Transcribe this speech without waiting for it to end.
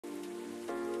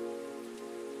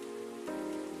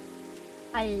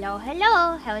Hello,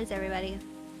 hello. How is everybody?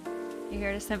 You're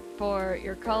here to simp for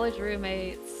your college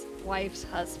roommate's wife's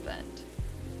husband.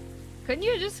 Couldn't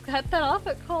you just cut that off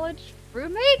at college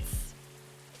roommates?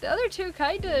 The other two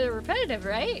kinda repetitive,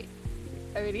 right?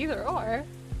 I mean, either or.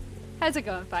 How's it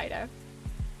going, Fido?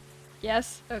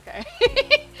 Yes? Okay.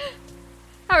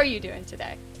 How are you doing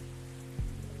today?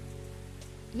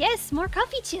 Yes, more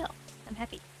coffee chill. I'm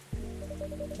happy.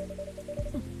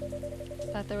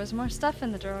 Thought there was more stuff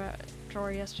in the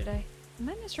drawer yesterday. Am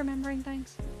I misremembering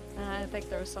things? I think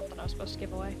there was something I was supposed to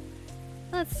give away.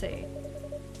 Let's see.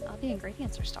 All the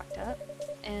ingredients are stocked up,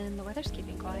 and the weather's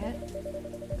keeping quiet.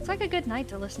 Looks like a good night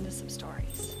to listen to some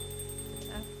stories.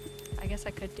 I guess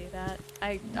I could do that.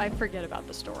 I forget about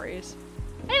the stories.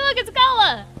 Hey look, it's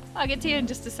Gala! I'll get to you in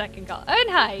just a second, Gala. And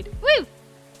hide! Woo!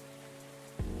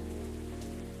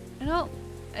 You know,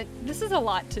 this is a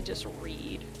lot to just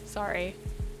read. Sorry.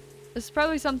 This is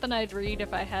probably something I'd read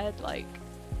if I had, like,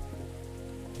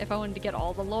 if I wanted to get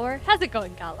all the lore. How's it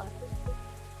going, Gala?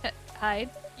 Hyde,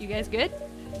 you guys good?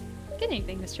 Good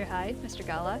evening, Mr. Hyde, Mr.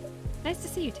 Gala. Nice to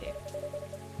see you two.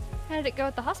 How did it go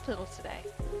at the hospital today?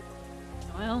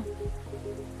 Well,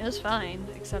 it was fine,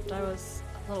 except I was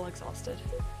a little exhausted.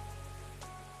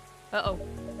 Uh-oh.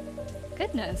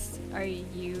 Goodness, are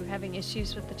you having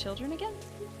issues with the children again?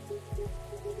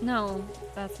 No,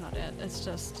 that's not it. It's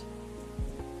just...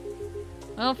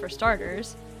 Well, for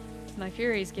starters, my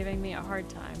Fury's giving me a hard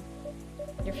time.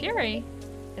 Your Fury?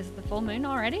 Is it the full moon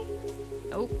already?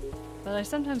 Nope, but I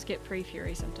sometimes get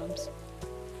pre-Fury symptoms.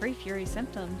 Pre-Fury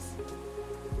symptoms?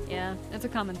 Yeah, it's a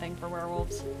common thing for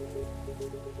werewolves.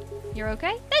 You're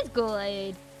okay? That's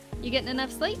good. You getting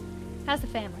enough sleep? How's the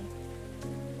family?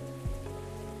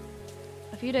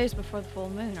 A few days before the full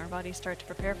moon, our bodies start to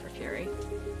prepare for Fury.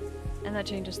 And that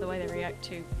changes the way they react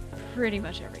to pretty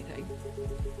much everything.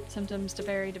 Symptoms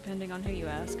vary depending on who you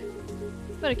ask.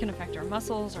 But it can affect our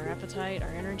muscles, our appetite, our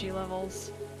energy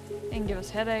levels. It can give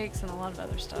us headaches and a lot of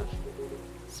other stuff.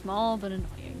 Small but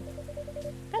annoying.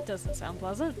 That doesn't sound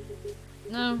pleasant.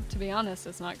 No, to be honest,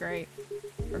 it's not great.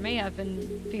 For me, I've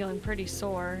been feeling pretty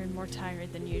sore and more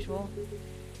tired than usual.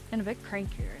 And a bit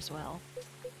crankier as well.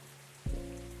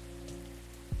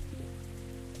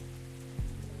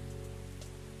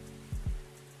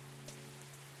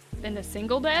 Been a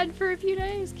single dad for a few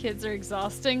days? Kids are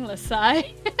exhausting, let's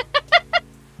sigh.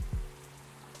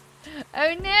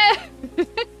 Oh no!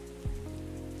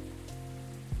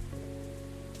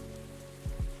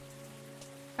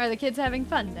 Are the kids having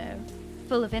fun though?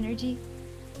 Full of energy?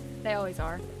 They always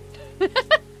are.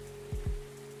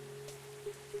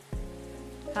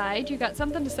 Hyde, you got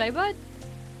something to say, bud?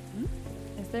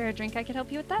 Is there a drink I could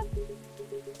help you with that?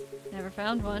 Never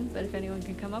found one, but if anyone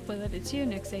can come up with it, it's you,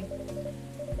 Nixie.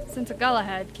 Since a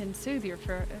Galahad can soothe your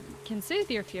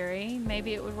fury,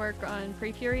 maybe it would work on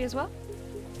pre-fury as well?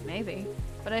 Maybe.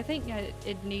 But I think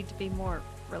it'd need to be more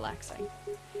relaxing.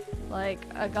 Like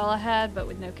a Galahad, but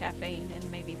with no caffeine and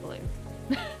maybe blue.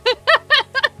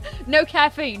 No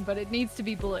caffeine, but it needs to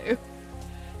be blue.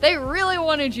 They really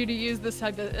wanted you to use this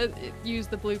type of, use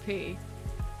the blue pea.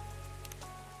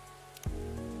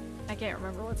 I can't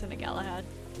remember what's in a Galahad.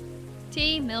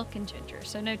 Tea, milk, and ginger,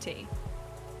 so no tea.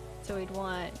 So we'd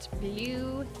want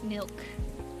blue, milk,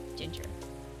 ginger.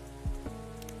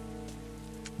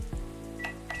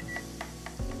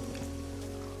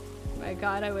 My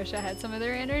god, I wish I had some of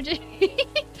their energy.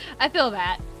 I feel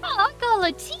that. Oh,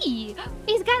 Gala tea.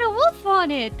 He's got a wolf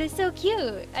on it. That's so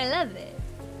cute. I love it.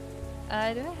 Do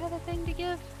I have a thing to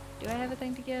give? Do I have a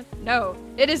thing to give? No,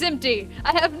 it is empty.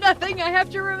 I have nothing I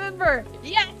have to remember.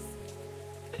 Yes!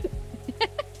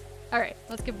 Alright,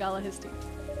 let's give Gala his tea.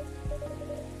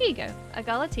 Here you go, a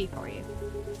Gala tea for you.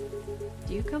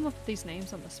 Do you come up with these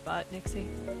names on the spot, Nixie?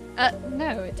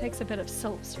 No, it takes a bit of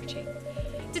soul searching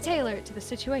to tailor it to the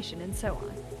situation and so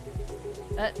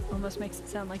on. That almost makes it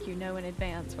sound like you know in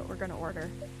advance what we're gonna order.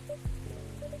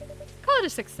 Call it a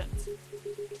sixth sense.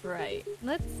 Right,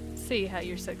 let's see how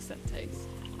your sixth sense tastes.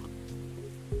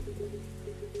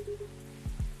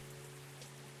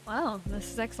 Wow,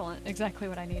 this is excellent. Exactly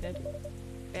what I needed.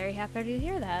 Very happy to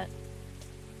hear that.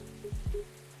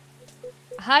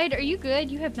 Hyde, are you good?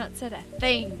 You have not said a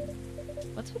thing.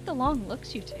 What's with the long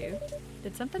looks, you two?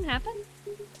 Did something happen?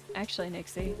 Actually,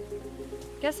 Nixie,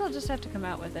 guess I'll just have to come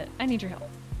out with it. I need your help.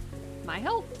 My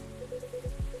help?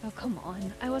 Oh, come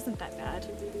on. I wasn't that bad.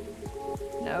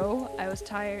 No, I was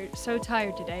tired. So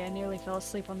tired today, I nearly fell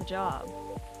asleep on the job.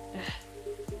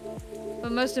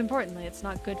 But most importantly, it's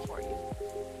not good for you.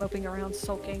 Moping around,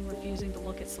 sulking, refusing to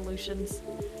look at solutions.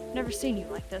 I've never seen you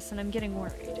like this, and I'm getting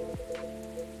worried.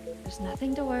 There's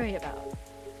nothing to worry about.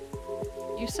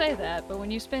 You say that, but when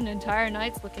you spend entire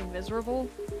nights looking miserable,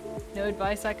 no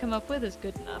advice I come up with is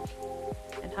good enough.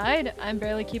 And Hyde, I'm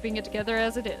barely keeping it together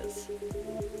as it is.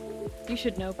 You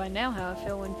should know by now how I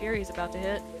feel when Fury's about to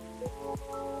hit.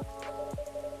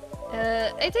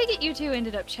 I take it you two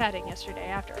ended up chatting yesterday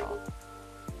after all.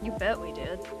 You bet we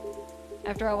did.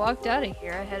 After I walked out of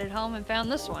here, I headed home and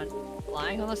found this one,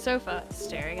 lying on the sofa,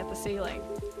 staring at the ceiling.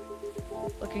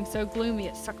 Looking so gloomy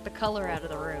it sucked the color out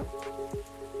of the room.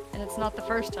 And it's not the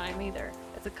first time either.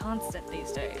 It's a constant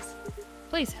these days.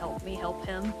 Please help me help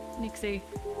him, Nixie.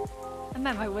 I'm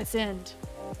at my wit's end.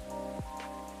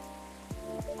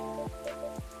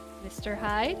 Mr.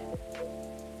 Hyde?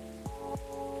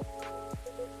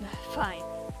 Fine.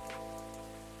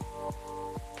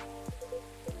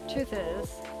 Truth is,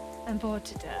 I'm bored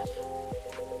to death.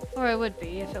 Or I would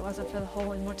be if it wasn't for the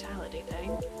whole immortality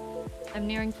thing. I'm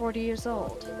nearing 40 years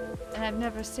old, and I've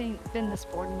never been this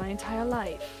bored in my entire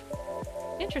life.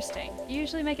 Interesting. You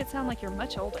usually make it sound like you're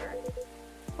much older.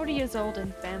 40 years old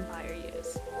in vampire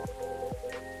years.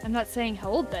 I'm not saying how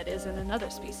old that is in another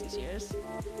species' years.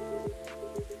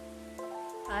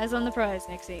 Eyes on the prize,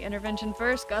 Nixie. Intervention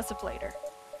first, gossip later.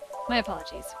 My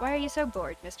apologies. Why are you so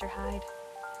bored, Mr. Hyde?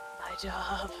 My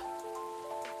job.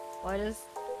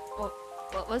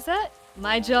 What was that?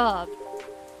 My job.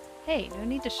 Hey, no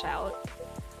need to shout.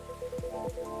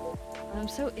 I'm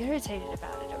so irritated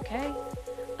about it, okay?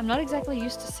 I'm not exactly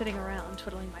used to sitting around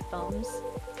twiddling my thumbs,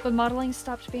 but modeling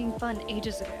stopped being fun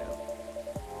ages ago.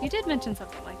 You did mention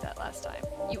something like that last time.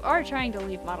 You are trying to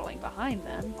leave modeling behind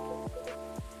then.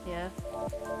 Yeah.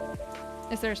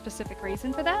 Is there a specific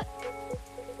reason for that?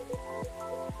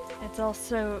 It's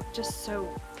also just so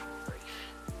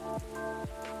brief.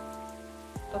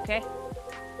 Okay.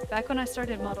 Back when I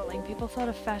started modeling, people thought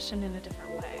of fashion in a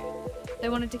different way. They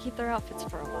wanted to keep their outfits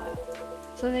for a while.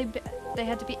 So they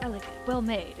had to be elegant,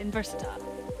 well-made, and versatile.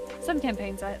 Some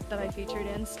campaigns that I featured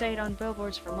in stayed on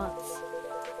billboards for months.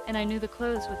 And I knew the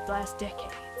clothes would last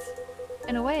decades.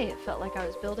 In a way, it felt like I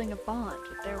was building a bond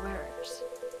with their wearers.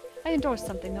 I endorsed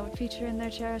something that would feature in their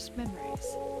cherished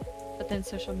memories. But then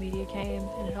social media came,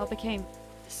 and it all became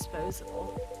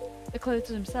disposable. The clothes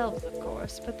themselves, of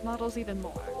course, but the models even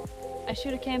more. I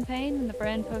shoot a campaign, and the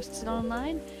brand posts it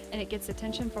online, and it gets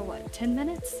attention for what, 10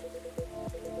 minutes?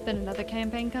 Then another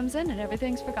campaign comes in, and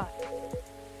everything's forgotten.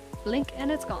 Blink,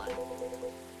 and it's gone.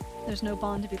 There's no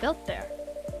bond to be built there.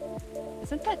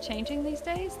 Isn't that changing these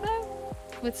days, though?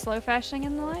 With slow fashioning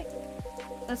and the like?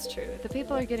 That's true. The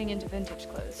people are getting into vintage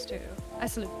clothes, too. I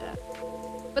salute that.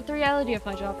 But the reality of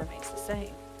my job remains the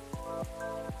same.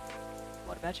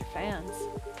 What about your fans?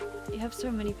 You have so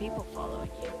many people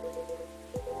following you.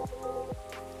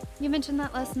 You mentioned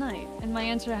that last night, and my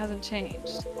answer hasn't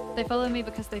changed. They follow me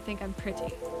because they think I'm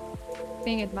pretty.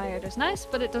 Being admired is nice,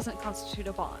 but it doesn't constitute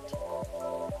a bond.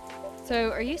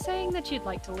 So, are you saying that you'd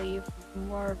like to leave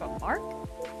more of a mark?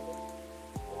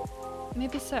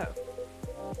 Maybe so.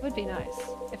 Would be nice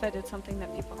if I did something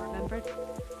that people remembered,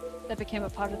 that became a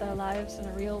part of their lives in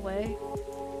a real way.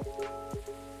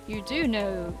 You do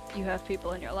know you have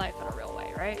people in your life in a real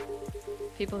way, right?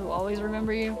 People who always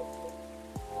remember you?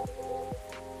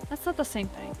 That's not the same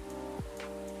thing.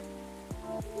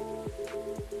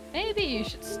 Maybe you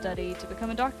should study to become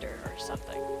a doctor or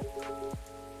something.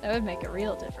 That would make a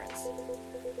real difference.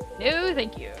 No,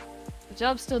 thank you. The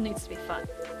job still needs to be fun.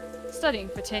 Studying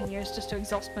for 10 years just to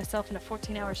exhaust myself into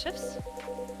 14-hour shifts?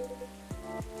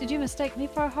 Did you mistake me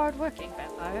for a hard-working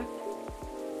vampire?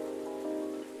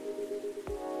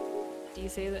 Do you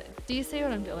see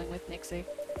what I'm dealing with, Nixie?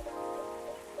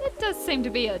 It does seem to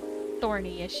be a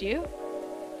thorny issue.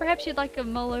 Perhaps you'd like to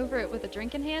mull over it with a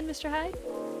drink in hand, Mr. Hyde?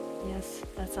 Yes,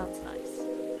 that sounds nice.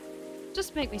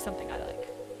 Just make me something I like.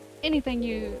 Anything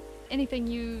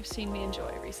you've seen me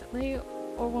enjoy recently,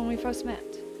 or when we first met.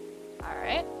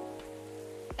 Alright.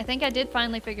 I think I did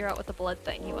finally figure out what the blood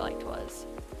thing you liked was.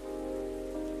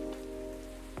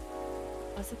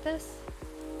 Was it this?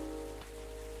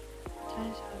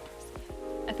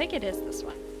 I think it is this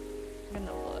one. I'm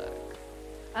gonna look.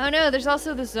 Oh no, there's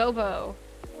also the Zobo.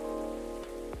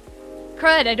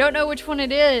 Crud, I don't know which one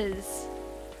it is.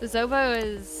 The Zobo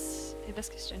is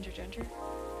hibiscus ginger.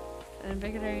 An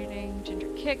invigorating ginger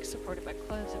kick supported by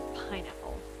cloves and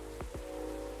pineapple.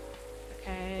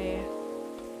 Okay.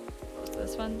 What's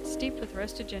this one? Steeped with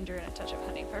roasted ginger and a touch of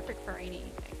honey. Perfect for rainy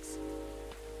evenings.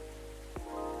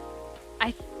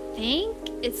 I think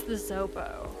it's the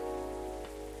Zobo.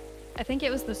 I think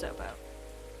it was the Zobo.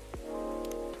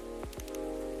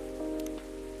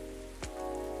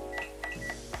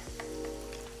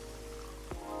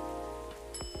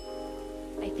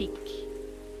 I think.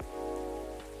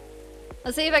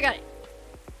 Let's see if I got it.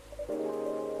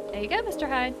 There you go, Mr.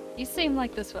 Hyde. You seem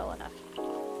like this well enough.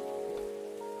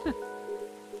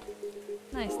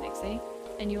 Nice, Nixie.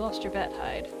 And you lost your bet,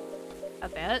 Hyde. A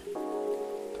bet?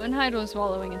 When Hyde was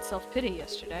wallowing in self-pity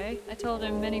yesterday, I told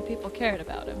him many people cared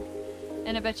about him.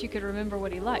 And I bet you could remember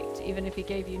what he liked, even if he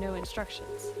gave you no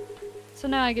instructions. So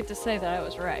now I get to say that I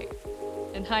was right.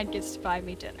 And Hyde gets to buy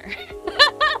me dinner.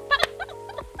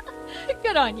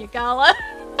 Good on you, Gala.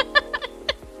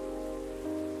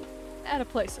 At a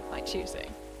place of my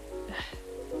choosing.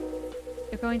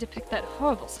 You're going to pick that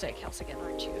horrible steakhouse again,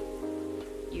 aren't you?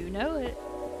 You know it.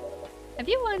 Have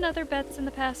you won other bets in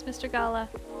the past, Mr. Gala?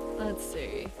 Let's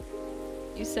see.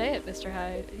 You say it, Mr.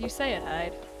 Hyde. You say it,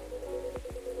 Hyde.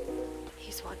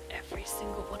 He's won every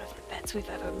single one of the bets we've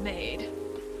ever made.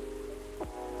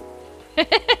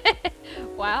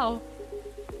 Wow.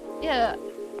 Yeah.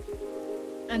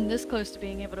 I'm this close to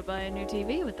being able to buy a new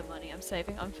TV with the money I'm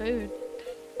saving on food.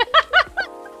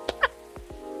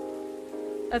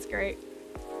 That's great.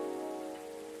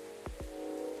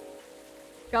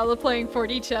 Gala playing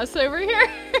 4D chess over here.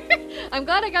 I'm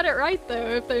glad I got it right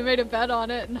though, if they made a bet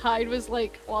on it and Hyde was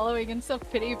like wallowing in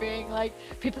self-pity being like,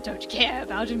 people don't care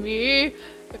about me.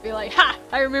 I'd be like, ha!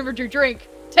 I remembered your drink.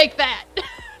 Take that!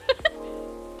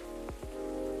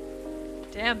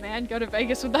 Damn man, go to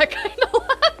Vegas with that kind of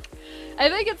luck. I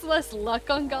think it's less luck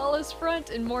on Gala's front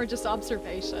and more just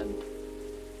observation.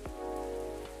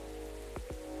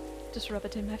 Just rub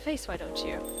it in my face, why don't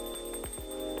you?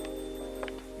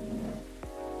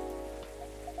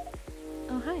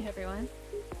 Oh, hi everyone.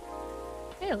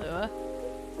 Hey, Lua.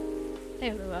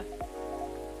 Hey, Lua.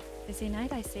 Busy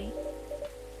night, I see.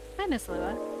 Hi, Miss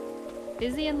Lua.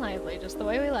 Busy and lively, just the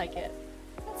way we like it.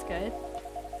 That's good.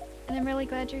 And I'm really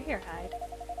glad you're here, Hyde.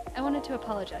 I wanted to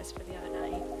apologize for the other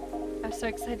night. I was so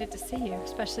excited to see you,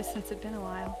 especially since it'd been a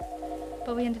while.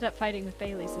 But we ended up fighting with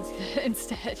Bailey's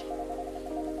instead.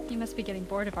 You must be getting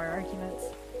bored of our arguments.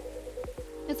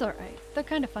 It's alright. They're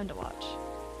kind of fun to watch.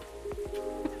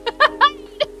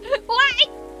 Why?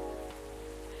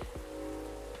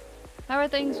 How are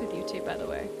things with you two, by the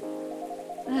way?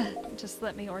 Just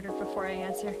let me order before I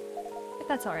answer. If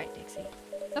that's alright, Dixie.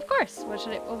 Of course!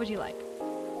 What would you like?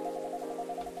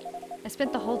 I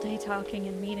spent the whole day talking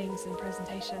in meetings and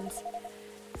presentations,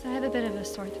 so I have a bit of a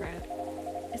sore throat.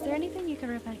 Is there anything you could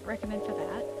recommend for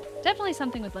that? Definitely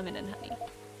something with lemon and honey.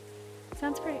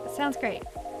 Sounds great. Sounds great.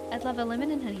 I'd love a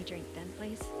lemon and honey drink then,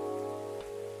 please.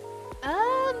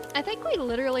 I think we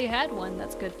literally had one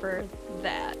that's good for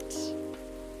that.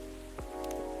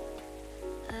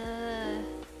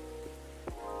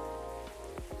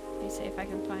 Let me see if I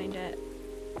can find it.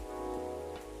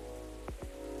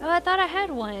 Oh, I thought I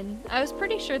had one. I was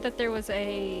pretty sure that there was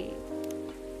a...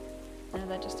 No,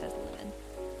 that just has lemon.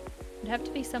 It'd have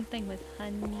to be something with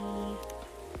honey.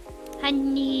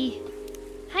 Honey!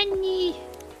 Honey!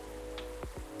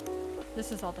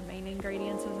 This is all the main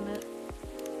ingredients, isn't it?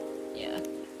 Yeah.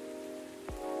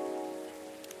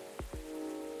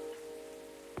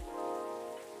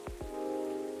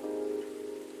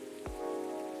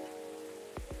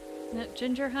 No,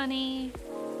 ginger honey.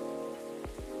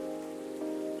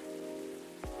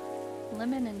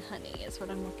 Lemon and honey is what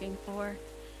I'm looking for.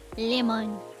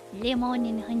 Lemon. Lemon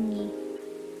and honey.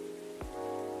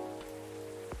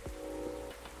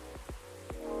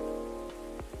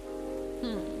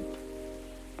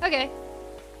 Okay.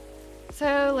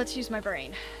 So let's use my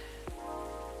brain.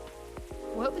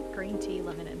 What would green tea,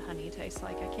 lemon, and honey taste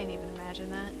like? I can't even imagine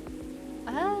that.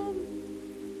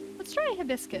 Let's try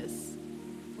hibiscus.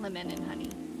 Lemon and honey.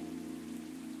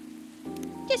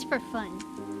 Just for fun.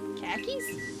 Khakis?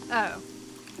 Oh.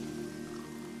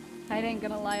 I ain't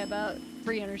gonna lie about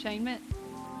free entertainment.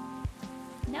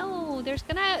 No, there's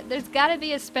gotta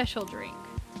be a special drink.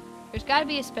 There's gotta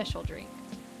be a special drink.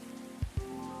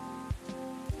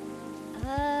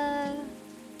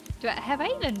 Have I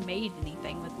even made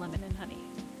anything with lemon and honey?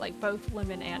 Like both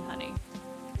lemon and honey.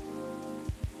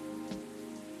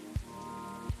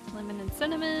 Lemon and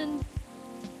cinnamon.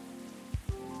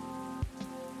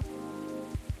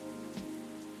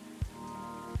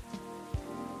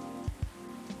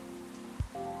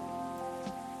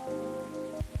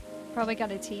 Probably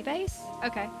got a tea base?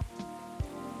 Okay.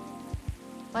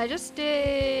 Well, I just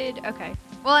did... Okay.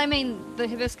 Well, I mean, the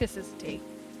hibiscus is a tea.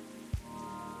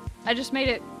 I just made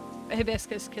it a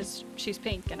hibiscus because she's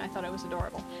pink and I thought it was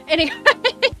adorable. Anyway.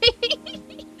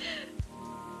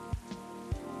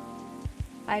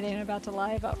 I ain't about to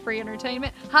lie about free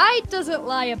entertainment. Hyde doesn't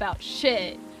lie about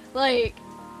shit. Like,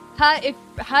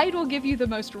 Hyde will give you the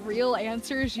most real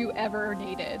answers you ever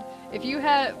needed. If you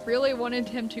really wanted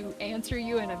him to answer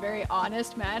you in a very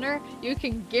honest manner, you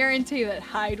can guarantee that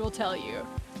Hyde will tell you.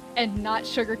 and not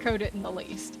sugarcoat it in the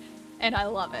least. And I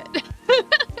love it.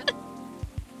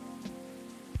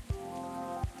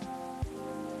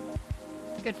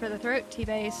 Good for the throat,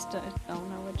 tea-based. Don't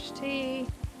know which tea.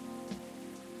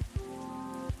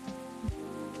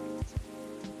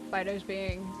 Fido's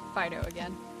being Fido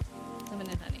again. Lemon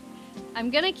and honey. I'm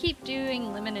gonna keep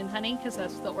doing lemon and honey because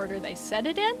that's the order they said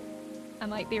it in. I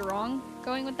might be wrong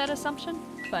going with that assumption,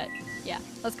 but yeah.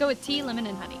 Let's go with tea, lemon,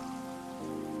 and honey.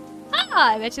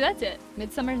 Ah, I bet you that's it.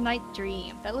 Midsummer Night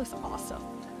Dream. That looks awesome.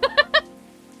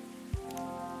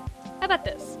 How about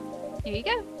this? Here you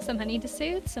go. Some honey to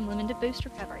soothe, some lemon to boost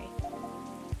recovery.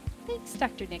 Thanks,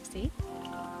 Dr. Nixie.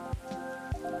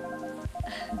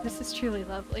 This is truly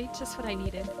lovely. Just what I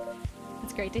needed.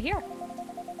 It's great to hear.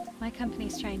 My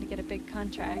company's trying to get a big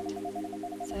contract,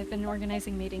 so I've been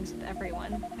organizing meetings with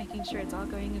everyone, making sure it's all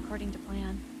going according to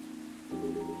plan.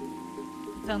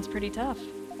 It sounds pretty tough.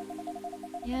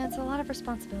 Yeah, it's a lot of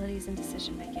responsibilities and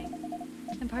decision making.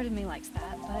 And part of me likes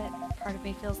that, but part of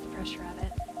me feels the pressure of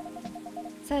it.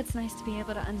 So it's nice to be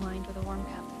able to unwind with a warm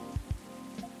cup.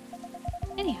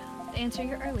 Anyhow, to answer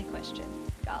your early question,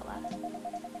 Gala,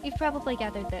 you've probably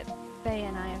gathered that Faye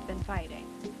and I have been fighting.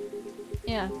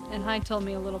 Yeah, and Hyde told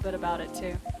me a little bit about it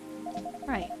too.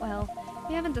 Right, well,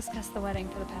 we haven't discussed the wedding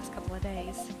for the past couple of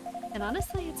days. And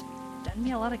honestly, it's done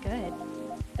me a lot of good.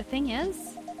 The thing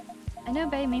is, I know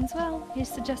Bae means well. He's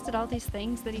suggested all these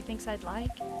things that he thinks I'd like.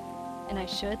 And I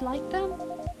should like them.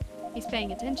 He's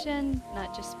paying attention,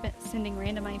 not just sending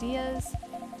random ideas.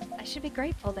 I should be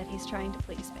grateful that he's trying to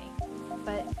please me.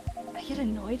 But I get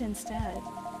annoyed instead.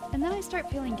 And then I start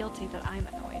feeling guilty that I'm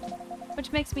annoyed.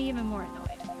 Which makes me even more annoyed.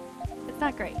 It's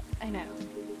not great, I know.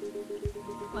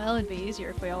 Well, it'd be easier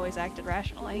if we always acted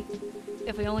rationally.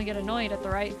 If we only get annoyed at the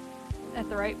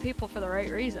right people for the right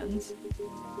reasons.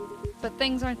 But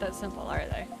things aren't that simple, are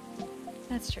they?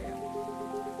 That's true.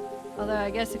 Although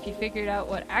I guess if you figured out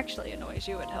what actually annoys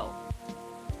you, it would help.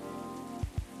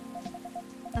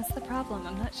 That's the problem,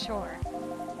 I'm not sure.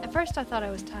 At first I thought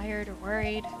I was tired or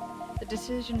worried. The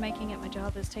decision making at my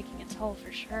job is taking its toll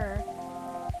for sure.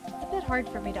 It's a bit hard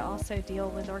for me to also deal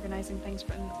with organizing things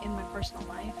in my personal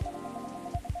life.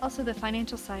 Also, the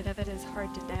financial side of it is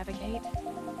hard to navigate.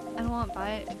 I don't want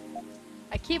I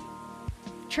keep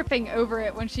tripping over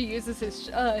it when she uses his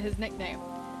nickname.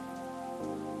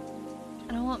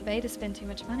 I don't want Bae to spend too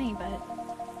much money, but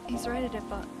he's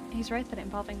right that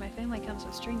involving my family comes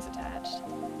with strings attached.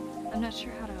 I'm not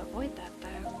sure how to avoid that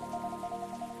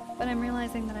though. But I'm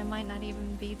realizing that I might not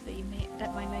even be the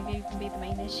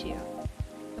main issue.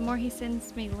 The more he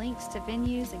sends me links to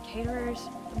venues and caterers,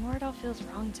 the more it all feels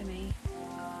wrong to me.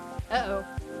 Uh-oh.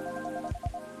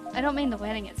 I don't mean the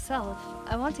wedding itself.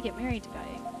 I want to get married to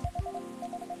Bae.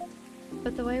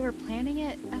 But the way we're planning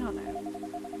it, I don't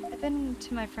know. I've been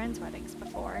to my friends' weddings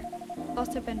before. I've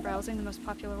also been browsing the most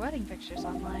popular wedding pictures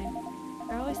online.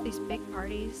 There are always these big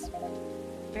parties.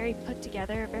 Very put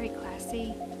together, very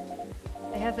classy.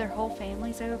 They have their whole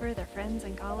families over, their friends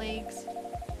and colleagues.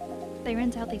 They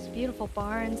rent out these beautiful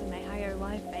barns and they hire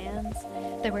live bands.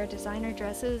 They wear designer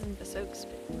dresses and bespoke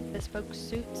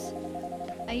suits.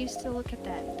 I used to look at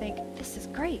that and think, this is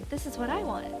great, this is what I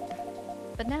want.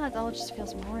 But now it all just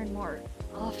feels more and more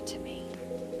off to me.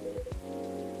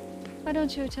 Why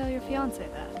don't you tell your fiancé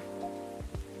that?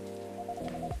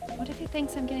 What if he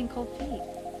thinks I'm getting cold feet?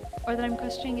 Or that I'm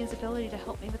questioning his ability to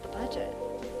help me with the budget?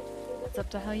 It's up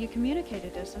to how you communicate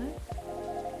it, isn't it?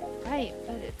 Right,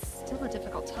 but it's still a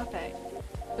difficult topic.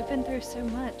 We've been through so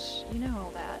much, you know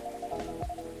all that.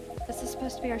 This is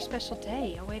supposed to be our special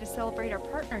day, a way to celebrate our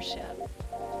partnership.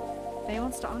 Bae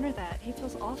wants to honor that. He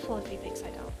feels awful if he thinks I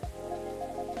don't.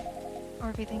 Or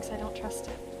if he thinks I don't trust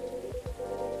him.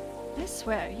 I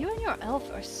swear, you and your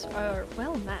elf are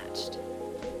well matched.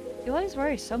 You always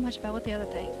worry so much about what the other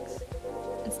thinks,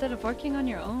 instead of working on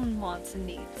your own wants and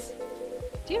needs.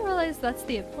 Do you realize that's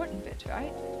the important bit,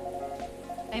 right?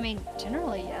 I mean,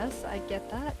 generally, yes, I get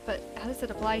that, but how does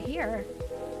it apply here?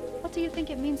 What do you think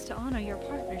it means to honor your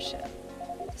partnership?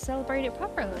 To celebrate it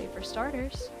properly, for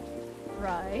starters.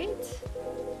 Right.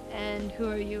 And who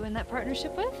are you in that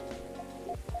partnership with?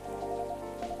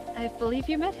 I believe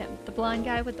you met him, the blonde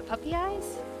guy with the puppy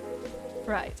eyes?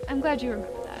 Right, I'm glad you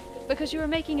remember that, because you were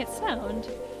making it sound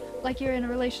like you're in a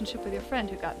relationship with your friend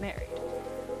who got married.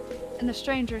 And the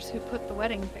strangers who put the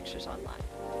wedding pictures online.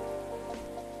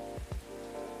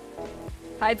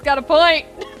 Hyde's got a point!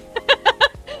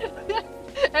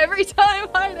 Every time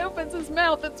Hyde opens his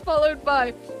mouth, it's followed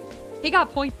by, he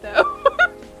got point though.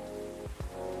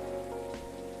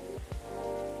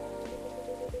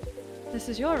 This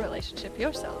is your relationship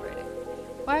you're celebrating.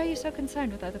 Why are you so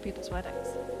concerned with other people's weddings?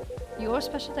 Your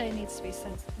special day needs to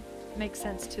make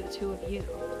sense to the two of you.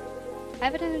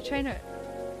 Have it in a trainer.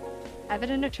 Have it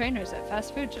in a trainer's at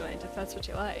fast food joint if that's what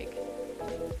you like.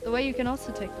 That way you can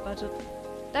also take the budget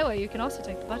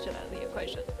out of the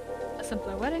equation. A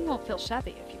simpler wedding won't feel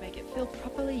shabby if you make it feel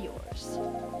properly yours.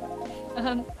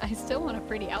 I still want a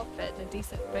pretty outfit and a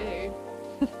decent food.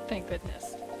 Thank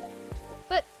goodness.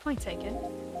 But, point taken.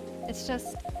 It's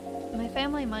just, my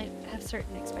family might have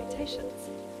certain expectations.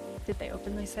 Did they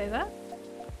openly say that?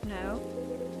 No.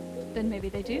 Then maybe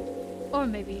they do. Or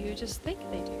maybe you just think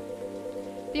they do.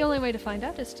 The only way to find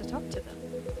out is to talk to them.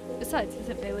 Besides,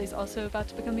 isn't Bailey's also about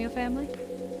to become your family?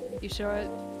 You sure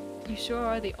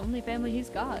are the only family he's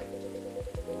got.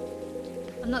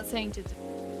 I'm not saying to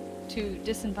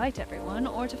disinvite everyone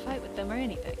or to fight with them or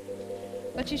anything.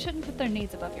 But you shouldn't put their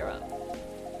needs above your own.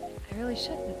 I really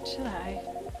shouldn't, should I?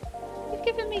 You've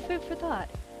given me food for thought.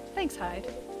 Thanks, Hyde.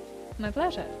 My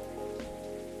pleasure.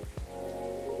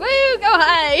 Woo! Go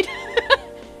Hyde!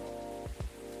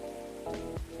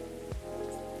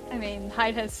 I mean,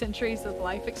 Hyde has centuries of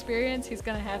life experience. He's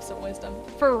gonna have some wisdom.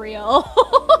 For real.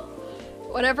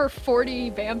 Whatever 40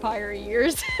 vampire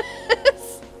years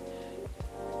is.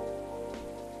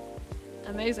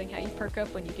 Amazing how you perk up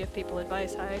when you give people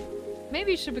advice, Hyde.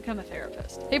 Maybe you should become a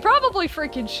therapist. He probably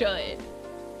freaking should.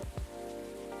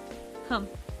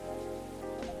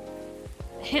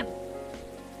 Him.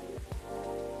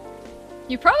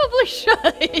 You probably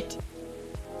should.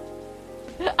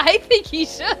 I think he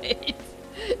should.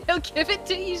 He'll give it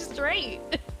to you straight.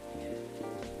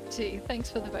 Gee, thanks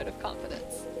for the vote of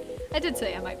confidence. I did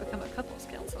say I might become a couples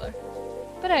counselor.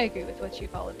 But I agree with what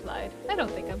you've all implied. I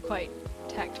don't think I'm quite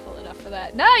tactful enough for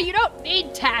that. No, you don't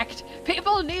need tact!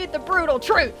 People need the brutal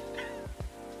truth!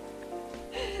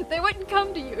 They wouldn't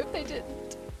come to you if they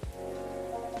didn't.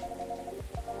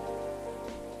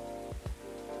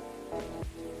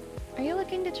 Are you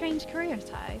looking to change careers,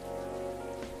 Hyde?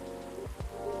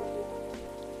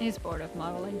 He's bored of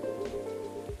modeling.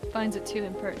 Finds it too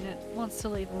impertinent. Wants to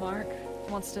leave a mark.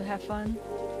 Wants to have fun.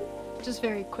 Just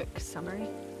very quick summary.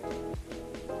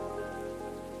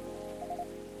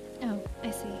 Oh, I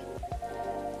see.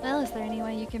 Well, is there any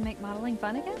way you can make modeling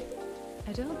fun again?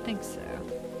 I don't think so.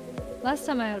 Last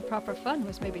time I had proper fun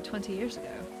was maybe 20 years ago.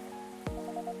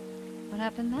 What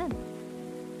happened then?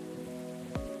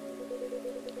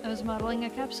 I was modeling a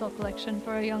capsule collection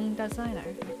for a young designer.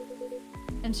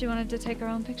 And she wanted to take her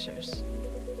own pictures.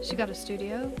 She got a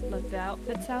studio, lugged the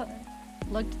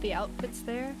outfits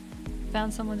there,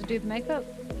 found someone to do the makeup.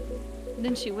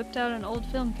 Then she whipped out an old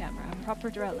film camera, a proper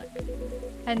relic.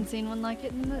 Hadn't seen one like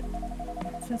it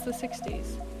since the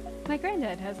 60s. My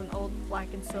granddad has an old black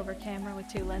and silver camera with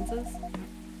 2 lenses.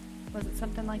 Was it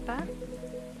something like that?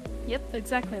 Yep,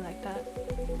 exactly like that.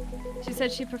 She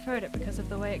said she preferred it because of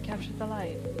the way it captured the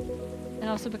light. And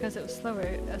also because it was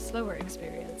a slower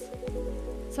experience.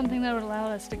 Something that would allow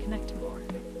us to connect more.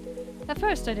 At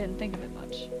first I didn't think of it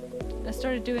much. I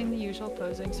started doing the usual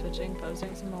posing, switching,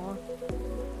 posing some more.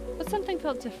 But something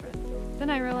felt different. Then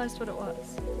I realized what it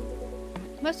was.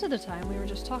 Most of the time we were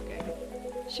just talking.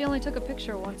 She only took a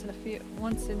picture once in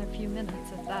a few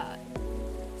minutes, if that.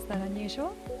 Is that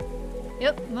unusual?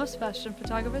 Yep, most fashion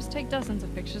photographers take dozens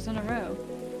of pictures in a row.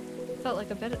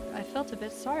 I felt a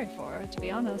bit sorry for her, to be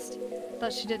honest.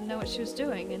 Thought she didn't know what she was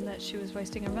doing and that she was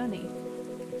wasting her money.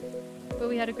 But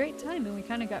we had a great time and we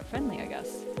kinda got friendly, I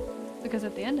guess. Because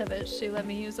at the end of it, she let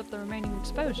me use up the remaining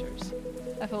exposures.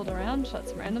 I fooled around, shot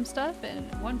some random stuff,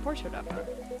 and one portrait of her.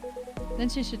 Then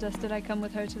she suggested I come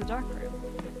with her to the darkroom.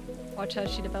 Watch how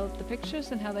she developed the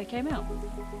pictures and how they came out.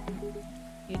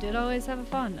 You did always have a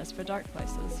fondness for dark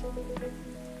places.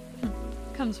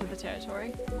 Comes with the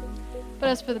territory. But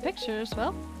as for the pictures,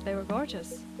 well, they were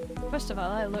gorgeous. First of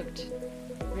all, I looked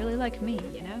really like me,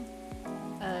 you know?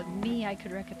 Me I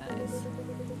could recognize.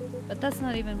 But that's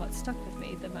not even what stuck with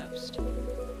me the most.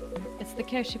 It's the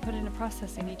care she put into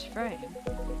processing each frame.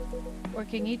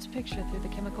 Working each picture through the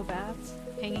chemical baths,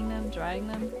 hanging them, drying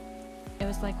them. It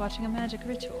was like watching a magic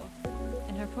ritual.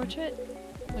 In her portrait,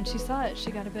 when she saw it,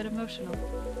 she got a bit emotional.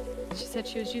 She said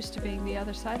she was used to being on the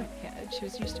other side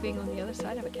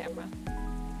of a camera.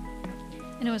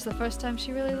 And it was the first time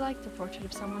she really liked the portrait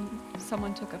of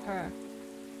someone took of her.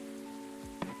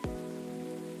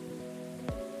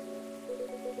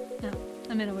 No,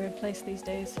 I'm in a weird place these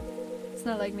days. It's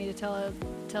not like me to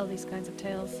tell these kinds of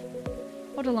tales.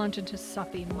 Or to launch into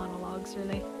soppy monologues,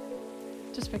 really.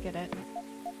 Just forget it.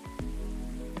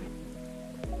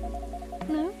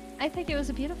 No, I think it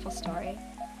was a beautiful story.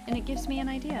 And it gives me an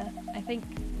idea, I think,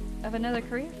 of another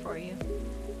career for you.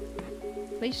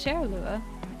 Please share, Lua.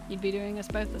 You'd be doing us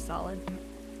both a solid.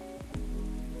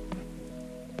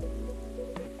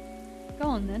 Go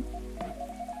on then.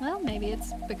 Well, maybe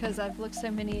it's because I've looked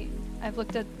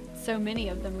at so many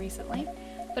of them recently,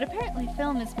 but apparently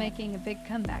film is making a big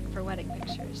comeback for wedding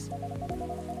pictures.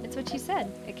 It's what you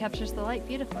said, it captures the light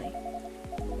beautifully.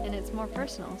 And it's more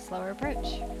personal, slower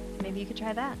approach. Maybe you could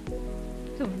try that.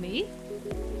 Who, me?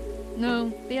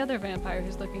 No, the other vampire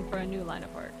who's looking for a new line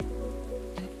of work.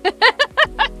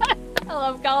 I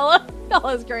love Gala.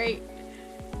 Gala's great.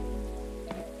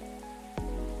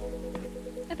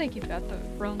 I think you've got the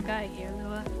wrong guy here,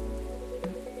 Lua.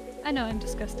 I know I'm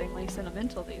disgustingly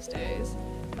sentimental these days,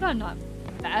 but I'm not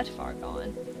that far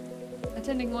gone.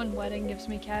 Attending one wedding gives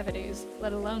me cavities,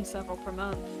 let alone several per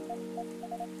month.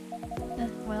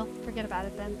 Well, forget about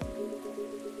it then.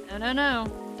 No.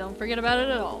 Don't forget about it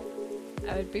at all.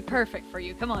 I would be perfect for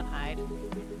you. Come on, Hyde.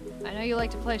 I know you like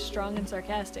to play strong and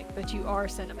sarcastic, but you are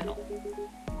sentimental.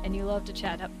 And you love to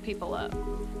chat people up.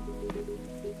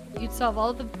 You'd solve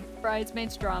all the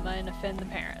bridesmaids' drama and offend the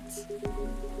parents.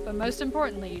 But most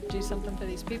importantly, you'd do something for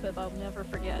these people they'll never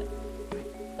forget.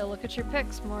 They'll look at your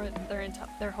pics more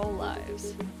their whole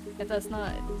lives. If that's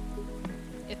not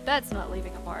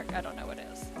leaving a mark, I don't know what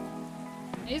is.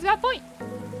 And he's got a point.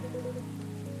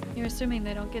 You're assuming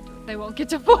they won't get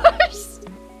divorced.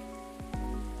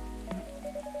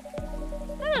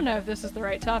 I don't know if this is the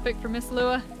right topic for Miss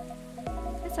Lua.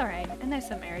 It's alright. I know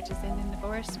some marriages end in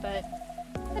divorce, but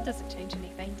that doesn't change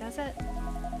anything, does it?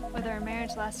 Whether a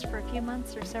marriage lasts for a few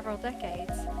months or several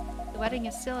decades, the wedding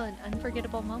is still an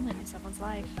unforgettable moment in someone's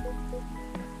life.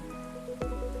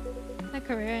 My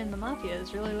career in the Mafia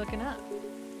is really looking up.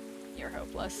 You're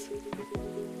hopeless.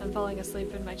 I'm falling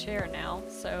asleep in my chair now,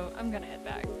 so I'm gonna head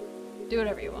back. Do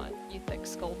whatever you want, you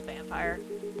thick-skulled vampire.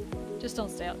 Just don't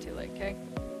stay out too late, okay?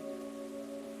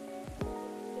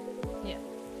 Yeah.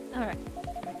 Alright.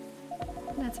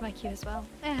 That's my cue as well.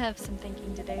 I have some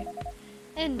thinking to do.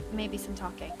 And maybe some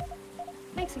talking.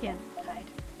 Thanks again, Hyde.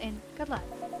 And good luck.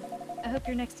 I hope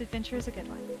your next adventure is a good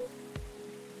one.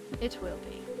 It will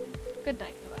be. Good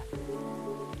night, Lua.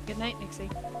 Good night, Nixie.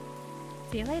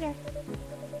 See you later.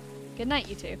 Good night,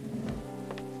 you two.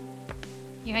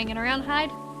 You hanging around,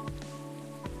 Hyde?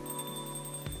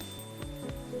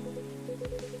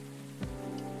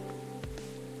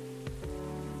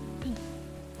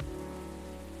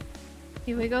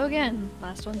 Here we go again.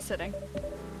 Last one sitting.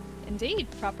 Indeed,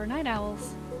 proper night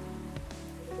owls.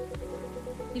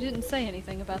 You didn't say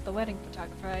anything about the wedding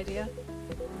photographer idea.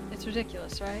 It's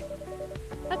ridiculous, right?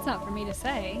 That's not for me to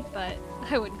say, but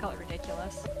I wouldn't call it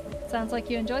ridiculous. Sounds like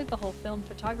you enjoyed the whole film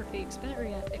photography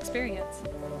experience.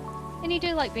 And you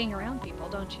do like being around people,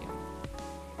 don't you?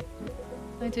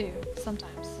 I do,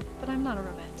 sometimes, but I'm not a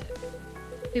romantic.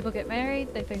 People get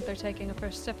married, they think they're taking a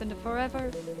first step into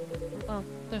forever. Well,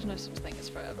 there's no such thing as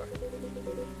forever.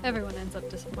 Everyone ends up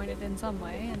disappointed in some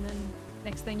way, and then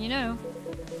next thing you know...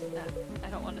 I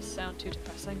don't want to sound too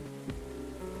depressing.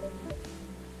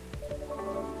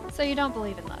 So you don't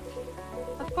believe in love?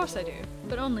 Of course I do,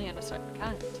 but only in a certain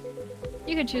kind.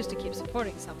 You can choose to keep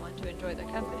supporting someone to enjoy their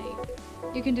company.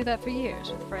 You can do that for years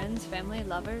with friends, family,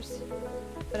 lovers.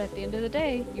 But at the end of the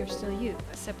day, you're still you,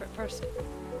 a separate person.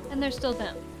 And they're still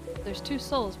them. There's two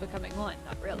souls becoming one,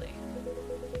 not really.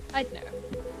 I'd know.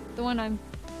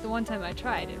 The one time I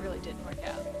tried, it really didn't work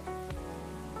out.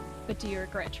 But do you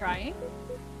regret trying?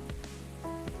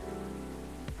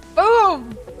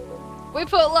 Boom! We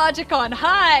put logic on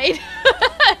Hyde!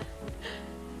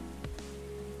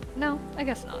 No, I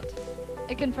guess not.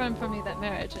 It confirmed for me that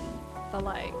marriage and the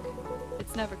like,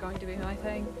 it's never going to be my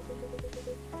thing.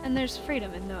 And there's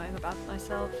freedom in knowing about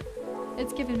myself.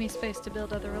 It's given me space to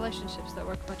build other relationships that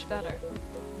work much better.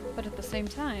 But at the same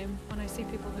time, when I see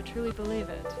people who truly believe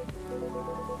it,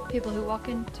 people who walk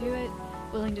into it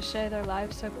willing to share their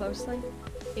lives so closely,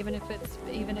 even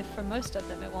if for most of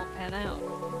them it won't pan out,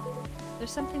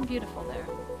 there's something beautiful there.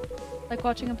 Like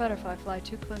watching a butterfly fly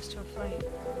too close to a flame,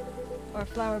 or a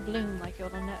flower bloom like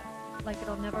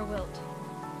it'll never wilt.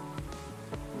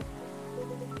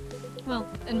 Well,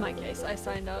 in my case, I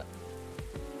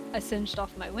singed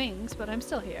off my wings, but I'm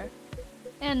still here.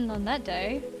 And on that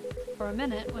day, for a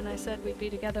minute, when I said we'd be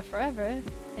together forever,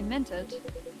 and meant it,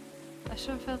 I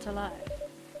sure felt alive.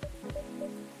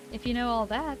 If you know all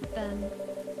that, then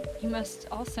you must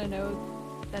also know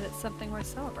that it's something worth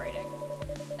celebrating,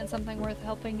 and something worth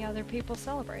helping other people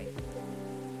celebrate.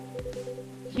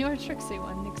 You're a tricksy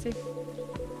one, Nixie.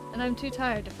 And I'm too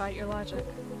tired to fight your logic,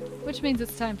 which means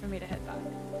it's time for me to head back.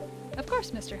 Of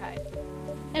course, Mr. Hyde.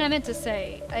 And I meant to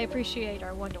say, I appreciate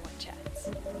our one-to-one chats.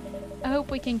 I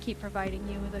hope we can keep providing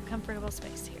you with a comfortable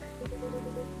space here.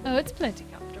 Oh, it's plenty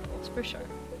comfortable, for sure.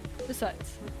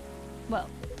 Besides, well,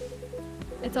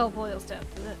 it all boils down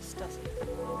to this, doesn't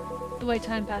it? The way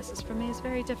time passes for me is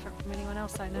very different from anyone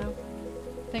else I know.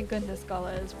 Thank goodness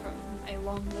Gala is from a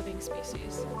long-living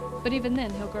species. But even then,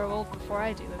 he'll grow old before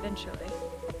I do, eventually.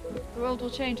 The world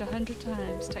will change 100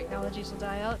 times. Technologies will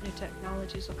die out, new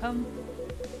technologies will come.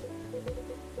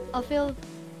 I'll feel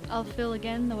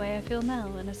again the way I feel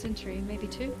now in a century, maybe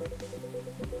two.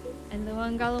 And the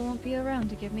Wangala won't be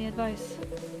around to give me advice.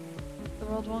 The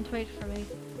world won't wait for me.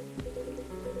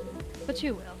 But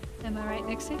you will. Am I right,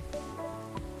 Nixie?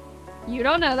 You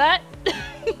don't know that.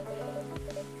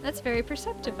 That's very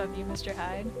perceptive of you, Mr.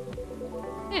 Hyde.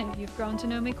 Yeah, you've grown to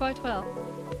know me quite well.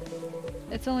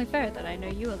 It's only fair that I know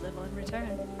you a little in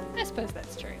return. I suppose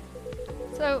that's true.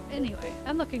 So, anyway,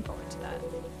 I'm looking forward to that.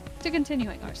 To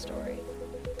continuing our story.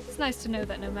 It's nice to know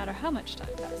that no matter how much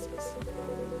time passes,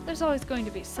 there's always going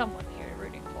to be someone here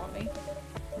rooting for me.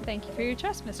 Thank you for your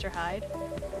trust, Mr. Hyde.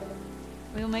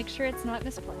 We'll make sure it's not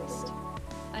misplaced.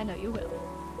 I know you will.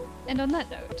 And on that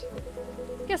note,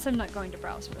 I guess I'm going to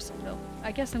browse for some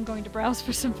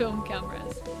film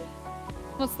cameras.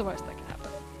 What's the worst that can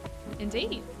happen?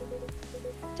 Indeed.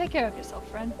 Take care of yourself,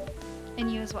 friend.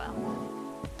 And you as well.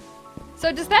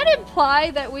 So does that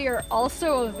imply that we are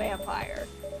also a vampire?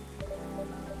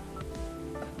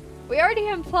 We already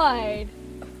implied.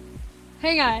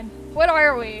 Hang on. What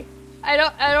are we? I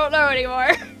don't know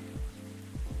anymore.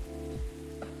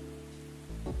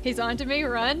 He's on to me,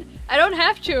 run. I don't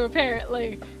have to,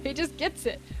 apparently. He just gets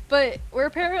it. But we're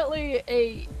apparently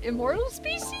a immortal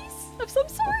species of some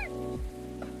sort?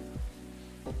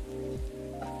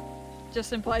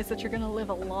 Just implies that you're gonna live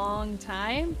a long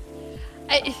time?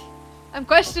 I'm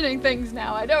questioning things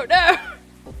now, I don't know.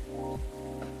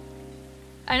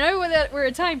 I know that we're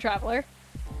a time traveler,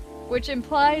 which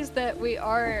implies that we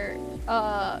are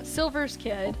Silver's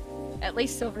kid. At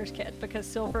least Silver's kid, because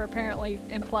Silver apparently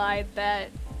implied that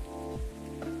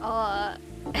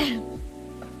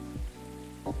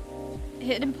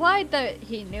it implied that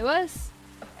he knew us,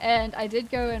 and I did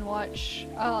go and watch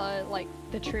like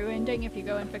the true ending if you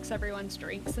go and fix everyone's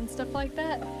drinks and stuff like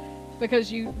that,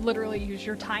 because you literally use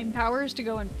your time powers to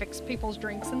go and fix people's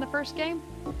drinks in the first game,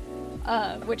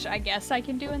 which I guess I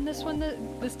can do in this one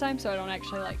this time, so I don't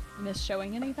actually like miss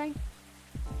showing anything.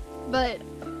 But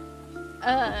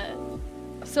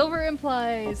Silver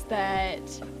implies that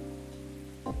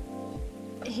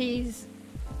he's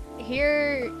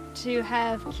here to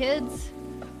have kids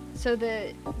so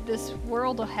that this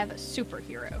world will have a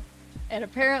superhero. And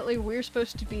apparently we're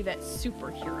supposed to be that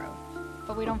superhero.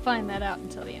 But we don't find that out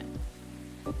until the end.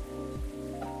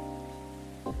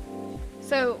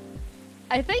 So,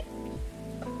 I think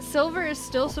Silver is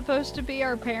still supposed to be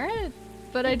our parent,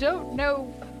 but I don't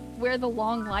know where the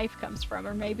long life comes from,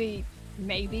 or maybe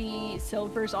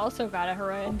Silver's also got a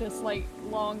horrendous, like,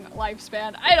 long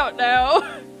lifespan. I don't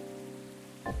know!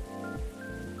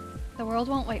 The world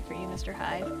won't wait for you, Mr.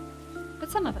 Hyde. But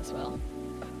some of us will.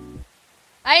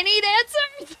 I need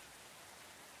answers!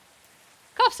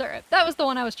 Cough syrup. That was the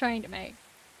one I was trying to make.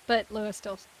 But Lewis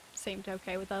still seemed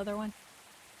okay with the other one.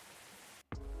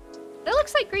 That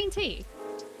looks like green tea.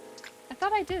 I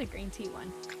thought I did a green tea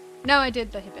one. No, I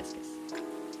did the hibiscus.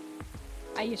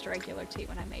 I used regular tea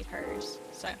when I made hers,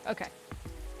 so, okay.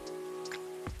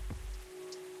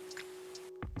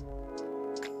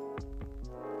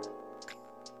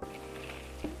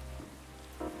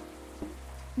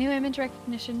 New image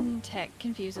recognition tech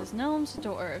confuses gnomes,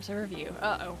 dwarves, a review.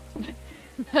 Uh-oh.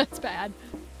 That's bad.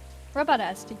 Robot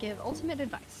asked to give ultimate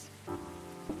advice.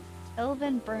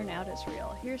 Elven burnout is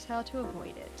real. Here's how to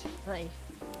avoid it. Like,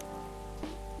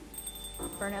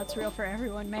 burnout's real for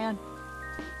everyone, man.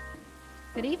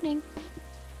 Good evening.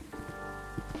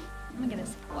 I'm gonna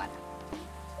sip water.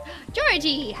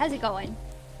 Georgie, how's it going?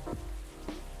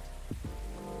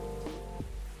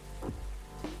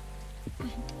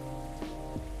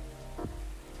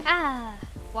 Ah,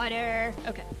 water.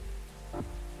 Okay.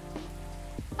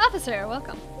 Officer,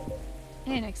 welcome.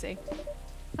 Hey, Nixie.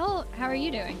 How are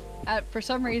you doing? For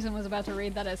some reason was about to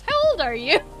read that as, how old are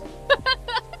you?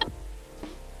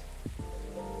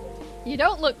 You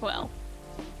don't look well.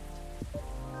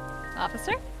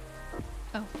 Officer?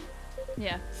 Oh,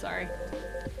 yeah, sorry.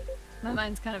 my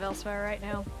mind's kind of elsewhere right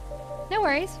now. No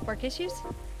worries, work issues.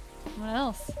 What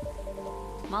else?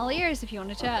 I'm all ears if you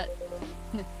want to chat.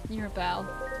 You're a pal.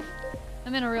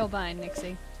 I'm in a real bind,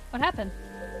 Nixie. What happened?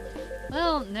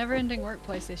 Well, never-ending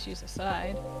workplace issues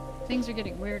aside, things are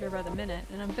getting weirder by the minute,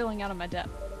 and I'm feeling out of my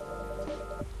depth.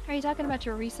 Are you talking about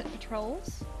your recent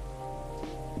patrols?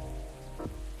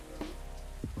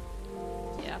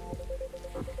 Yeah.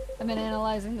 I've been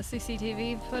analyzing the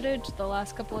CCTV footage the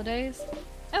last couple of days.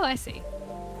 Oh, I see.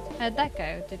 How'd that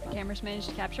go? Did the cameras manage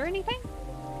to capture anything?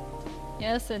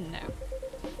 Yes and no.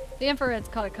 The infrared's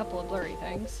caught a couple of blurry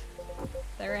things.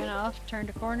 They ran off, turned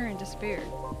a corner, and disappeared.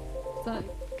 So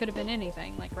it could have been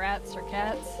anything, like rats or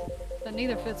cats, but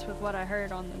neither fits with what I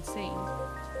heard on the scene.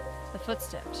 The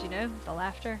footsteps, you know, the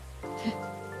laughter.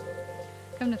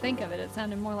 Come to think of it, it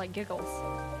sounded more like giggles.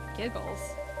 Giggles?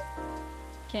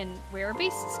 Can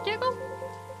werebeasts giggle?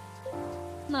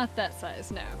 Not that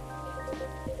size, no.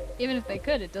 Even if they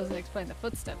could, it doesn't explain the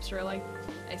footsteps, really.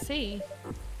 I see.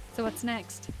 So what's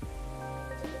next?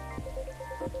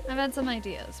 I've had some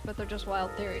ideas, but they're just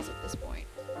wild theories at this point.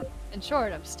 In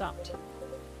short, I'm stumped.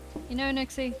 You know,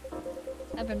 Nixie,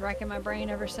 I've been racking my brain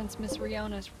ever since Miss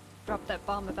Riona's dropped that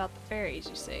bomb about the fairies,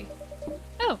 you see.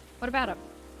 Oh, what about them?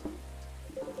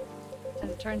 As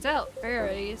it turns out,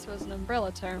 fairies was an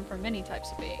umbrella term for many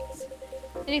types of beings.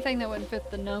 Anything that wouldn't fit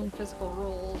the known physical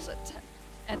rules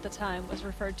at the time was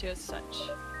referred to as such.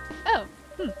 Oh,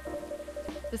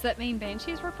 Does that mean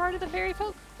banshees were part of the fairy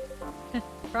folk?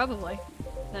 Probably.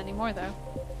 Not anymore, though.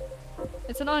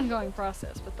 It's an ongoing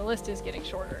process, but the list is getting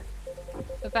shorter.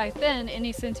 But back then,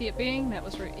 any sentient being that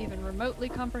was even remotely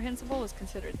comprehensible was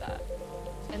considered that.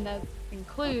 And that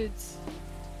includes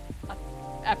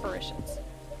apparitions.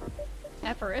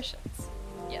 Apparitions.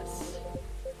 Yes.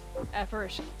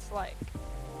 Apparitions, like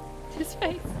his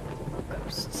face.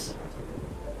 Ghosts.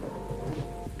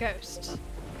 Ghosts.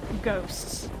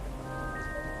 Ghosts.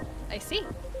 I see.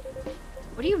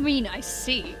 What do you mean, I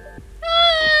see?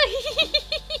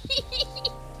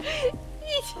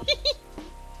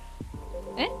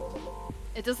 Eh?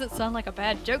 It doesn't sound like a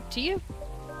bad joke to you?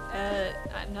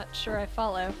 I'm not sure I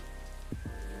follow.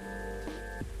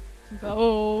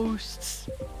 Ghosts.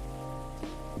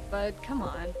 But come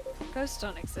on, ghosts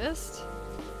don't exist.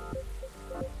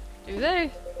 Do they?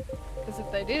 Because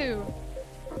if they do,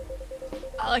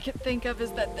 all I can think of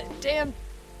is that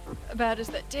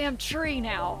damn tree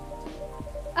now.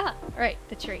 Ah, right,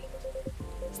 the tree.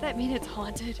 Does that mean it's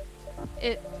haunted?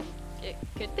 It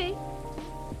could be.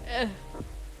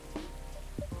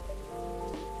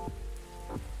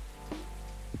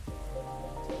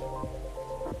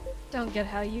 Don't get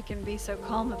how you can be so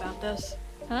calm about this.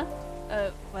 Huh?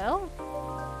 Well?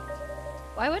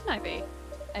 Why wouldn't I be?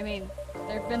 I mean,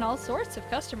 there have been all sorts of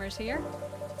customers here.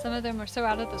 Some of them are so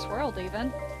out of this world,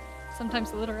 even.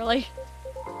 Sometimes literally.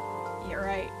 You're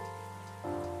right.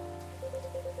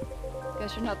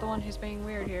 Guess you're not the one who's being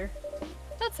weird here.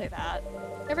 Don't say that.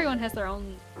 Everyone has their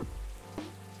own...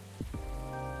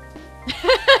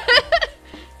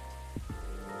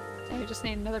 I just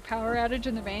need another power outage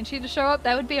and the Banshee to show up.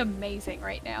 That would be amazing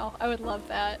right now. I would love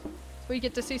that. We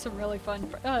get to see some really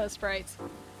fun sprites.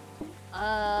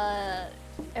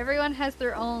 Everyone has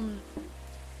their own...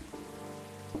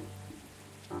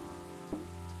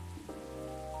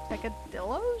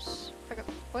 Peccadillos?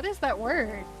 What is that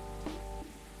word?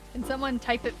 Can someone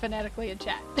type it phonetically in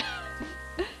chat?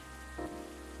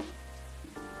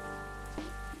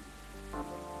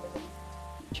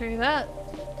 True that.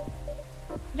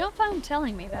 You don't find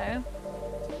telling me, though.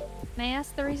 May I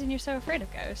ask the reason you're so afraid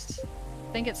of ghosts?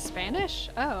 Think it's Spanish?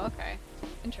 Oh, okay.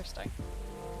 Interesting.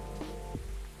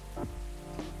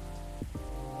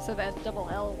 So that double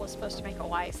L was supposed to make a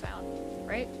Y sound,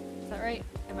 right? Is that right?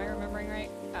 Am I remembering right?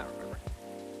 I don't remember.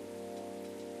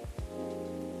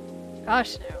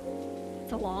 Gosh, no.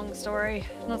 It's a long story.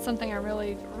 Not something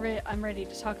I'm ready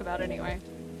to talk about anyway.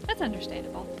 That's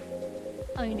understandable.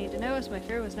 All you need to know is my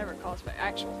fear was never caused by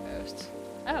actual ghosts.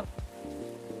 Oh.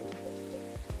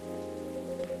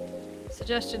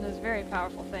 Suggestion is a very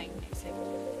powerful thing, Nixie.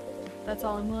 That's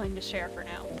all I'm willing to share for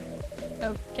now.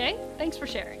 Okay, thanks for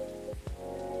sharing.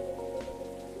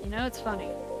 You know, it's funny.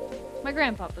 My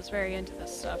grandpa was very into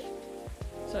this stuff.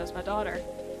 So is my daughter.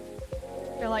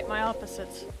 They're like my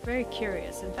opposites, very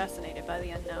curious and fascinated by the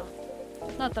unknown.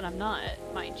 Not that I'm not,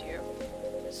 mind you.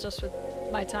 It's just with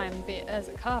my time as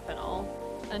a cop and all,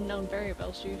 unknown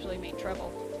variables usually mean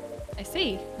trouble. I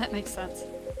see, that makes sense.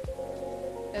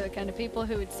 They're the kind of people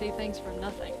who would see things from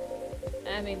nothing.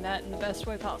 I mean that in the best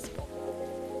way possible.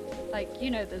 Like,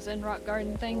 you know the Zen rock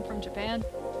garden thing from Japan?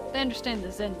 They understand the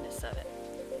zenness of it.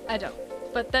 I don't,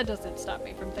 but that doesn't stop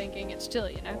me from thinking it's chill,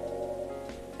 you know?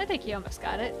 I think he almost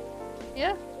got it.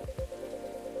 Yeah?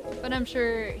 But I'm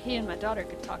sure he and my daughter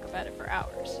could talk about it for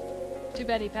hours. Too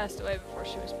bad he passed away before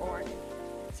she was born.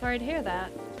 Sorry to hear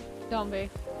that. Don't be.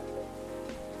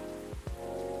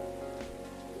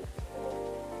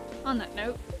 On that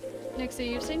note, Nixie,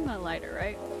 you've seen my lighter,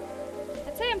 right?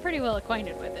 I'd say I'm pretty well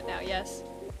acquainted with it now, yes.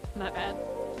 Not bad.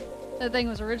 That thing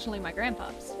was originally my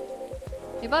grandpa's.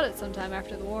 He bought it sometime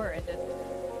after the war ended.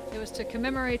 It was to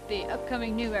commemorate the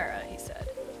upcoming new era, he said.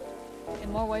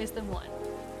 In more ways than one.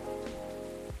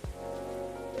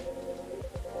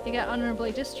 He got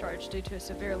honorably discharged due to a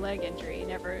severe leg injury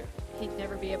he'd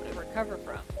never be able to recover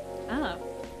from. Oh.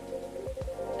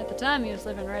 At the time, he was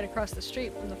living right across the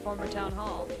street from the former town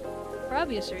hall. For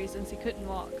obvious reasons, he couldn't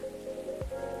walk.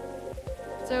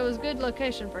 So it was a good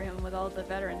location for him with all the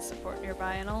veterans support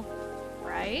nearby and all.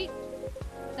 Right?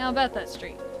 Now about that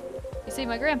street. You see,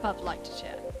 my grandpa liked to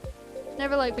chat.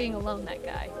 Never liked being alone, that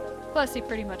guy. Plus, he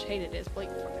pretty much hated his bleak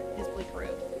room.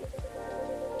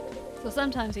 So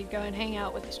sometimes he'd go and hang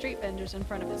out with the street vendors in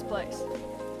front of his place.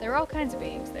 There were all kinds of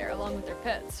beings there, along with their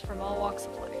pets, from all walks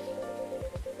of life.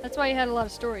 That's why he had a lot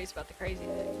of stories about the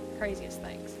craziest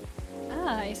things.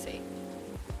 Ah, I see.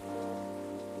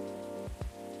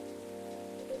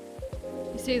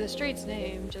 You see, the street's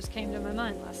name just came to my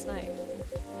mind last night.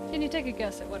 Can you take a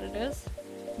guess at what it is?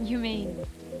 You mean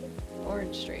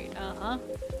Orange Street? Uh-huh.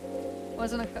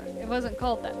 It wasn't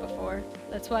called that before.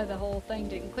 That's why the whole thing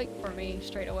didn't click for me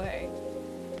straight away.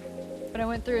 But I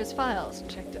went through his files and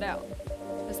checked it out.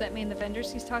 Does that mean the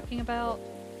vendors he's talking about?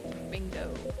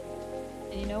 Bingo.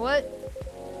 And you know what?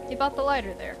 He bought the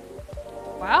lighter there.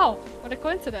 Wow, what a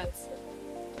coincidence.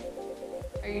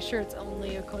 Are you sure it's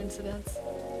only a coincidence?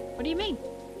 What do you mean?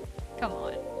 Come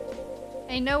on.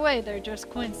 Ain't no way they're just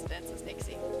coincidences,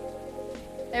 Nixie.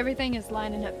 Everything is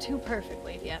lining up too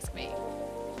perfectly, if you ask me.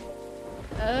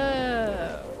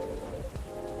 Oh.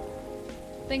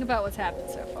 Think about what's happened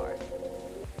so far.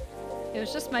 It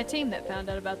was just my team that found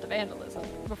out about the vandalism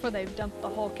before they dumped the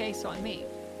whole case on me.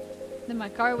 Then my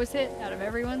car was hit out of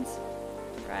everyone's.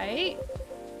 Right?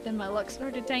 Then my luck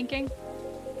started tanking.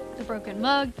 The broken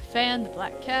mug, the fan, the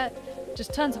black cat.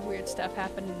 Just tons of weird stuff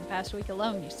happened in the past week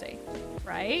alone, you see.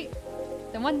 Right?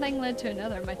 Then one thing led to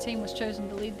another. My team was chosen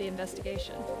to lead the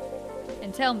investigation.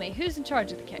 And tell me, who's in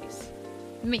charge of the case?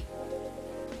 Me.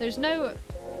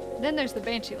 Then there's the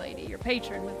Banshee lady, your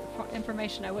patron, with the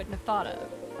information I wouldn't have thought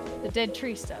of. The dead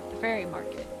tree stuff, the fairy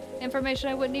market. Information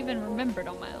I wouldn't even remembered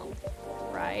on my own.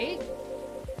 Right?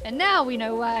 And now we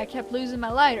know why I kept losing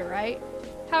my lighter, right?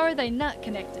 How are they not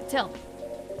connected? Tell me.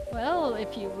 Well,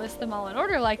 if you list them all in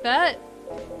order like that...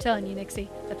 I'm telling you, Nixie,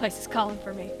 the place is calling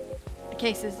for me. The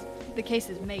case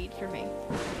is made for me.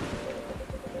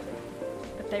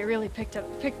 But they really picked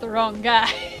the wrong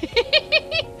guy.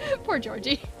 Poor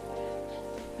Georgie.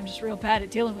 I'm just real bad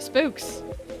at dealing with spooks.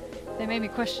 They made me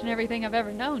question everything I've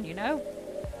ever known, you know?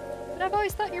 But I've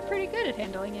always thought you're pretty good at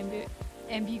handling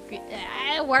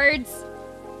words.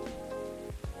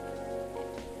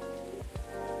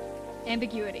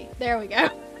 Ambiguity. There we go.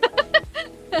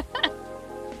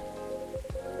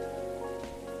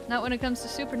 Not when it comes to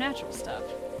supernatural stuff,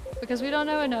 because we don't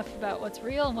know enough about what's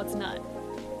real and what's not.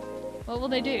 What will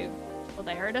they do? Will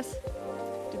they hurt us?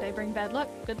 Do they bring bad luck?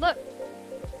 Good luck?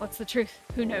 What's the truth?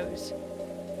 Who knows?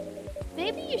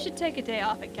 Maybe you should take a day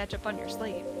off and catch up on your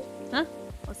sleep. Huh?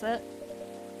 What's that?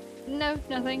 No,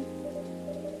 nothing.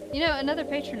 You know, another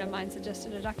patron of mine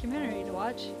suggested a documentary to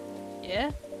watch.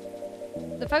 Yeah?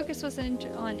 The focus was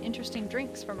on interesting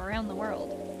drinks from around the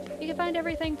world. You could find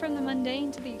everything from the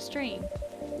mundane to the extreme.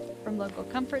 From local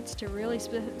comforts to really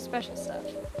special stuff.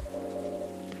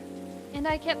 And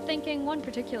I kept thinking one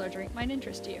particular drink might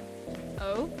interest you.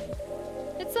 Oh?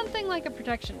 It's something like a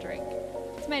protection drink.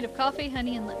 It's made of coffee,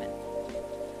 honey, and lemon.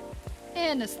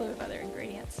 And a slew of other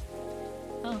ingredients.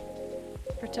 Oh.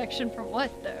 Protection from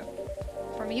what, though?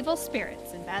 From evil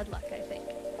spirits and bad luck, I think.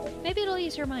 Maybe it'll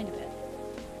ease your mind a bit.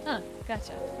 Huh,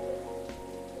 gotcha.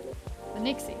 The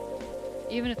Nixie.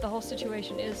 Even if the whole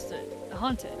situation is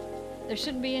haunted, there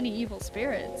shouldn't be any evil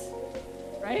spirits.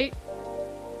 Right?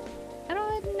 I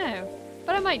don't know,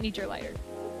 but I might need your lighter.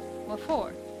 What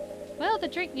for? Well, the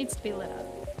drink needs to be lit up.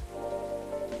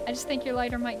 I just think your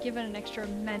lighter might give it an extra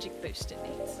magic boost it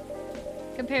needs.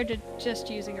 Compared to just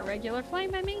using a regular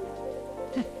flame, I mean?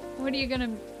 What are you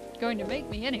going to make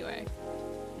me anyway?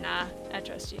 Nah, I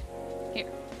trust you.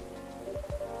 Here.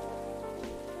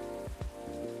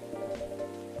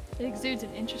 It exudes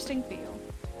an interesting feel.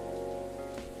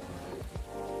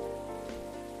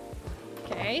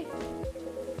 Okay.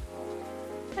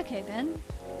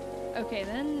 Okay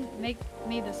then, make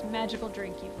me this magical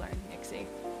drink you've learned, Nixie.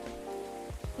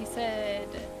 He said...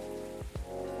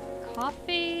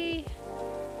 coffee...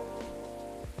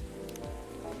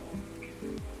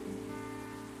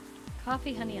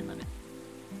 Coffee, honey, and lemon.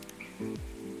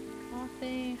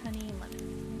 Coffee, honey, and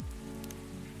lemon.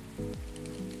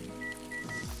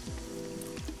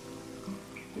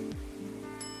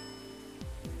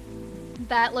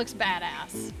 That looks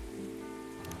badass. Let's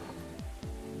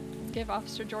give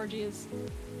Officer Georgie his...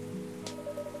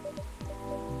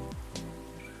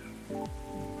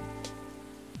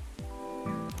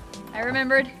 I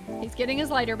remembered. He's getting his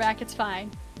lighter back, it's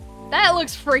fine. That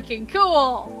looks freaking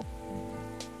cool!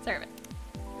 Serve it.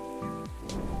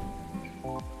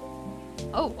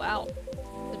 Oh, wow.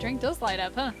 The drink does light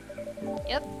up, huh?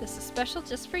 Yep, this is special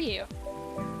just for you.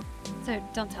 So,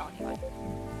 don't tell anyone.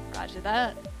 Roger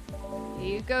that.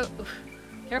 Here you go. Oof.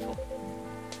 Careful.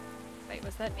 Wait,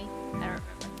 what's that mean? I don't remember.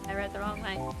 I read the wrong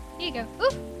line. Here you go.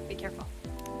 Oof! Be careful.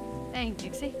 Dang,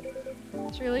 Dixie.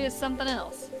 This really is something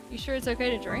else. You sure it's okay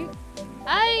to drink?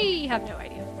 I have no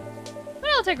idea. But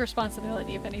I'll take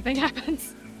responsibility if anything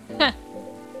happens.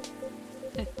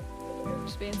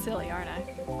 Just being silly, aren't I?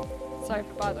 Sorry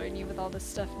for bothering you with all this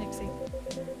stuff, Nixie.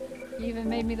 You even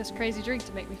made me this crazy drink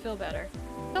to make me feel better.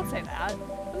 Don't say that.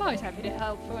 I'm always happy to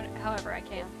help however I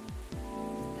can.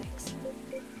 Thanks.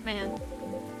 Man,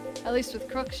 at least with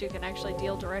crooks you can actually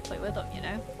deal directly with them, you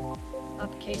know?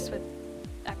 Not the case with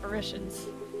apparitions.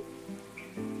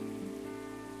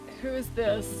 Who is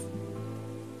this?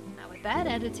 Not with that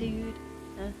attitude.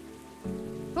 Huh?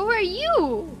 Who are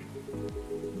you?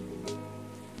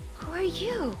 Who are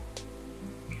you?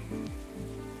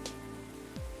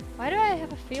 Why do I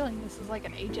have a feeling this is like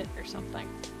an agent or something?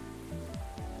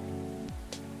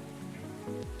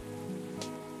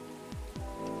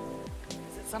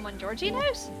 Is it someone Georgie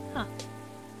knows? Huh.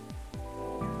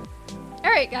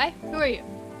 Alright, guy. Who are you?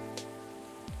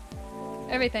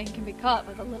 Everything can be caught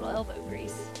with a little elbow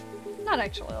grease. Not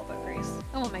actual elbow grease.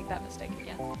 I won't make that mistake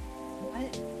again.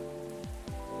 What?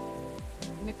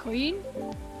 McQueen?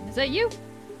 Is that you?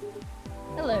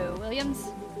 Hello,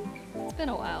 Williams. It's been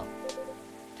a while.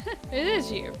 It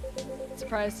is you.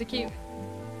 Surprises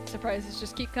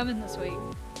just keep coming this week.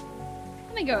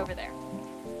 Let me go over there.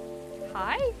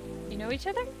 Hi? You know each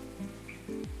other?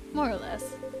 More or less.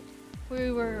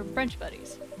 We were brunch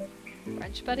buddies.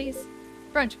 Brunch buddies?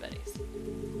 Brunch buddies.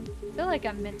 I feel like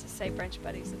I'm meant to say brunch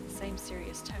buddies in the same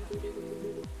serious tone.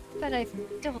 But I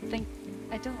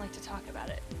don't like to talk about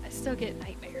it. I still get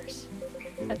nightmares.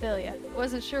 I feel ya.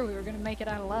 Wasn't sure we were gonna make it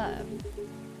out alive.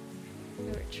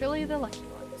 We were truly the lucky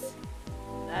ones.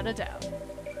 Without a doubt.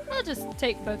 I'll just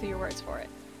take both of your words for it.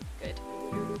 Good.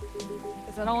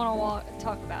 Because I don't want to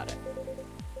talk about it.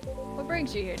 What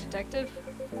brings you here, detective?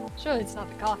 Surely it's not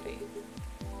the coffee.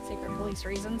 Secret police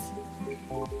reasons.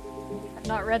 I've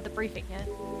not read the briefing yet.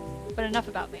 But enough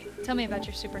about me. Tell me about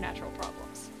your supernatural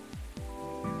problems.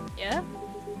 Yeah?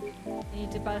 You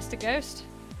need to bust a ghost?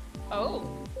 Oh.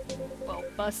 Well,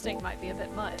 busting might be a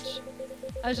bit much.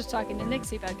 I was just talking to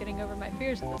Nixie about getting over my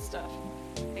fears of this stuff.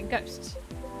 And ghosts.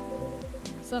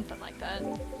 Something like that.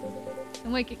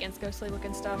 I'm weak against ghostly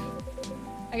looking stuff.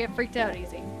 I get freaked out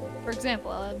easy. For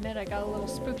example, I'll admit I got a little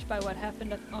spooked by what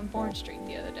happened on Bourne Street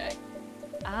the other day.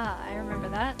 Ah, I remember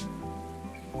that.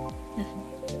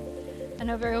 I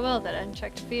know very well that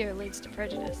unchecked fear leads to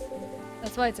prejudice.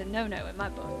 That's why it's a no-no in my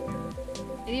book.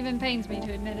 It even pains me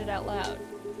to admit it out loud.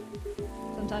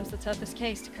 Sometimes the toughest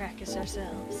case to crack is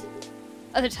ourselves.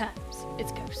 Other times,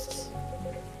 it's ghosts.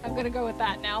 I'm gonna go with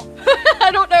that now.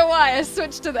 I don't know why I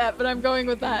switched to that, but I'm going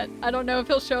with that. I don't know if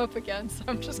he'll show up again, so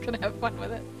I'm just gonna have fun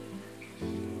with it.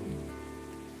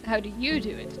 How do you do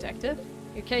it, detective?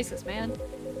 Your cases, man.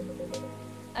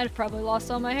 I'd have probably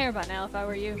lost all my hair by now if I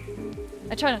were you.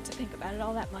 I try not to think about it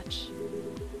all that much.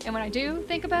 And when I do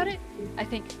think about it, I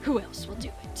think, who else will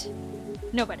do it?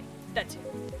 Nobody. That's it.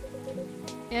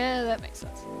 Yeah, that makes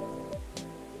sense.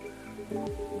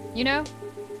 You know,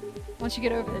 once you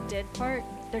get over the dead part,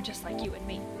 they're just like you and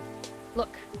me.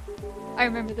 Look, I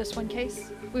remember this one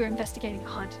case. We were investigating a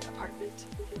haunted apartment.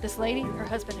 This lady, her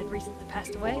husband had recently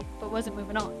passed away, but wasn't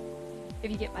moving on.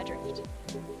 If you get my drift.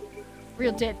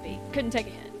 Real deadbeat. Couldn't take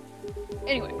a hint.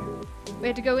 Anyway, we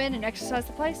had to go in and exorcise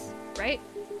the place, right?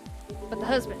 But the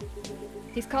husband,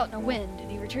 he's caught in a wind and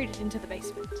he retreated into the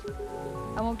basement.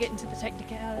 I won't get into the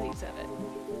technicalities of it.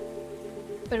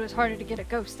 But it was harder to get a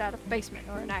ghost out of a basement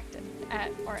or an attic.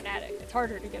 It's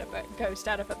harder to get a ghost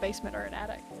out of a basement or an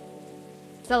attic.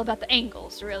 It's all about the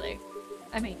angles, really.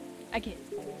 I mean, I get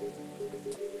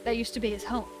it. That used to be his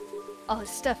home. All his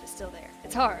stuff is still there.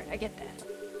 It's hard, I get that.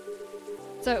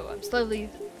 So I'm slowly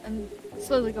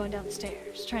going down the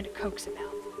stairs, trying to coax him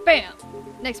out. Bam!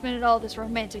 Next minute all this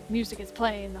romantic music is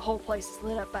playing, the whole place is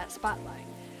lit up by a spotlight.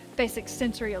 Basic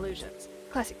sensory illusions.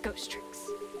 Classic ghost tricks.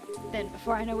 Then,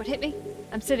 before I know what hit me,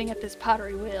 I'm sitting at this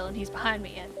pottery wheel and he's behind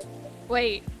me and...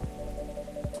 Wait.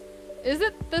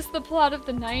 Isn't this the plot of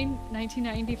the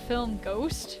 1990 film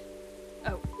Ghost?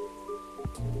 Oh.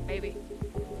 Maybe.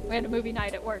 We had a movie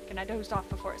night at work and I dozed off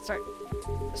before it started.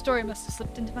 The story must have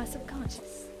slipped into my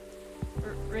subconscious.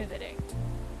 Riveting.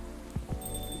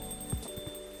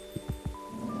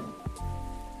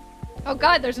 Oh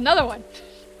god, there's another one!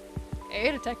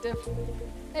 Hey, detective.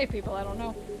 Hey, people I don't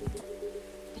know.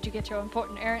 Did you get your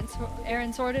important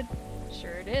errand sorted?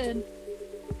 Sure did.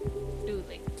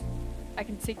 Dooley. I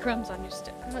can see crumbs on your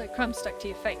crumbs stuck to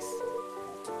your face.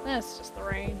 That's just the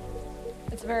rain.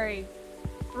 It's very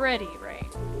bready rain.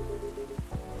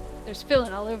 There's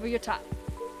filling all over your top.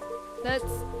 That's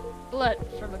blood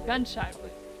from a gunshot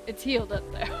wound. It's healed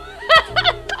up there.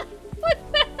 What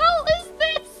the hell is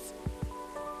this?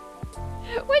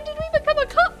 When did we become a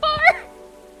cop bar?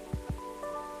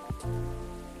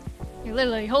 You're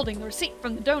literally holding the receipt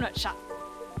from the donut shop.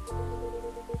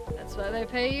 That's why they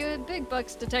pay you big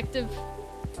bucks, detective.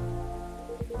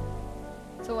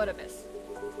 So what amiss?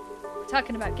 We're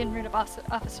talking about getting rid of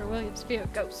Officer Williams' fear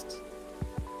of ghosts.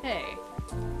 Hey.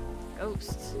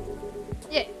 Ghosts.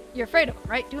 Yeah, you're afraid of them,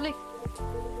 right, Dooley?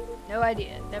 No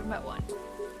idea. Never met one.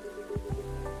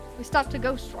 We stopped a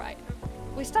ghost riot.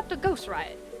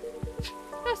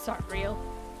 Ghosts aren't real.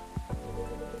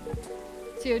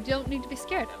 So you don't need to be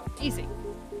scared of them. Easy.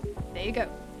 There you go,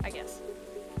 I guess.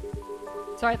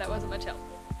 Sorry that wasn't much help.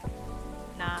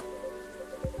 Nah.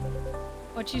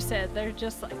 What you said, they're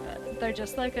just like that. They're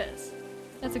just like us.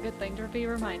 That's a good thing to be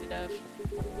reminded of.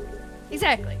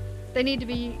 Exactly. They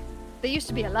used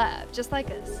to be alive, just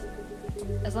like us.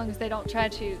 As long as they don't try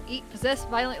to eat, possess,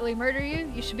 violently murder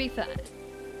you, you should be fine.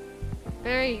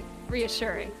 Very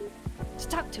reassuring.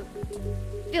 Just talk to them.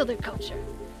 Feel their culture.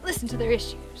 Listen to their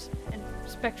issues and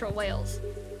spectral wails.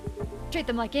 Treat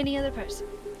them like any other person.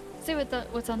 See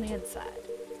what's on the inside.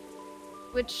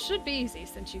 Which should be easy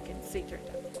since you can see through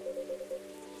them.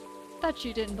 Thought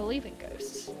you didn't believe in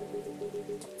ghosts.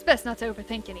 It's best not to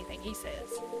overthink anything he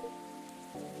says.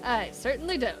 I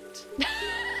certainly don't.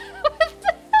 What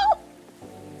the hell?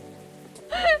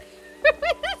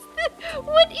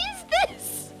 What is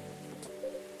this?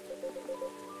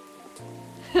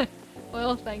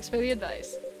 Well, thanks for the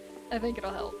advice. I think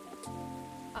it'll help.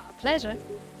 Pleasure.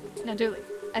 Now, Dooley,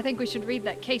 I think we should read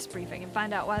that case briefing and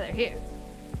find out why they're here.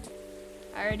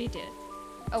 I already did.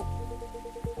 Oh.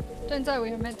 Turns out we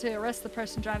were meant to arrest the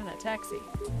person driving that taxi.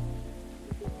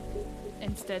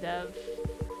 Instead of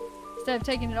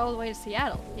taking it all the way to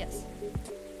Seattle, yes.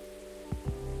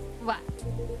 What?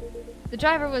 The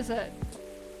driver was a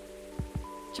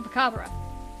chupacabra.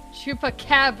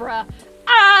 Chupacabra.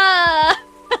 Ah!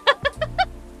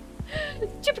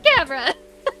 Chupacabra!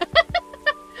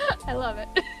 I love it.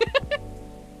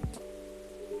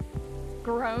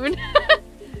 Groan.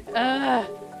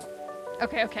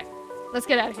 Okay. Let's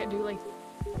get out of here, Dooley.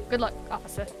 Good luck,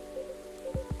 officer.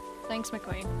 Thanks,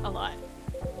 McQueen. A lot.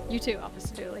 You too,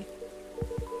 Officer Dooley.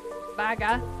 Bye,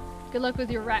 guy. Good luck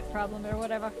with your rat problem or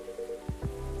whatever.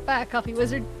 Bye, coffee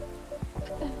wizard.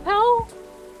 What the hell?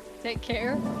 Take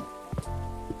care.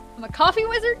 I'm a coffee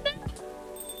wizard now?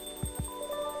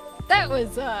 That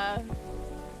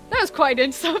was quite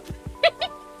insulting.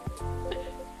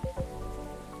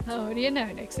 Oh, what do you know,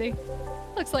 Nixie?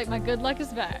 Looks like my good luck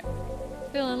is back.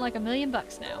 Feeling like $1 million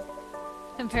now.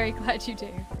 I'm very glad you do.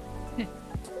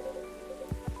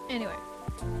 Anyway.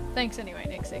 Thanks anyway,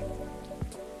 Nixie.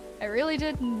 I really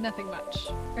did nothing much.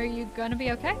 Are you gonna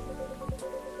be okay?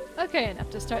 Okay enough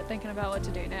to start thinking about what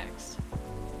to do next.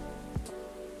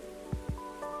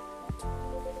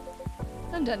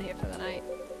 I'm done here for the night.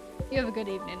 You have a good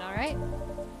evening, alright?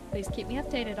 Please keep me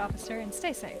updated, officer, and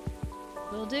stay safe.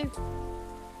 Will do.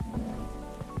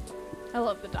 I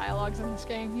love the dialogues in this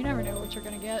game. You never know what you're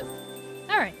gonna get.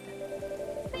 Alright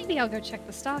then. Maybe I'll go check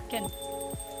the stock and...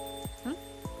 Huh?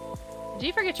 Did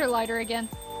you forget your lighter again?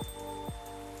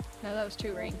 No, that was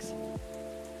 2 rings.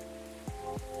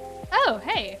 Oh,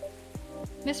 hey!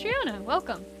 Miss Riona,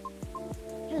 welcome.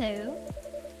 Hello.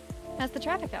 How's the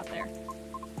traffic out there?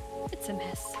 It's a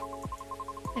mess.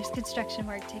 There's construction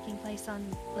work taking place on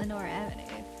Lenore Avenue.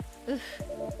 Oof.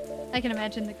 I can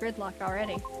imagine the gridlock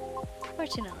already.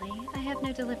 Fortunately, I have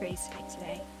no deliveries to make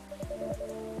today.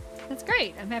 That's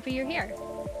great. I'm happy you're here.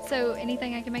 So,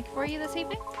 anything I can make for you this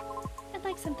evening? I'd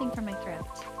like something for my throat.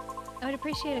 I would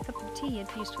appreciate a cup of tea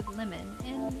infused with lemon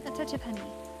and a touch of honey.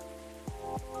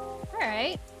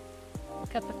 Alright.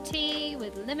 Cup of tea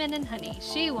with lemon and honey.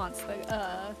 She wants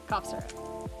the cough syrup.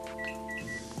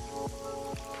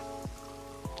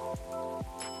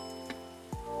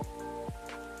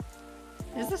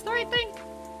 Is this the right thing?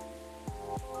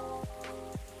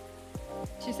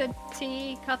 She said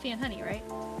tea, coffee, and honey, right?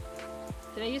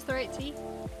 Did I use the right tea?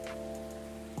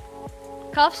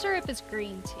 Cough syrup is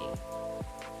green tea.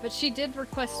 But she did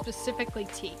request specifically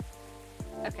tea.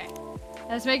 Okay.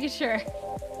 I was making sure.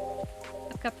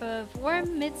 A cup of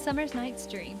warm midsummer's night's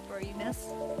dream for you, miss.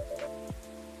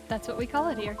 That's what we call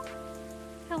it here.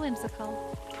 How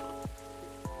whimsical.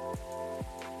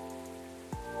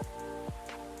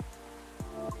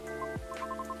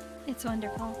 That's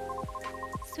wonderful.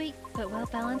 Sweet, but well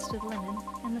balanced with lemon,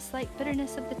 and the slight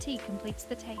bitterness of the tea completes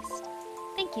the taste.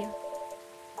 Thank you.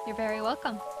 You're very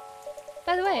welcome.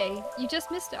 By the way, you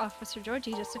just missed Officer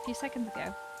Georgie just a few seconds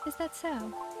ago. Is that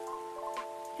so?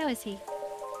 How is he?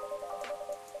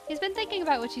 He's been thinking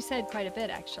about what you said quite a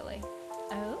bit, actually.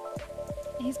 Oh?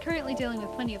 He's currently dealing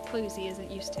with plenty of clues he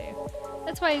isn't used to.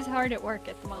 That's why he's hard at work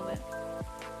at the moment.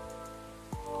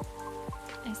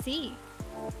 I see.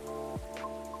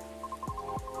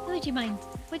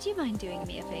 Would you mind doing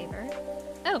me a favor?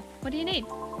 Oh, what do you need?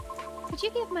 Could you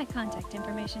give my contact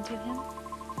information to him?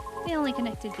 We only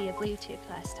connected via Bluetooth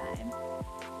last time.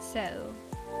 So...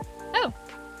 Oh!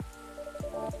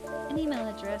 An email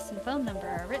address and phone number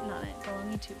are written on it,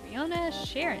 belonging to Riona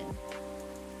Sharon.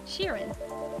 Sheeran.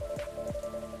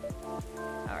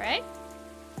 Alright.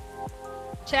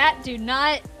 Chat, do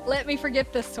not let me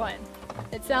forget this one.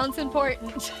 It sounds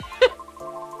important.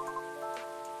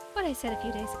 What I said a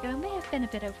few days ago may have been a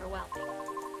bit overwhelming.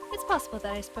 It's possible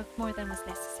that I spoke more than was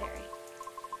necessary.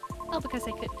 All because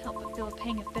I couldn't help but feel a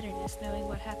pang of bitterness knowing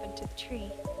what happened to the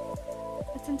tree.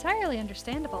 It's entirely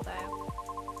understandable, though.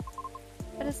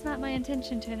 But it's not my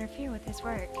intention to interfere with his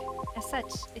work. As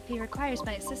such, if he requires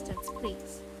my assistance,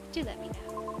 please, do let me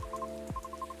know.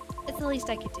 It's the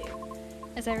least I could do,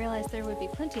 as I realized there would be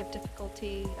plenty of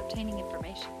difficulty obtaining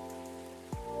information.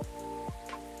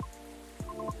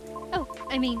 Oh,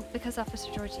 I mean, because Officer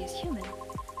Georgie is human,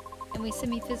 and we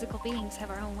semi-physical beings have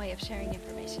our own way of sharing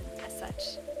information as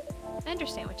such. I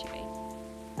understand what you mean.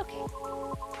 Okay.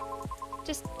 I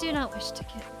just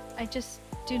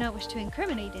do not wish to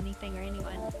incriminate anything or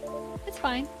anyone. It's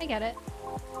fine, I get it.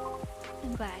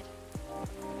 I'm glad.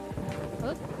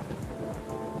 Oh.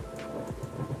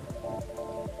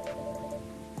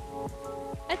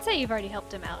 I'd say you've already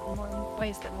helped him out in more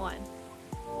ways than one.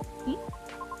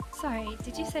 Sorry,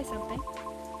 did you say something?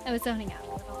 I was zoning out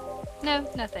a little. No,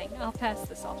 nothing. I'll pass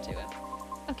this off to him.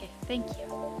 Okay, thank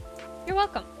you. You're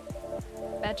welcome.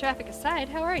 Bad traffic aside,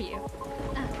 how are you?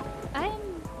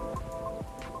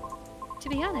 To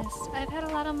be honest, I've had a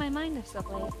lot on my mind as of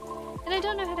late, and I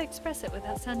don't know how to express it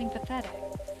without sounding pathetic.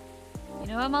 You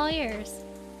know I'm all ears.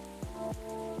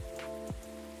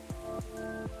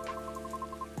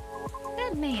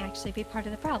 That may actually be part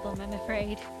of the problem, I'm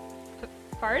afraid.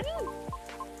 Pardon?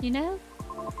 You know,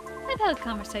 I've held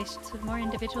conversations with more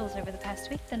individuals over the past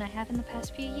week than I have in the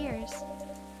past few years.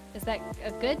 Is that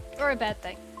a good or a bad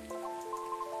thing?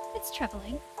 It's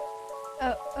troubling.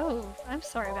 Oh, I'm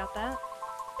sorry about that.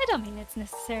 I don't mean it's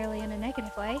necessarily in a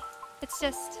negative way. It's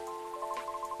just...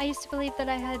 I used to believe that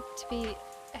I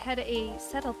had a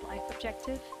settled life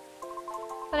objective.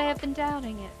 But I have been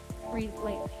doubting it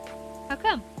lately. How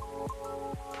come?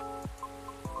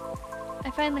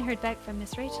 I finally heard back from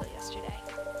Miss Rachel yesterday.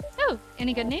 Oh,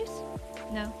 any good news?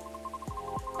 No.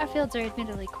 Our fields are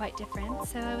admittedly quite different,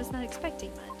 so I was not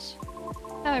expecting much.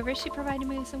 However, she provided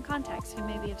me with some contacts who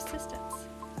may be of assistance.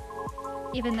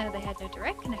 Even though they had no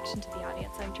direct connection to the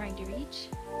audience I'm trying to reach.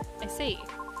 I see.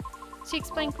 She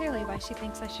explained clearly why she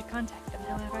thinks I should contact them,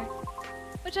 however,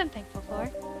 which I'm thankful for.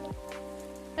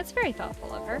 That's very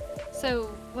thoughtful of her. So,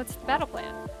 what's the battle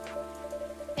plan?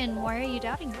 And why are you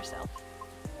doubting yourself?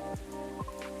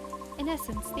 In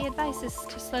essence, the advice is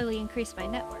to slowly increase my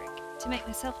network, to make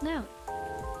myself known.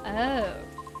 Oh.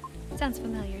 Sounds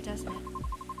familiar, doesn't it?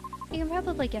 You can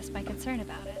probably guess my concern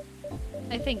about it.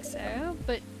 I think so,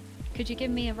 but could you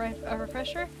give me a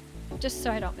refresher? Just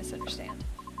so I don't misunderstand.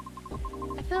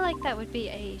 I feel like that would be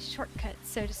a shortcut,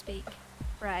 so to speak.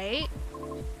 Right?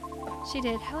 She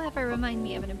did, however, remind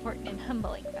me of an important and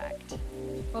humbling fact.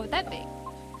 What would that be?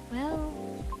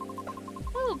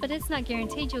 Well, but it's not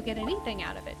guaranteed you'll get anything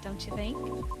out of it, don't you think?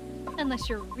 Unless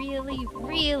you're really,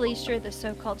 really sure the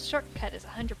so-called shortcut is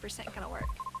 100% gonna work.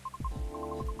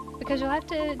 Because you'll have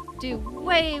to do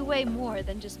way, way more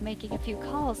than just making a few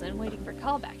calls and waiting for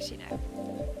callbacks, you know.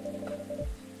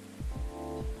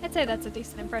 I'd say that's a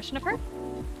decent impression of her.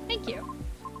 Thank you.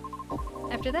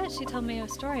 After that, she told me a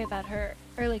story about her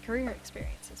early career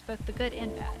experiences, both the good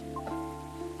and bad.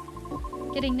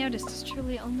 Getting noticed is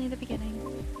truly only the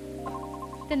beginning.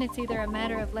 Then it's either a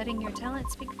matter of letting your talent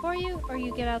speak for you, or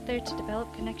you get out there to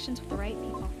develop connections with the right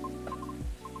people.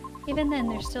 Even then,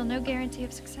 there's still no guarantee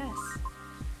of success.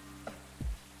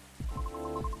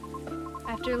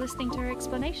 After listening to her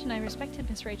explanation, I respected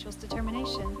Miss Rachel's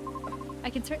determination. I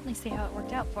can certainly see how it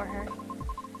worked out for her.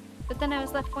 But then I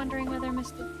was left wondering whether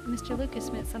Mr. Lucas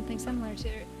meant something similar to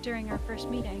during our first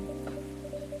meeting.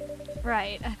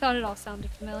 Right, I thought it all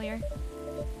sounded familiar.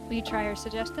 Will you try her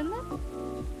suggestion then?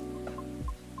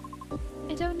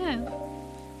 I don't know.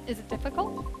 Is it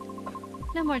difficult?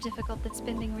 No more difficult than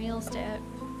spinning reels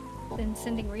than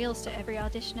sending reels to every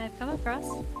audition I've come across,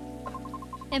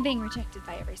 and being rejected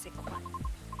by every single one.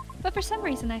 But for some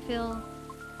reason I feel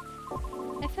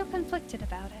conflicted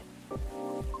about it.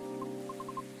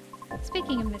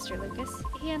 Speaking of Mr. Lucas,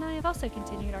 he and I have also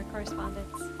continued our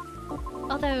correspondence.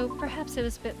 Although, perhaps it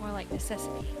was a bit more like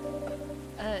necessity.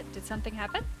 Did something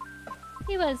happen?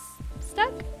 He was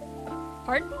stuck.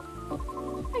 Pardon me?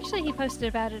 Actually, he posted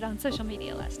about it on social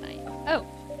media last night. Oh,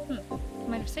 I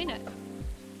might have seen it.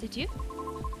 Did you?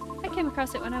 I came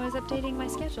across it when I was updating my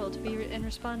schedule to be and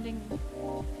responded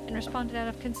out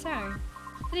of concern.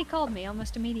 Then he called me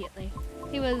almost immediately.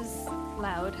 He was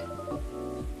loud.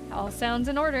 All sounds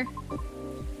in order.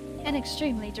 And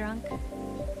extremely drunk.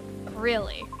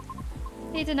 Really?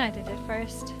 He denied it at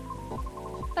first,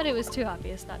 but it was too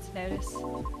obvious not to notice.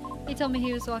 He told me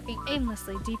he was walking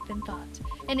aimlessly deep in thought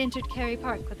and entered Cary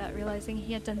Park without realizing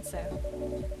he had done so.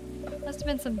 Must have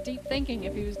been some deep thinking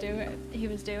if he was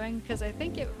doing, because I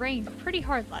think it rained pretty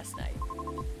hard last night.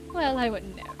 Well, I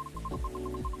wouldn't know.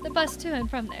 The bus to and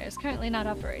from there is currently not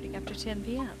operating after 10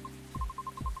 p.m.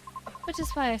 Which is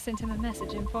why I sent him a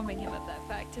message informing him of that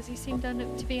fact, as he seemed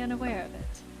to be unaware of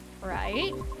it.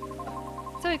 Right?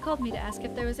 So he called me to ask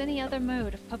if there was any other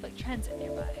mode of public transit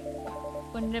nearby.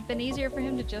 Wouldn't it have been easier for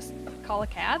him to just call a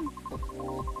cab?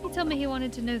 He told me he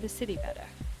wanted to know the city better.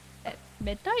 At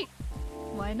midnight?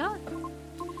 Why not?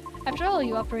 After all,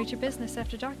 you operate your business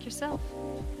after dark yourself.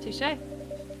 Touché.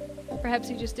 Perhaps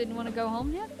he just didn't want to go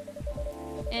home yet?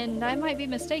 And I might be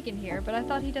mistaken here, but I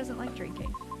thought he doesn't like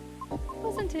drinking.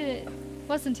 Wasn't it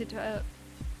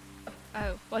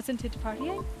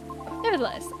partying?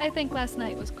 Nevertheless, I think last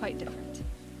night was quite different.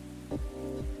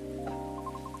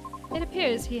 It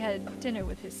appears he had dinner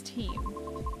with his team,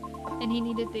 and he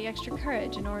needed the extra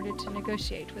courage in order to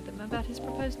negotiate with them about his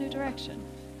proposed new direction.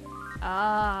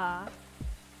 Ah.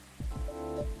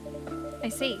 I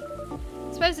see.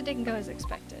 Suppose it didn't go as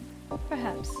expected.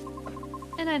 Perhaps.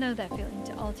 And I know that feeling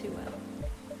all too well.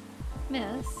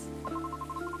 Miss.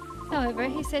 However,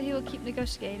 he said he will keep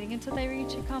negotiating until they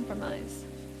reach a compromise.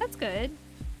 That's good.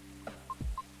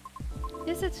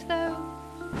 Is it, though?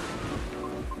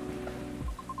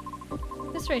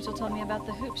 Miss Rachel told me about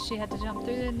the hoops she had to jump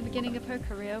through in the beginning of her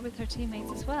career with her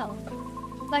teammates as well.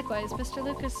 Likewise, Mr.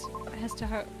 Lucas has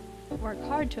to work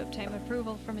hard to obtain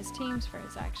approval from his teams for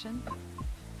his action.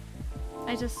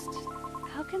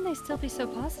 How can they still be so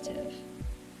positive?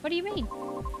 What do you mean?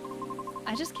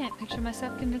 I just can't picture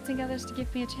myself convincing others to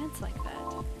give me a chance like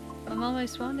that. I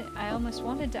almost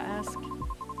wanted to ask,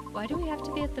 why do we have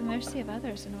to be at the mercy of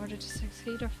others in order to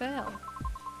succeed or fail?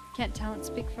 Can't talent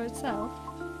speak for itself?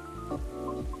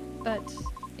 But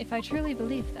if I truly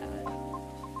believe that,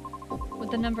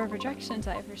 with the number of rejections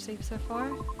I have received so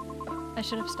far, I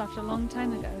should have stopped a long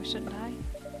time ago, shouldn't I?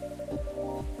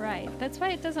 Right, that's why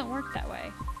it doesn't work that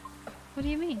way. What do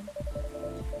you mean?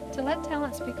 To let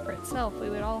talent speak for itself, we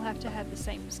would all have to have the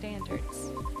same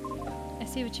standards. I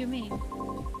see what you mean.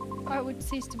 Art would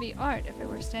cease to be art if it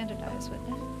were standardized, wouldn't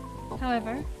it?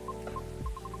 However,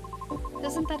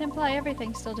 doesn't that imply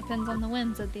everything still depends on the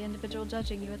whims of the individual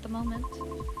judging you at the moment?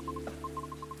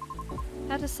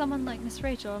 How does someone like Miss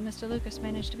Rachel or Mr. Lucas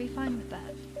manage to be fine with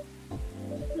that?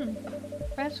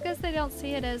 Perhaps because they don't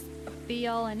see it as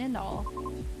be-all and end-all.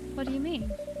 What do you mean?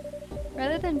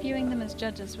 Rather than viewing them as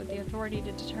judges with the authority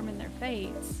to determine their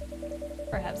fates,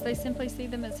 perhaps they simply see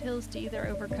them as hills to either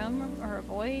overcome or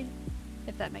avoid,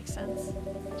 if that makes sense.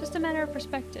 Just a matter of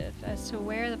perspective as to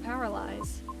where the power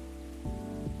lies.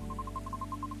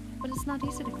 But it's not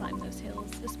easy to climb those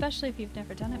hills, especially if you've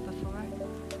never done it before.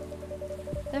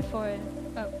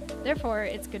 Therefore,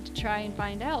 it's good to try and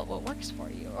find out what works for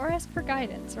you, or ask for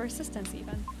guidance or assistance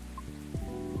even.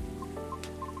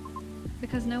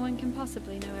 Because no one can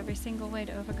possibly know every single way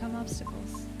to overcome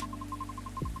obstacles,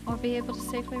 or be able to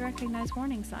safely recognize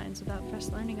warning signs without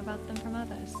first learning about them from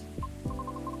others.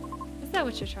 Is that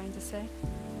what you're trying to say?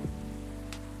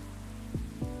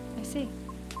 I see.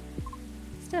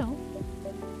 Still,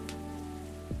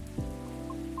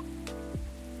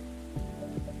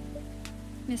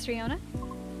 Miss Riona?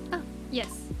 Oh,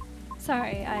 yes.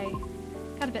 Sorry, I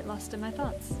got a bit lost in my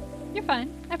thoughts. You're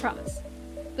fine, I promise.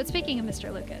 But speaking of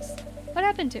Mr. Lucas, what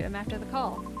happened to him after the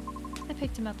call? I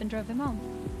picked him up and drove him home.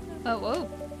 Oh, whoa.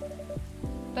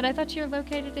 But I thought you were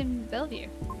located in Bellevue.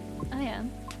 I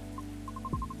am.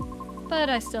 But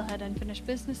I still had unfinished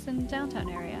business in the downtown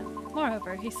area.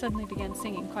 Moreover, he suddenly began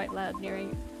singing quite loud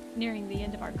nearing the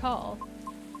end of our call,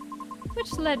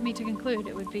 which led me to conclude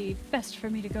it would be best for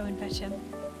me to go and fetch him.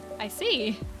 I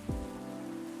see.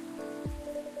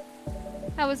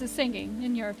 How was his singing,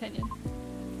 in your opinion?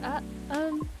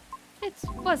 It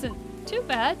wasn't too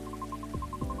bad.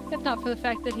 If not for the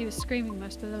fact that he was screaming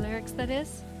most of the lyrics, that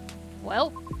is.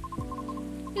 Well,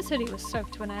 His hoodie was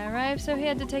soaked when I arrived, so he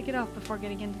had to take it off before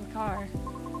getting into the car.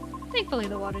 Thankfully,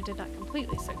 the water did not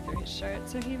completely soak through his shirt,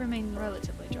 so he remained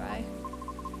relatively dry.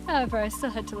 However, I still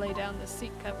had to lay down the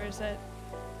seat covers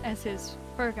as his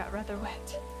fur got rather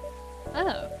wet.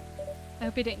 oh. I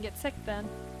hope he didn't get sick then.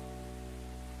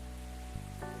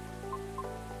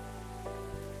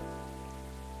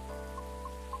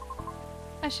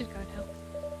 I should go now.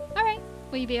 Alright,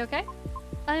 will you be okay?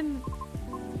 I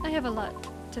have a lot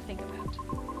to think about.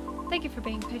 Thank you for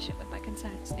being patient with my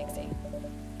concerns, Nixie.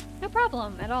 No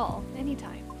problem at all,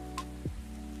 anytime.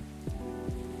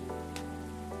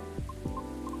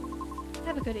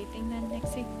 Have a good evening then,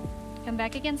 Nixie. Come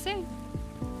back again soon.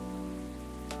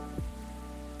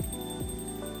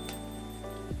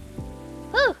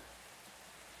 Whew!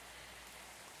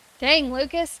 Dang,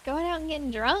 Lucas, going out and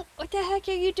getting drunk? What the heck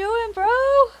are you doing, bro?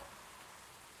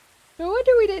 No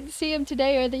wonder we didn't see him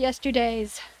today or the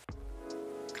yesterdays.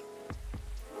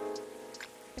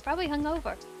 They're probably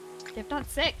hungover. They're not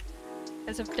sick.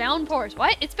 Because of downpours.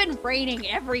 What? It's been raining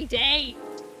every day.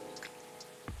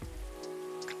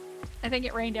 I think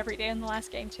it rained every day in the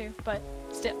last game too, but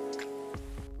still.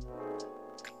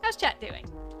 How's chat doing?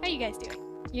 How you guys doing?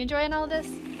 You enjoying all this?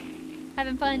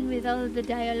 Having fun with all of the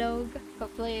dialogue?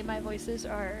 Hopefully my voices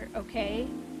are okay.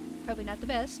 Probably not the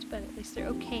best, but at least they're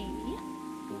okay.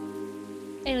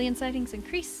 Alien sightings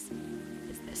increase.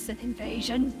 Is this an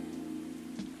invasion?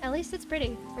 At least it's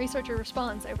pretty. Researcher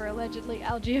responds over allegedly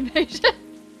algae invasion.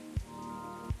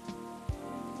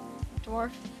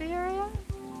 Dwarferia?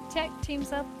 Tech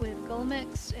teams up with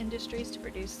Golmex Industries to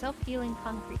produce self-healing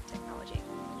concrete technology.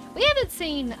 We haven't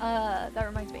seen, that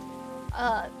reminds me.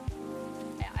 I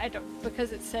don't,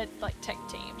 because it said, like, tech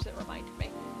teams, it reminded me.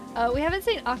 We haven't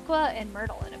seen Aqua and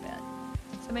Myrtle in a bit.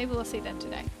 So maybe we'll see them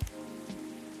today.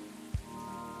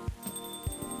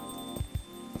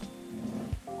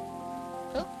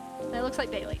 Oh, that looks like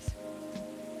Bailey's.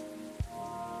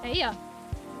 Hey, yeah.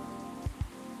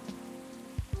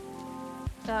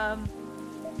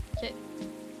 Okay.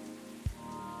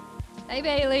 Hey,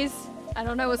 Bailey's. I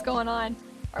don't know what's going on.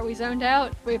 Are we zoned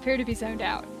out? We appear to be zoned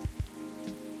out.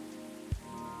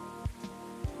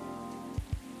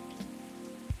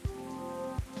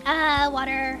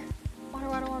 Water. Water,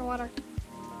 water, water, water.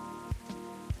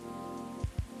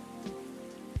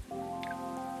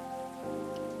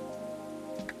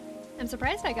 I'm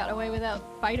surprised I got away without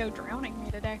Fido drowning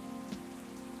me today.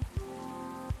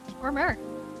 Or Mer.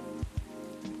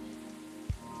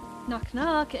 Knock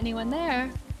knock, anyone there?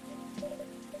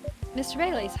 Mr.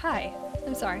 Bailey's, hi.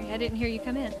 I'm sorry, I didn't hear you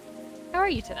come in. How are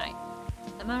you tonight?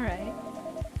 I'm alright.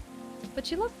 But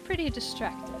you look pretty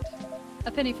distracted.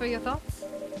 A penny for your thoughts?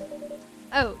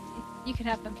 Oh, you can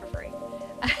have them for free.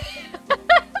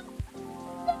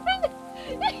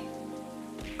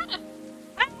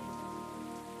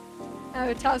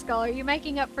 Oh, Toscal, are you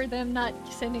making up for them not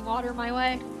sending water my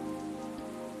way?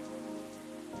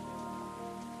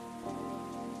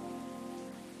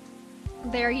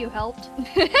 There, you helped.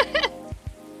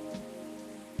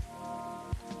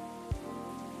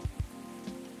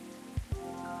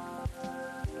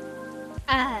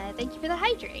 Thank you for the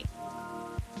hydrate.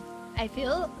 I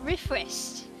feel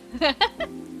refreshed. I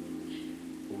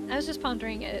was just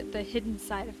pondering at the hidden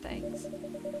side of things.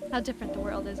 How different the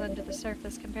world is under the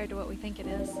surface compared to what we think it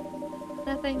is.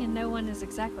 Nothing and no one is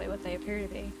exactly what they appear to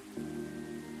be.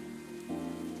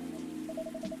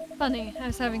 Funny, I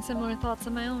was having similar thoughts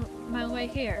on my own way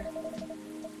here.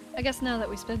 I guess now that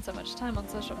we spend so much time on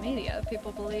social media,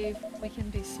 people believe we can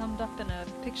be summed up in a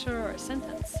picture or a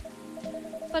sentence.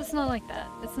 But it's not like that.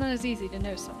 It's not as easy to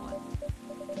know someone.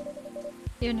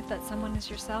 Even if that someone is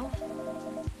yourself.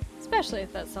 Especially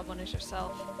if that someone is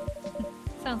yourself.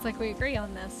 Sounds like we agree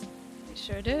on this. We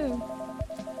sure do.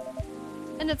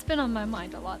 And it's been on my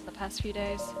mind a lot the past few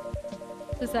days.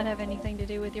 Does that have anything to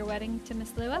do with your wedding to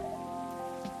Miss Lua?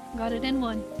 Got it in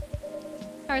one.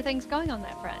 How are things going on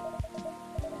that front?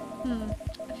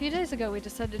 A few days ago we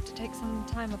decided to take some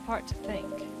time apart to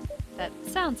think. That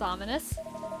sounds ominous.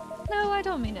 No, I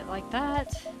don't mean it like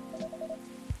that.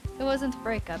 It wasn't a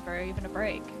breakup or even a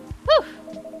break. Whew!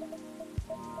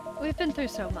 We've been through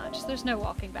so much, there's no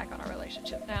walking back on our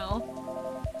relationship now.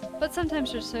 But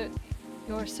sometimes you're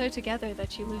so together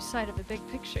that you lose sight of the big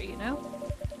picture, you know?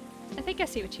 I think I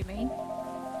see what you mean.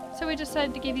 So we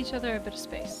decided to give each other a bit of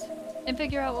space, and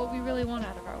figure out what we really want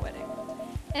out of our wedding.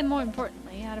 And more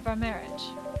importantly, out of our marriage.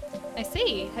 I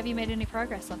see. Have you made any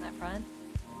progress on that front?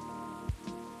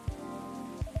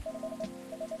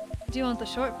 Do you want the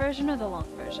short version or the long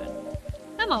version?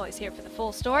 I'm always here for the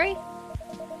full story.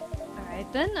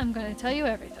 Alright then, I'm going to tell you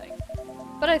everything.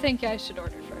 but I think I should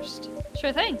order first.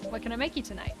 Sure thing. What can I make you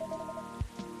tonight?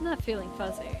 I'm not feeling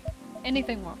fuzzy.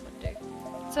 Anything warm would do.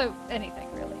 So, anything,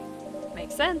 really.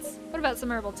 Makes sense. What about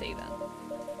some herbal tea, then?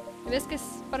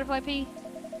 Hibiscus? Butterfly pea?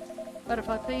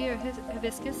 Butterfly pea or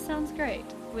hibiscus sounds great.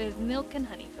 With milk and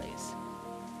honey, please.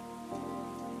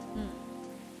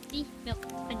 Tea, milk,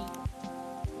 honey.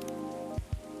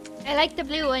 I like the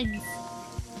blue ones.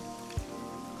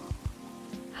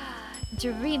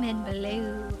 Dreamin'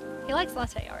 blue. He likes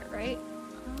latte art, right?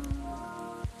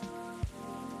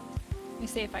 Let me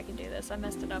see if I can do this. I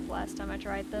messed it up last time I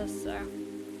tried this, so...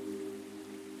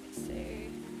 Let's see...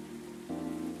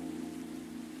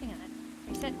 Hang on.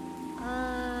 Reset.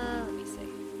 Let me see.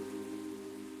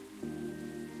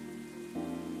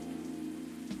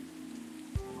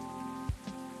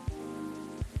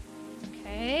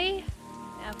 Okay.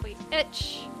 Now if we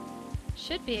itch,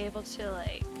 should be able to,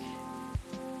 like...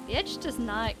 The itch does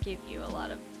not give you a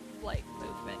lot of, like,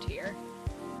 movement here.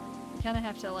 You kind of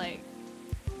have to, like...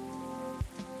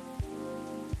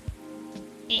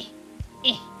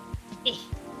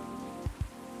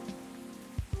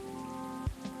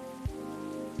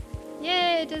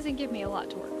 Yeah, it doesn't give me a lot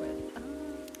to work with.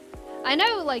 I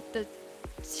know, like, the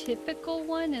typical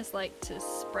one is, like, to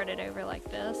spread it over like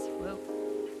this. Whoa.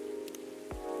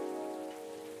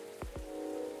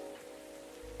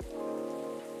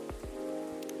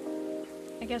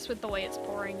 I guess with the way it's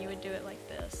pouring, you would do it like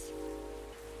this.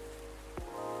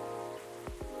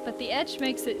 But the edge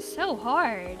makes it so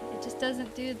hard. It just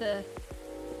doesn't do the...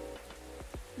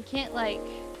 You can't, like...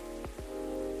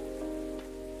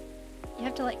 You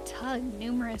have to, like, tug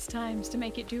numerous times to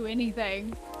make it do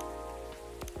anything.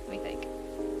 Let me think.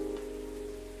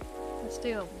 Let's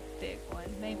do a big one.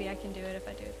 Maybe I can do it if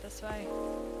I do it this way.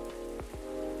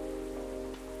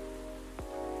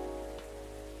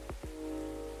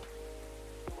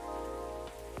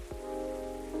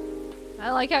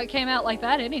 I like how it came out like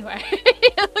that anyway.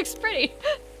 It looks pretty.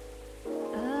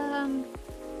 I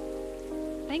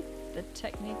think the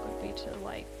technique would be to,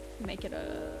 like, make it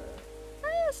a...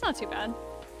 it's not too bad.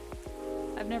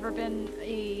 I've never been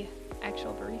a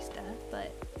actual barista,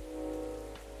 but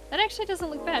that actually doesn't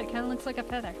look bad. It kind of looks like a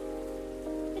feather.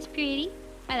 It's pretty.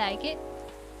 I like it.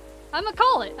 I'm gonna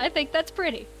call it. I think that's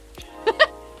pretty.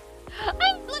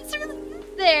 Let's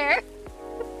there.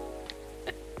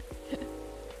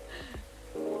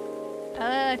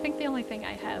 I think the only thing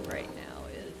I have right now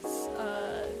is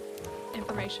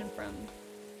information from...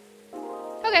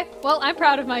 Okay, well, I'm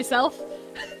proud of myself.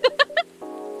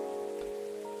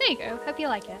 There you go. Hope you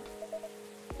like it.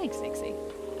 Thanks, Nixie.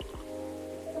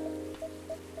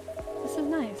 This is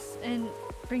nice, and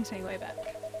brings me way back.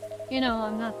 You know,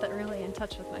 I'm not that really in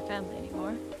touch with my family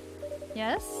anymore.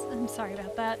 Yes? I'm sorry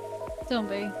about that. Don't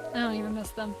be. I don't even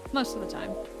miss them, most of the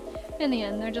time. In the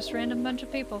end, they're just a random bunch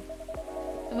of people.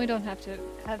 And we don't have to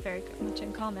have very much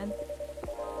in common.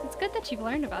 It's good that you've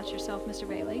learned about yourself, Mr.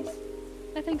 Baileys.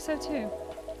 I think so too.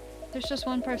 There's just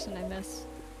one person I miss.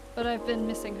 But I've been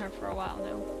missing her for a while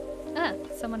now. Ah,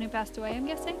 someone who passed away, I'm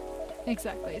guessing?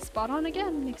 Exactly. Spot on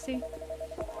again, Nixie.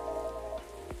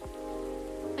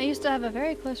 I used to have a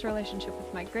very close relationship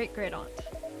with my great-great-aunt.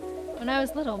 When I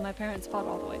was little, my parents fought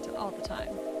all the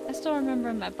time. I still remember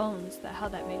in my bones how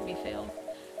that made me feel.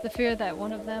 The fear that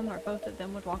one of them or both of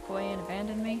them would walk away and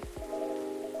abandon me.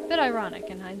 A bit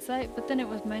ironic in hindsight, but then it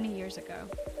was many years ago.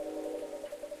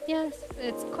 Yes,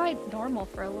 it's quite normal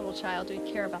for a little child to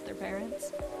care about their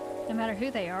parents, no matter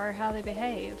who they are or how they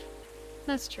behave.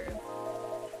 That's true.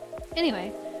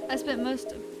 Anyway, I spent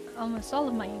almost all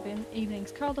of my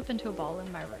evenings curled up into a ball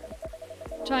in my room,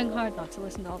 trying hard not to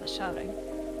listen to all the shouting,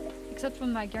 except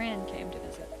when my gran came to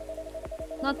visit.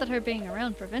 Not that her being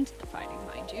around prevented the fighting,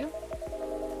 mind you.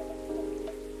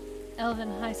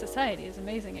 Elven high society is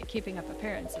amazing at keeping up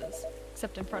appearances,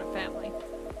 except in front of family.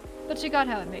 But she got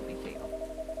how it made me feel.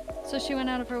 So she went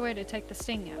out of her way to take the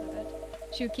sting out of it.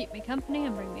 She would keep me company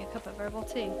and bring me a cup of herbal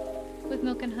tea, with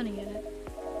milk and honey in it.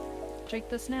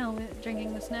 Drinking this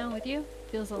now with you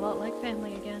feels a lot like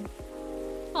family again.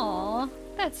 Aww,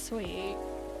 that's sweet.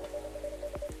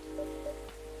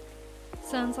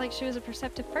 Sounds like she was a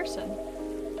perceptive person.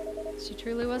 She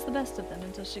truly was the best of them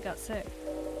until she got sick.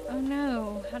 Oh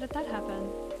no, how did that happen?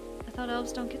 I thought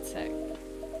elves don't get sick.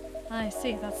 I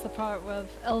see, that's the part of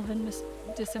elven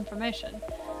disinformation.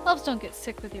 Elves don't get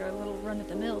sick with your little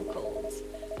run-of-the-mill colds,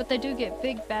 but they do get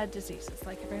big bad diseases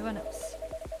like everyone else.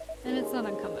 And it's not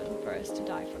uncommon for us to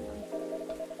die from them.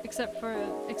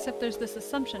 Except there's this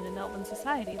assumption in elven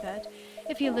society that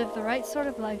if you live the right sort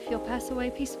of life, you'll pass away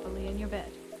peacefully in your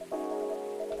bed.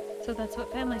 So that's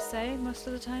what families say most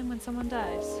of the time when someone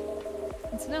dies.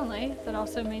 Incidentally, that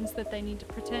also means that they need to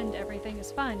pretend everything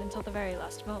is fine until the very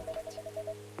last moment.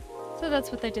 So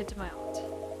that's what they did to my aunt.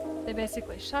 They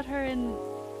basically shut her in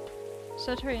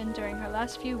during her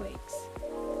last few weeks.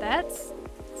 That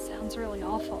sounds really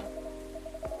awful.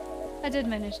 I did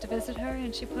manage to visit her,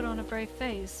 and she put on a brave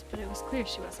face, but it was clear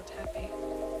she wasn't happy.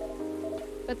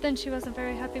 But then she wasn't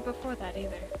very happy before that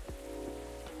either.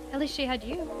 At least she had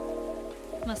you.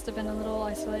 Must have been a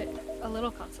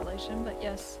little consolation, but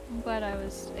yes, I'm glad I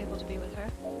was able to be with her.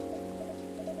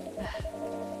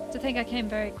 To think I came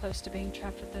very close to being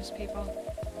trapped with those people.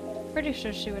 Pretty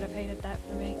sure she would have hated that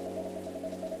for me.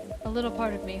 A little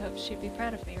part of me hopes she'd be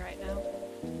proud of me right now.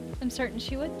 I'm certain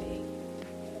she would be.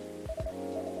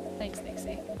 Thanks,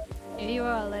 Nixie. Here you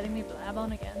are letting me blab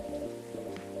on again.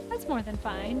 That's more than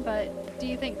fine, but do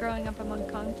you think growing up among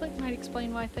conflict might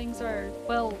explain why things are,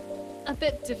 well, a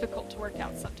bit difficult to work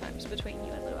out sometimes between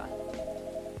you and Lua?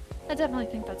 I definitely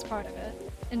think that's part of it.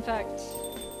 In fact...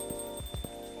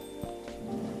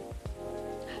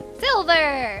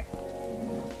 Silver!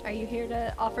 Are you here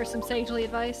to offer some sagely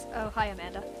advice? Oh, hi,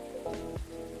 Amanda.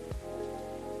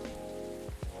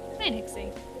 Hi,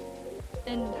 Nixie.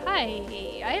 And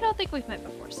hi, I don't think we've met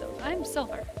before, so I'm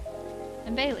Silver.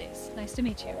 And Bailey's. Nice to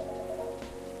meet you.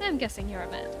 I'm guessing you're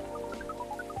Amanda.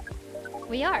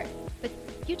 We are, but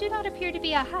you do not appear to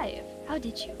be a hive. How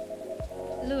did you?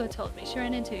 Lua told me she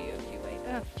ran into you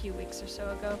a few weeks or so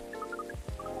ago.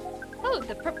 Oh,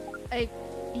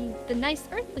 the nice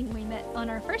earthling we met on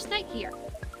our first night here.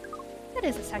 That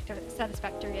is a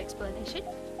satisfactory explanation.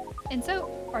 And so,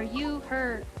 are you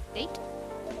her date?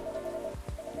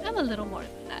 I'm a little more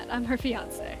than that. I'm her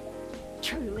fiancé.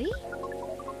 Truly?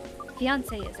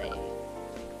 Fiancé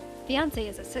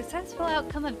is a successful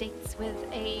outcome of dates with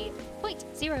a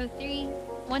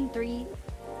 0.0313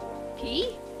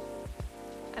 P?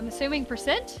 I'm assuming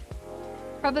percent?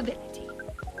 Probability.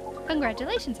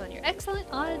 Congratulations on your excellent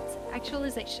odds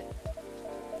actualization.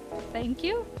 Thank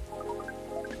you.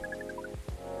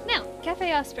 Now,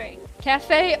 Cafe Offspring.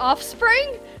 Cafe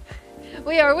Offspring?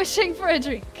 We are wishing for a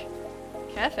drink.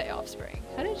 Cafe Offspring?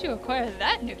 How did you acquire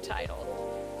that new title?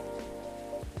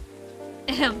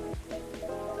 Ahem.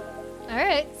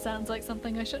 Alright, sounds like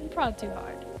something I shouldn't prod too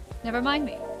hard. Never mind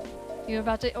me. You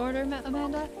about to order,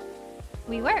 Amanda?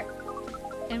 We were.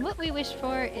 And what we wished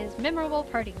for is memorable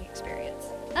partying experience.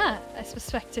 Ah, I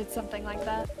suspected something like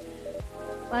that.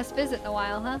 Last visit in a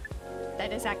while, huh?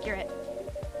 That is accurate.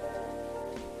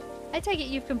 I take it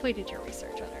you've completed your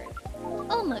research on Earth.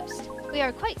 Almost. We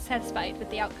are quite satisfied with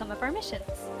the outcome of our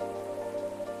missions.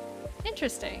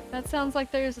 Interesting. That sounds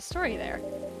like there's a story there.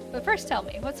 But first tell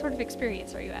me, what sort of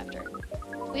experience are you after?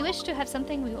 We wish to have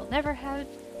something we have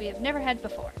never had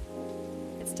before.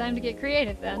 It's time to get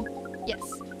creative then. Yes.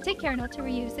 Take care not to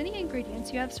reuse any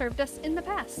ingredients you have served us in the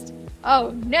past.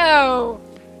 Oh no!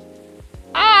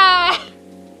 Ah!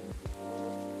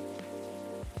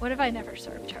 What if I never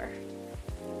served her?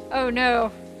 Oh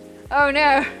no. Oh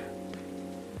no.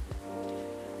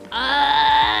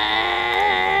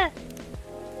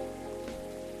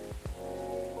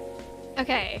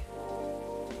 Okay.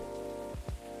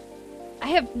 I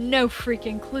have no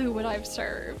freaking clue what I've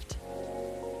served.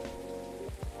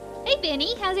 Hey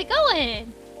Benny, how's it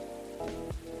going?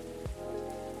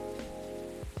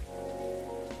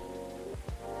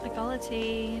 A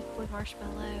tea with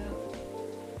marshmallow.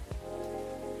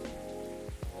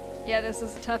 Yeah, this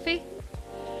is a toughie.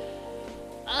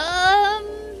 I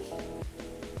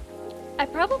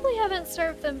probably haven't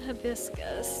served them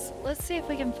hibiscus. Let's see if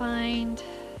we can find...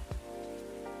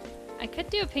 I could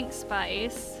do a pink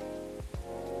spice.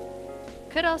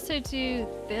 Could also do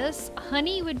this.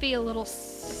 Honey would be a little...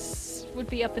 would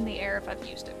be up in the air if I've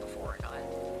used it before or not.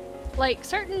 Like,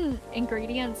 certain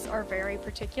ingredients are very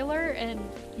particular, and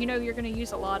you know you're gonna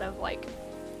use a lot of, like,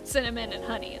 cinnamon and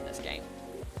honey in this game.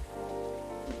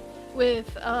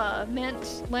 With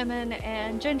mint, lemon,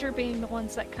 and ginger being the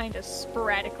ones that kind of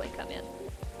sporadically come in.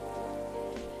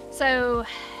 So,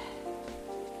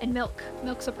 and milk.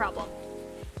 Milk's a problem.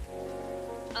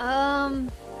 I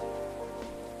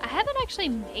haven't actually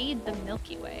made the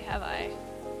Milky Way, have I?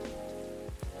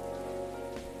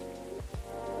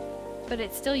 But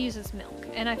it still uses milk,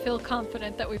 and I feel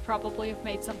confident that we probably have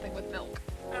made something with milk.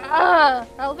 Ah!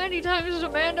 How many times has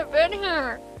Amanda been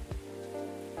here?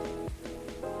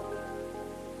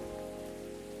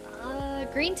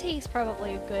 Green tea is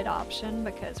probably a good option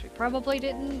because we probably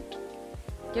didn't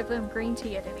give them green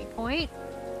tea at any point.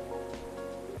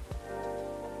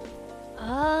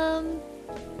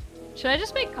 Should I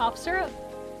just make cough syrup?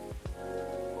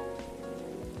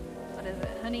 What is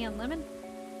it? Honey and lemon?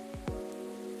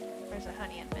 Or is it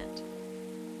honey and mint?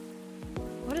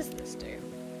 What does this do?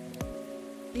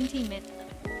 Green tea mint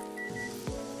lemon.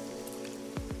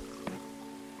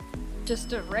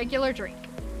 Just a regular drink.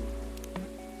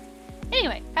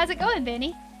 Anyway, how's it going,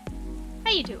 Benny?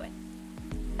 How you doing?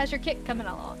 How's your kick coming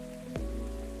along?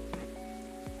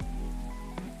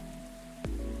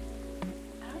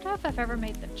 I don't know if I've ever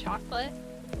made the chocolate.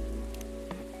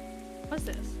 What's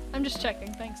this? I'm just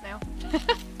checking things now.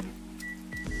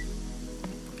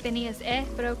 Benny is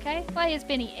but okay? Why is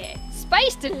Benny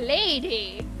Spiced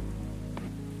lady!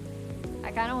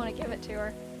 I kinda wanna give it to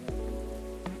her.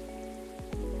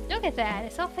 Look at that,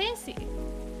 it's all fancy.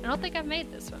 I don't think I've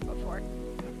made this one before.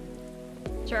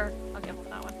 Sure, I'll give them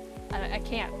that one. I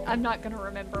can't. I'm not gonna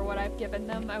remember what I've given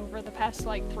them over the past,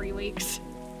 like, 3 weeks.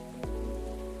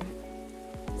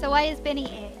 So why is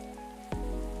Benny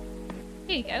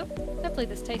Here you go. Hopefully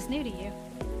this tastes new to you.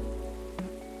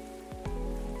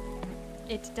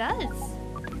 It does!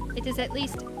 It is at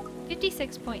least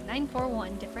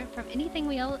 56.941 different from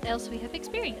anything else we have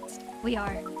experienced. We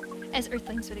are, as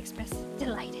Earthlings would express,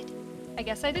 delighted. I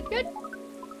guess I did good.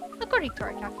 According to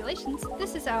our calculations,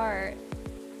 this is our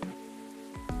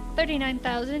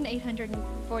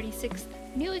 39,846th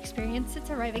new experience since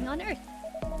arriving on Earth.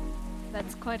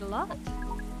 That's quite a lot.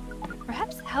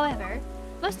 Perhaps, however,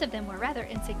 most of them were rather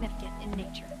insignificant in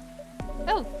nature.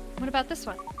 Oh, what about this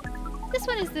one? This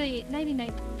one is the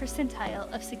 99th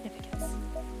percentile of significance.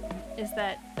 Is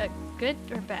that good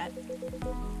or bad?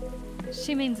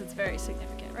 She means it's very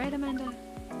significant, right, Amanda?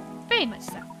 Very much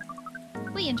so.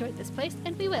 We enjoyed this place,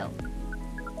 and we will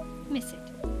miss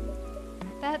it.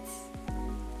 That's...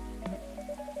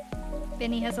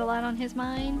 Benny has a lot on his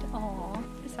mind. Aw,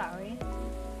 sorry.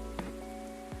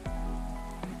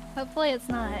 Hopefully it's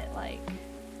not, like,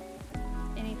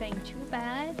 anything too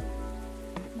bad.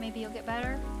 Maybe you'll get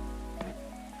better.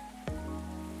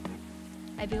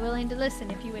 I'd be willing to listen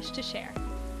if you wish to share,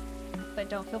 but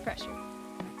don't feel pressured.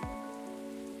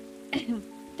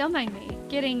 Don't mind me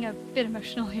getting a bit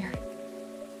emotional here.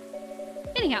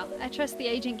 Anyhow, I trust the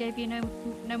agent gave you no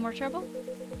more trouble?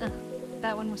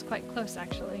 That one was quite close,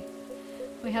 actually.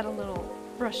 We had a little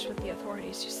brush with the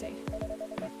authorities, you see.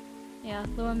 Yeah,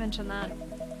 Lua mentioned that.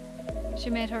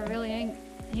 He made her really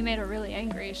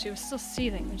angry. She was still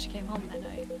seething when she came home that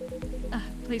night.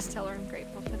 Please tell her I'm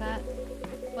grateful for that.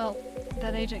 Well,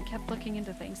 that agent kept looking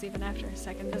into things even after his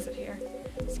second visit here.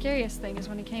 The scariest thing is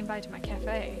when he came by to my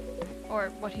cafe.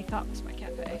 Or what he thought was my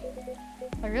cafe.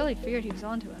 I really feared he was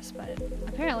onto us, but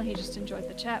apparently he just enjoyed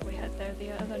the chat we had there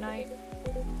the other night.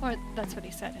 Or that's what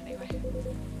he said anyway.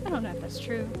 I don't know if that's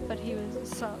true, but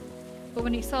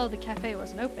when he saw the cafe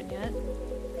wasn't open yet,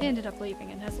 he ended up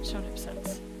leaving and hasn't shown up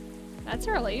since. That's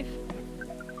a relief.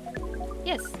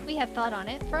 Yes, we have thought on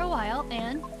it for a while,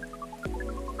 and...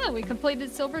 Oh, we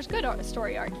completed Silver's good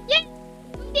story arc. Yay!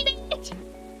 We did it!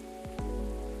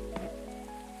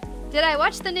 Did I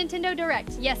watch the Nintendo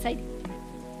Direct? Yes, I did.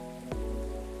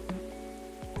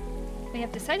 We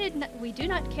have decided we do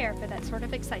not care for that sort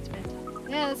of excitement.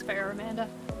 Yeah, that's fair, Amanda.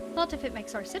 Not if it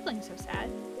makes our siblings so sad.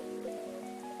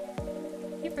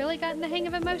 You've really gotten the hang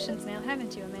of emotions now,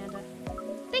 haven't you, Amanda?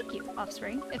 Thank you,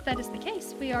 Offspring. If that is the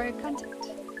case, we are content.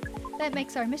 That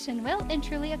makes our mission well and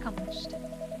truly accomplished.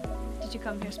 Did you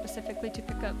come here specifically to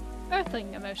pick up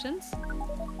Earthling emotions?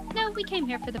 No, we came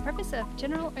here for the purpose of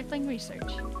general Earthling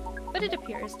research. But it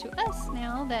appears to us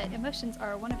now that emotions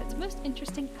are one of its most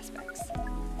interesting aspects.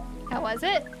 How was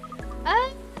it?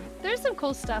 There's some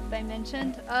cool stuff they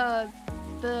mentioned.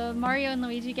 The Mario and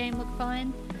Luigi game looked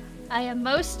fun. I am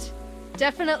most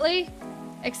definitely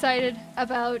excited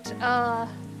about,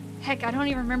 heck, I don't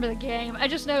even remember the game. I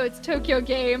just know it's Tokyo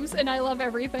Games, and I love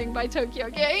everything by Tokyo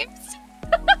Games.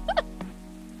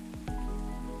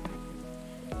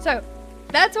 So,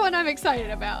 that's what I'm excited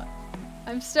about.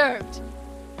 I'm stoked.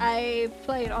 I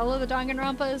played all of the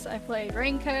Danganronpas. I played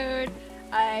Raincode.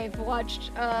 I've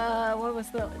watched, what was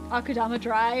the Akudama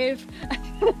Drive?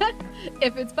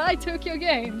 If it's by Tokyo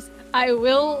Games, I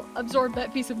will absorb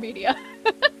that piece of media.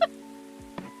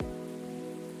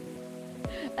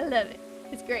 I love it.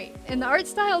 It's great. And the art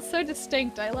style is so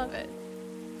distinct, I love it.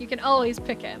 You can always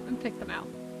pick him and pick them out.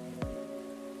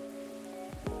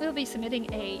 We'll be submitting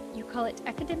a, you call it,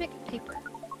 academic paper.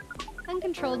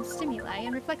 Uncontrolled stimuli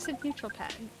and reflexive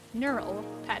neural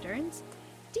patterns.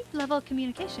 Deep-level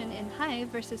communication in hive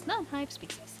versus non-hive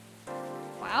species.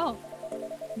 Wow.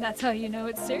 That's how you know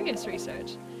it's serious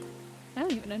research. I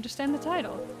don't even understand the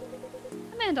title.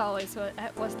 Amanda always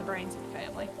was the brains of the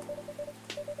family.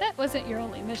 That wasn't your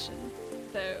only mission,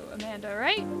 though, Amanda,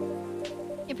 right?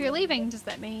 If you're leaving, does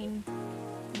that mean...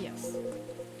 Yes.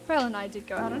 Pearl and I did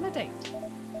go out on a date.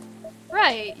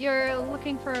 Right, you're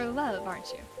looking for love,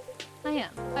 aren't you? I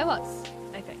am. I was,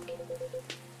 I think.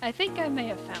 I think I may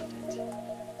have found it.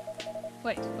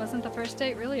 Wait, wasn't the first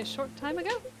date really a short time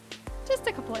ago? Just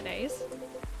a couple of days.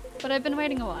 But I've been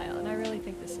waiting a while, and I really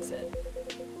think this is it.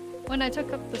 When I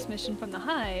took up this mission from the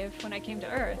Hive, when I came to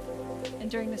Earth, and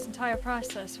during this entire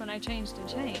process when I changed and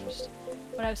changed,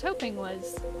 what I was hoping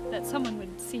was that someone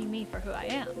would see me for who I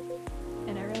am.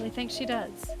 And I really think she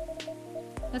does.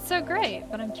 That's so great,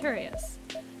 but I'm curious.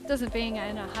 Doesn't being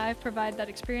in a hive provide that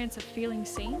experience of feeling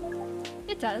seen?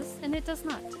 It does, and it does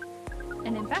not.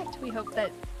 And in fact, we hope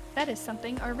that that is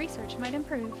something our research might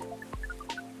improve.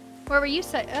 What were you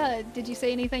did you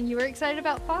say anything you were excited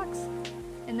about, Fox?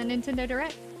 In the Nintendo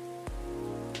Direct?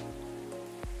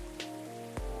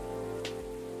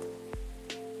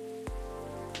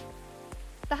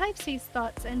 The hive sees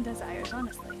thoughts and desires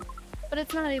honestly, but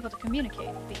it's not able to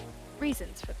communicate the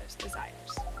reasons for those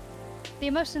desires. The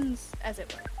emotions, as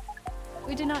it were.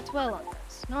 We do not dwell on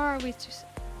those,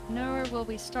 nor will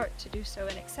we start to do so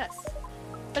in excess.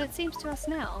 But it seems to us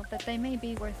now that they may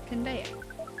be worth conveying,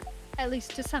 at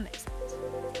least to some extent.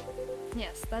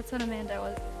 Yes, that's what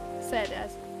Amanda said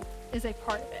as is a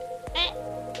part of it.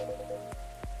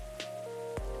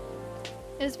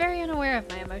 I was very unaware of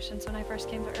my emotions when I first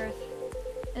came to Earth,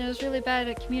 and I was really bad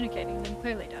at communicating them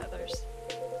clearly to others.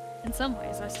 In some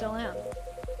ways, I still am.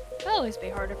 It'll always be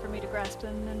harder for me to grasp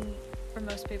them than for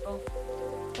most people.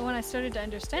 But when I started to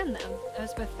understand them, I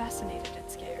was both fascinated and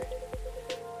scared.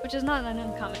 Which is not an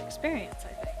uncommon experience,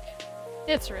 I think.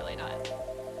 It's really not.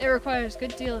 It requires a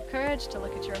good deal of courage to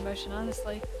look at your emotion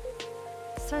honestly.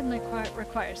 It certainly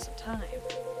requires some time.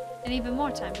 And even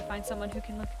more time to find someone who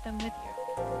can look at them with you.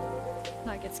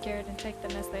 Not get scared and take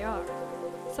them as they are.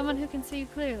 Someone who can see you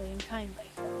clearly and kindly.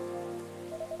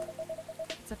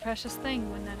 It's a precious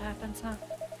thing when that happens, huh?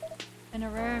 And a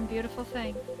rare and beautiful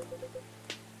thing.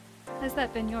 Has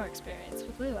that been your experience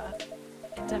with Lua?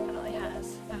 It definitely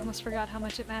has. I almost forgot how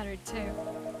much it mattered, too.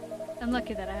 I'm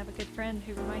lucky that I have a good friend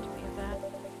who reminded me of that.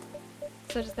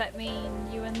 So does that mean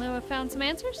you and Lua found some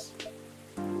answers?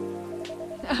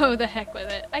 Oh, the heck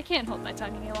with it. I can't hold my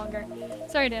tongue any longer.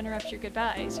 Sorry to interrupt your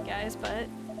goodbyes, you guys, but...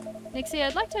 Nixie,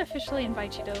 I'd like to officially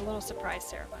invite you to a little surprise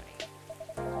ceremony.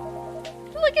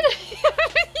 Look at it!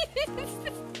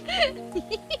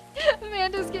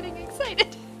 Amanda's getting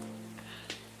excited.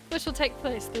 Which will take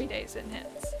place 3 days in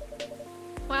hence.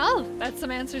 Well, that's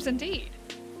some answers indeed.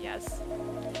 Yes.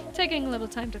 Taking a little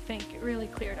time to think really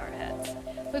cleared our heads.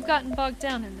 We've gotten bogged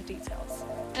down in the details,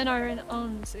 and our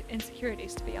own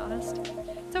insecurities, to be honest.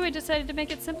 So we decided to make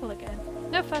it simple again.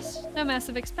 No fuss, no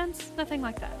massive expense, nothing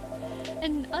like that.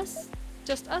 And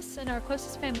just us and our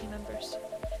closest family members.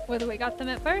 Whether we got them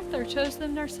at birth or chose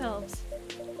them ourselves.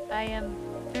 I am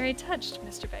very touched,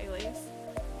 Mr. Bailey's.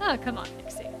 Oh, come on,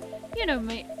 Nixie. You know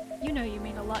you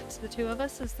mean a lot to the two of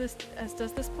us, as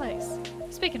does this place.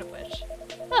 Speaking of which,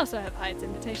 I also have Hyde's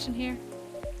invitation here.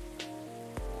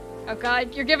 Oh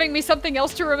god, you're giving me something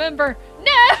else to remember!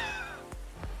 No!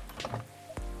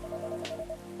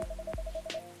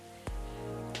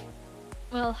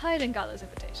 Well, Hyde and Gala's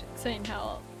invitation, saying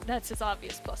how that's his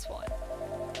obvious +1.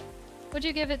 Would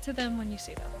you give it to them when you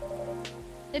see them?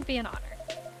 It'd be an honor.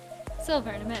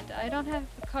 Silver and Amanda, I don't have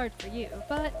a card for you,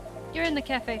 but you're in the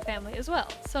cafe family as well,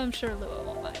 so I'm sure Lua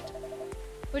won't mind.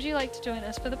 Would you like to join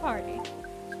us for the party?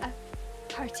 A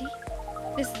party?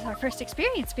 This is our first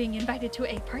experience being invited to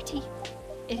a party.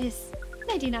 It is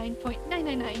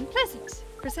 99.999%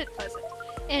 pleasant,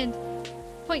 and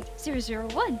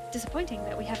 0.001 disappointing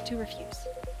that we have to refuse.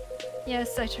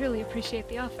 Yes, I truly appreciate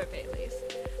the offer, Bailey's,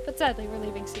 but sadly we're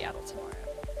leaving Seattle tomorrow.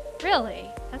 Really?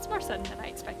 That's more sudden than I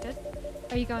expected.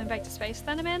 Are you going back to space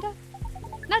then, Amanda?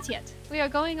 Not yet. We are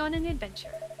going on an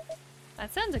adventure.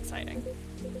 That sounds exciting.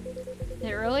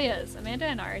 It really is. Amanda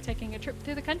and I are taking a trip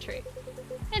through the country.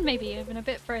 And maybe even a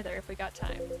bit further if we got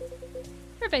time.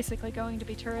 We're basically going to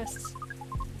be tourists.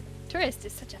 Tourist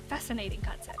is such a fascinating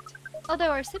concept.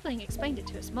 Although our sibling explained it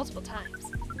to us multiple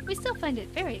times, we still find it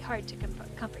very hard to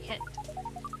comprehend.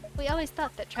 We always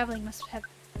thought that traveling must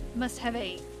have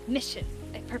a mission,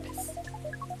 a purpose.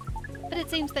 But it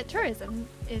seems that tourism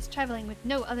is traveling with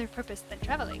no other purpose than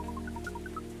traveling,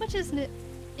 which is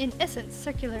in essence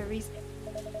circular reasoning.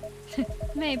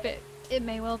 Maybe it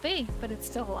may well be, but it's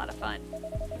still a lot of fun.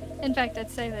 In fact, I'd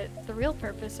say that the real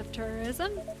purpose of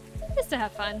tourism is to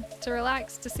have fun, to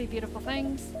relax, to see beautiful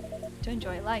things, to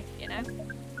enjoy life, you know?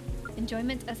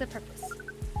 Enjoyment as a purpose.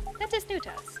 That is new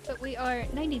to us, but we are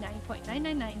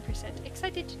 99.999%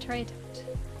 excited to try it out.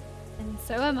 And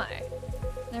so am I.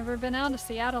 Never been out of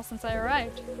Seattle since I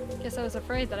arrived. Guess I was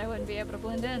afraid that I wouldn't be able to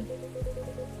blend in.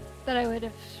 That I would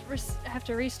have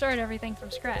to restart everything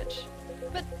from scratch.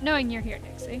 But knowing you're here,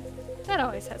 Nixie, That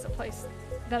always has a place.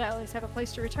 That I always have a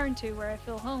place to return to where I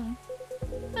feel home.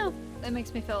 Oh, that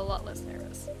makes me feel a lot less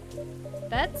nervous.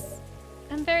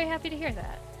 I'm very happy to hear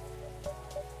that.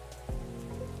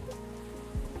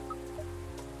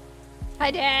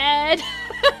 Hi, Dad!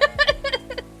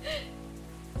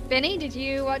 Benny, did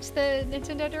you watch the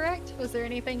Nintendo Direct? Was there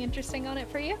anything interesting on it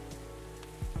for you?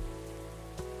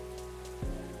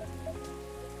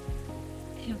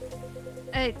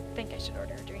 I think I should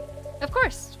order a drink. Of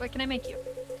course! What can I make you?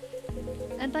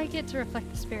 I'd like it to reflect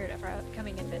the spirit of our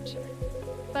upcoming adventure.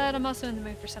 But I'm also in the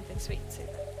mood for something sweet and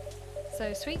soothing.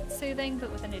 So sweet and soothing, but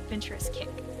with an adventurous kick.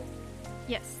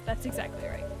 Yes, that's exactly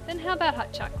right. Then how about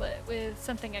hot chocolate with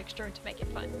something extra to make it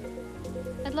fun?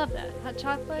 I'd love that. Hot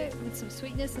chocolate with some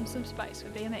sweetness and some spice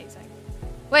would be amazing.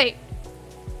 Wait!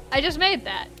 I just made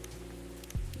that!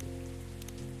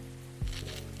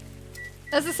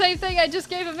 That's the same thing I just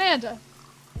gave Amanda.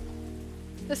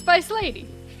 The Spice Lady.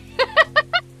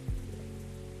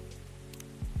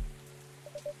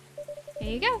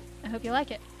 Here you go. I hope you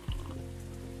like it.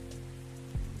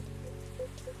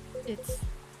 It's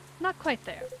not quite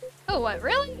there. Oh, what,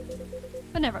 really?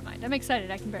 But never mind. I'm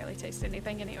excited. I can barely taste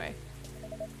anything anyway.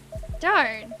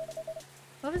 Darn.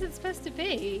 What was it supposed to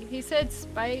be? He said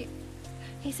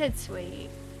He said sweet.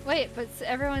 Wait, but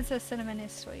everyone says cinnamon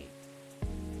is sweet.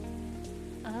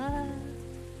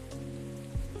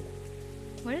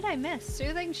 What did I miss?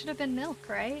 Soothing should have been milk,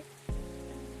 right?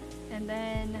 And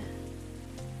then...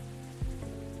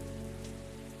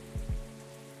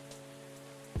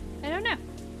 I don't know.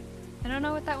 I don't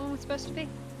know what that one was supposed to be.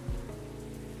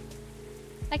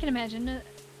 I can imagine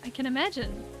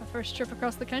a first trip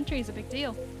across the country is a big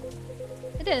deal.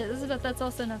 It is, but that's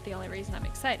also not the only reason I'm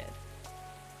excited.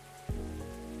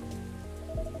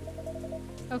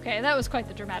 Okay, that was quite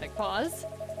the dramatic pause.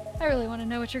 I really want to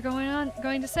know what you're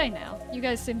going to say now. You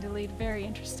guys seem to lead very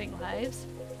interesting lives.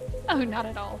 Oh, not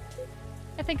at all.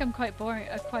 I think I'm quite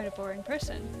a boring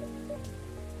person.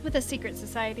 With a secret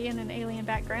society and an alien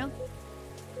background.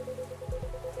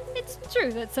 It's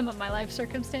true that some of my life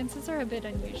circumstances are a bit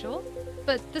unusual,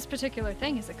 but this particular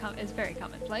thing is very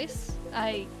commonplace.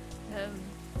 Our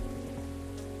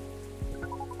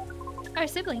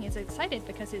sibling is excited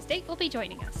because his date will be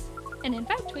joining us. And in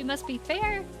fact, we must be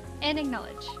fair and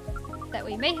acknowledge that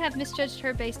we may have misjudged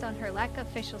her based on her lack of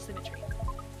facial symmetry.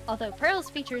 Although Pearl's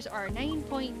features are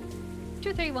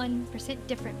 9.231%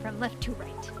 different from left to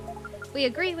right. We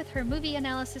agree with her movie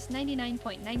analysis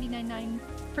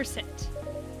 99.999%.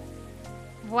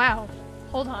 Wow.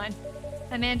 Hold on.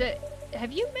 Amanda,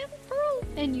 have you met Pearl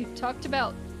and you talked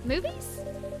about movies?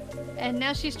 And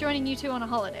now she's joining you two on a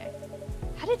holiday.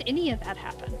 How did any of that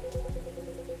happen?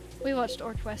 We watched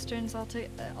Orc Westerns all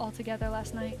together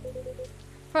last night.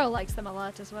 Pearl likes them a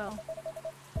lot as well.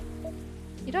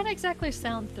 You don't exactly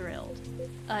sound thrilled.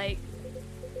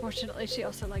 Fortunately, she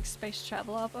also likes space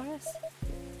travel operas.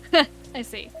 I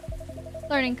see.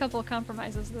 Learning couple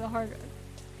compromises the hard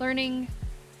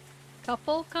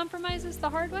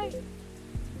way?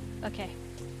 Okay.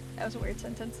 That was a weird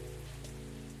sentence.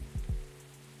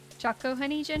 Choco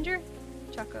honey ginger?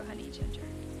 Choco honey ginger.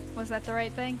 Was that the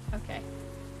right thing? Okay.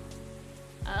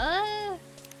 I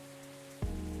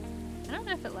don't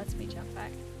know if it lets me jump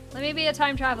back. Let me be a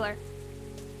time traveler.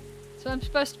 That's what I'm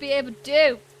supposed to be able to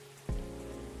do.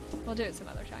 We'll do it some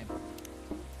other time.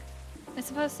 I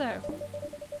suppose so.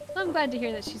 Well, I'm glad to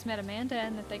hear that she's met Amanda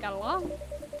and that they got along.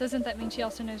 Doesn't that mean she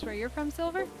also knows where you're from,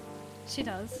 Silver? She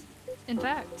does. In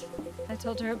fact, I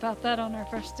told her about that on our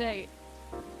first date.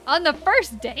 On the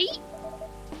first date?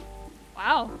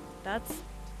 Wow, that's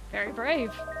very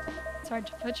brave. It's hard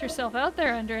to put yourself out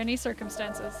there under any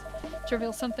circumstances. To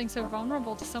reveal something so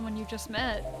vulnerable to someone you just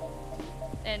met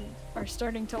and are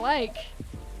starting to like.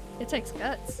 It takes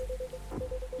guts.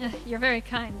 You're very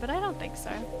kind, but I don't think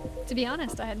so. To be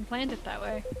honest, I hadn't planned it that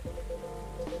way.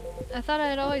 I thought I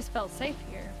had always felt safe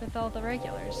here with all the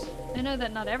regulars. I know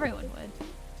that not everyone would.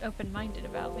 Open-minded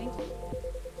about me.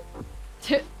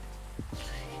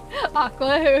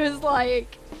 Aqua, who was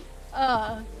like,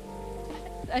 I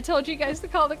told you guys to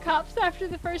call the cops after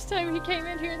the first time he came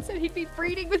in here and said he'd be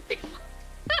breeding with people.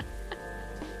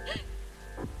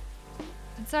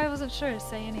 And so I wasn't sure to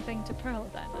say anything to Pearl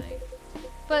that night.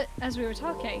 But as we were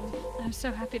talking, I was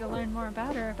so happy to learn more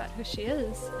about her, about who she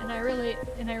is, and I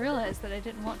realized that I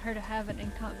didn't want her to have an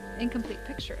incomplete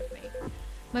picture of me.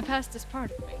 My past is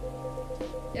part of me.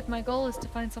 If my goal is to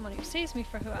find someone who sees me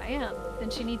for who I am, then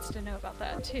she needs to know about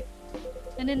that too.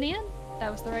 And in the end,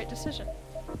 that was the right decision.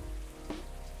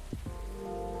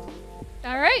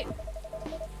 Alright!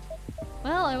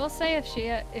 Well, I will say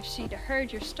if she'd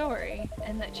heard your story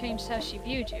and that changed how she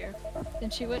viewed you, then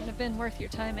she wouldn't have been worth your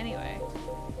time anyway.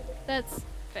 That's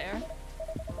fair.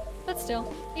 But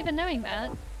still, even knowing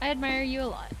that, I admire you a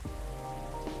lot.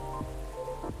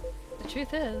 The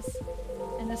truth is,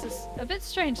 and this is a bit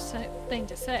strange thing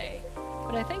to say,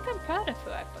 but I think I'm proud of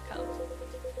who I've become.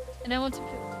 And I want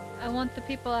the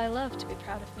people I love to be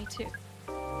proud of me too.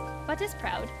 What is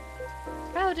proud?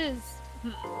 Proud is...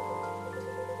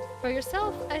 For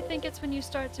yourself, I think it's when you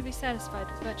start to be satisfied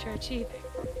with what you're achieving,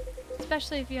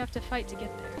 especially if you have to fight to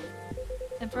get there.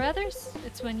 And for others,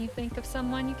 it's when you think of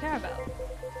someone you care about,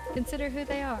 consider who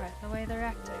they are and the way they're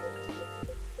acting,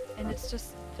 and it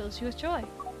just fills you with joy.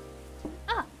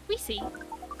 Ah, we see.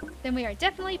 Then we are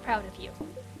definitely proud of you.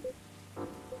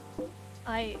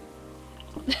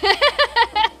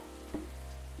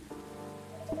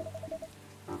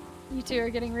 You two are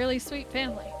getting really sweet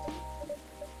family.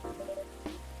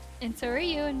 And so are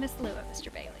you and Miss Lou at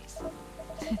Mr. Bailey's.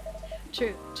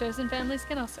 True, chosen families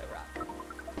can also rock.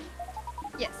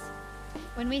 Yes.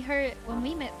 When we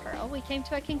met Pearl, we came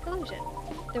to a conclusion.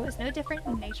 There was no difference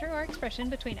in nature or expression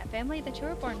between a family that you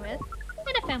were born with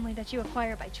and a family that you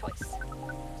acquire by choice.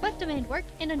 Both demand work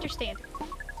and understanding.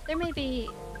 There may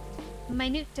be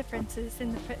minute differences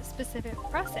in the specific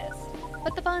process,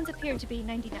 but the bonds appear to be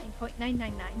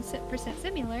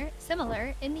 99.999%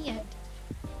 similar in the end.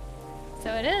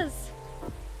 So it is.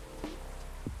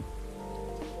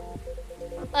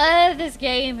 This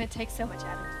game, it takes so much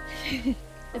out of me.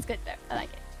 It's good though, I like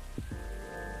it.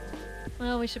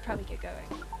 Well, we should probably get going.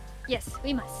 Yes,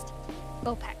 we must.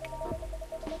 Go pack.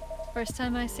 First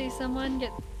time I see someone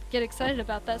get excited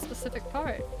about that specific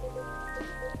part.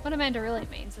 What Amanda really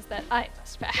means is that I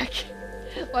must pack,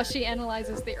 while she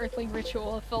analyzes the earthling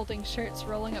ritual of folding shirts,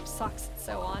 rolling up socks, and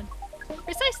so on.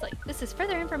 Precisely. This is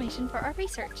further information for our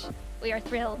research. We are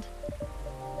thrilled.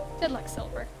 Good luck,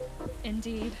 Silver.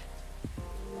 Indeed.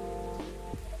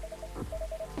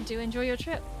 Do enjoy your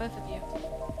trip, both of you.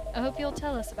 I hope you'll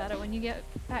tell us about it when you get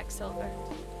back, Silver.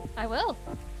 I will.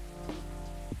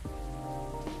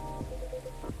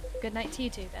 Good night to you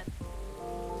two, then.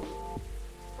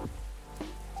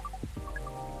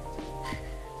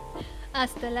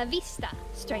 Hasta la vista,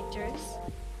 strangers.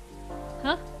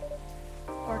 Huh?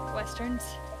 Orc westerns.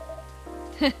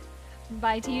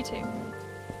 Bye to you too.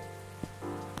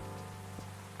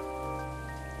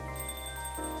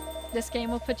 This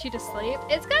game will put you to sleep.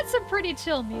 It's got some pretty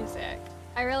chill music.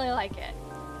 I really like it.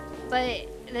 But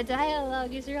the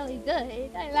dialogue is really good.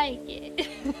 I like it.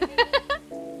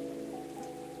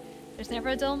 There's never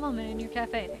a dull moment in your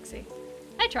cafe, Nixie.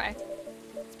 I try.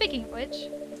 Speaking of which,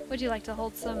 would you like to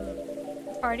hold some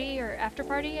party or after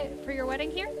party for your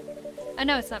wedding here? I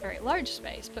know it's not a very large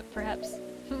space, but perhaps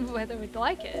whether we'd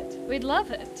like it. We'd love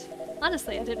it.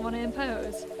 Honestly, I didn't want to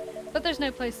impose, but there's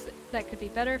no place that could be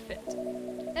better fit.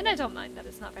 And I don't mind that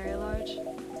it's not very large.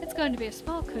 It's going to be a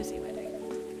small, cozy wedding.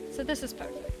 So this is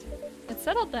perfect. It's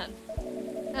settled then.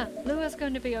 Ah, Lua's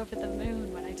going to be over the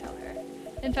moon when I tell her.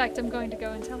 In fact, I'm going to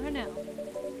go and tell her now.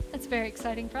 It's a very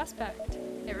exciting prospect.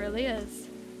 It really is.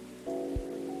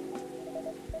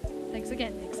 Thanks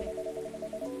again, Nixie.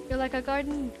 You're like a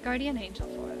guardian angel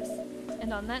for us.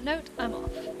 And on that note, I'm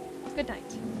off. Good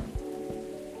night.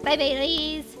 Bye,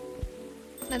 Baileys.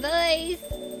 My boys.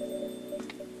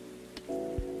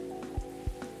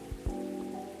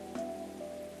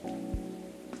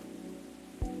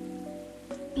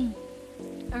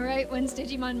 Alright, when's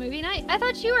Digimon movie night? I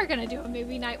thought you were gonna do a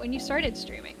movie night when you started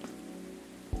streaming.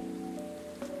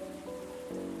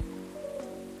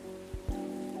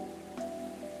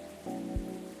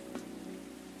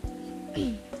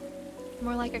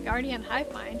 More like a guardian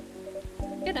hive mind.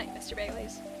 Good night, Mr.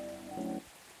 Bailey's.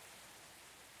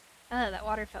 Oh, that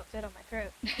water felt good on my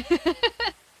throat.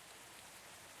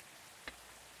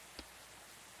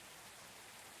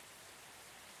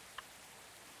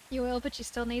 You will, but you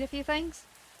still need a few things?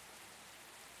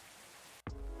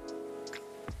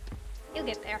 You'll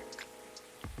get there.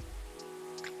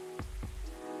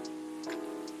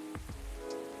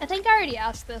 I think I already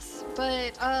asked this,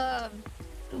 but, are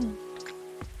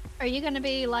you gonna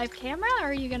be live camera, or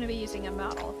are you gonna be using a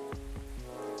model?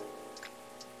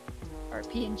 Or a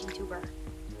PNG tuber?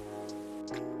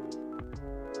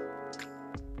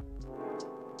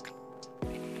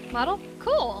 Model?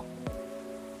 Cool!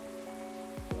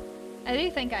 I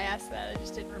do think I asked that, I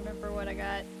just didn't remember what I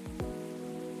got.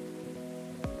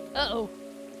 Uh-oh.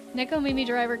 Neko Mimi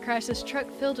driver crashes truck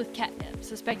filled with catnip,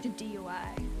 suspected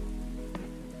DUI.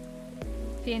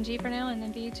 PNG for now, and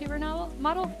then VTuber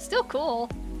model? Still cool!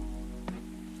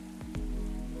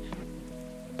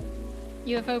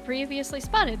 UFO previously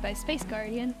spotted by Space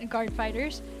Guard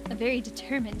fighters. A very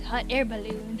determined hot air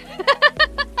balloon.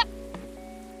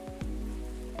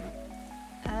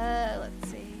 Let's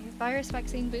see. Virus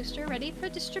vaccine booster ready for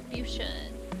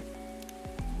distribution.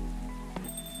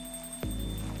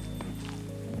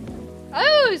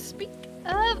 Oh, speak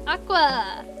of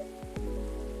Aqua.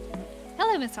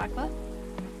 Hello, Miss Aqua.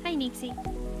 Hi, Nixie.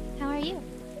 How are you?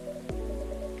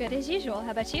 Good as usual.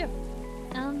 How about you?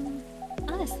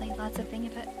 Honestly, lots of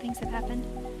things have happened.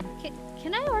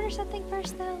 Can I order something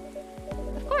first, though?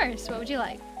 Of course. What would you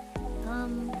like?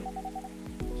 Can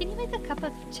you make a cup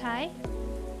of chai?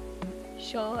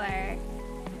 Sure.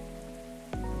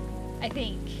 I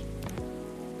think.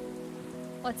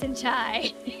 What's in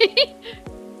chai?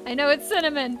 I know it's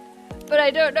cinnamon, but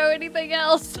I don't know anything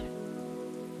else.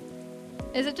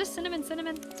 Is it just cinnamon?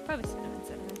 It's probably cinnamon.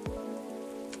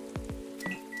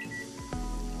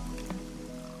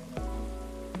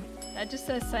 That just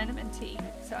says cinnamon tea,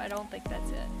 so I don't think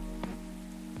that's it.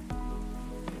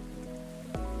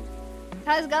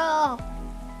 Let's go!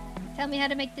 Tell me how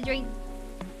to make the drink.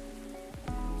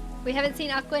 We haven't seen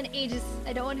Aqua in ages.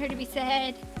 I don't want her to be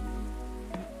sad.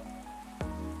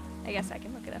 I guess I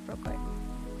can look it up real quick.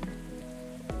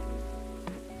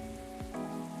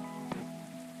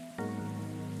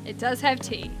 It does have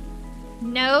tea.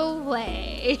 No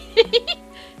way.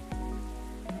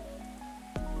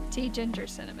 Tea, ginger,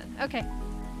 cinnamon. Okay.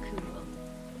 Cool.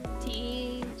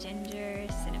 Tea, ginger,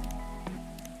 cinnamon.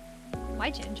 Why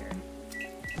ginger?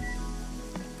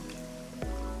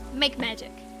 Make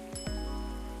magic.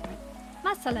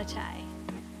 Masala chai.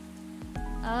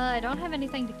 I don't have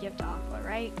anything to give to Aqua,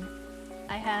 right?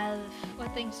 I have...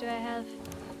 What things do I have?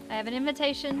 I have an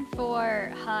invitation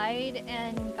for Hyde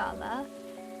and Gala.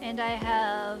 And I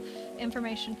have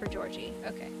information for Georgie.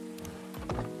 Okay.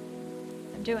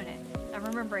 I'm doing it. I'm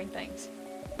remembering things.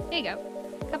 Here you go.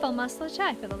 Cup of masala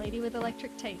chai for the lady with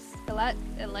electric taste.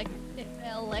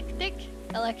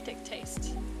 Electric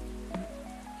taste.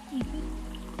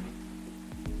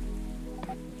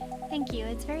 Thank you.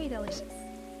 It's very delicious.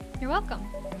 You're welcome.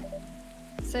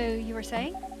 So you were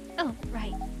saying? Oh,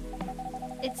 right.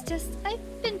 It's just I've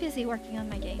been busy working on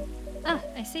my game. Ah,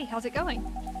 I see. How's it going?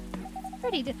 It's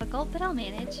pretty difficult, but I'll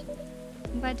manage.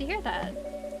 I'm glad to hear that.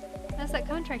 How's that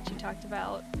contract you talked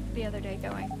about the other day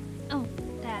going? Oh,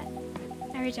 that.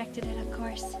 I rejected it, of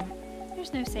course.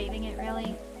 There's no saving it,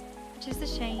 really. Which is a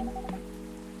shame.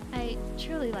 I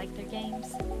truly like their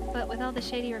games, but with all the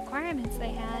shady requirements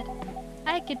they had,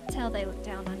 I could tell they looked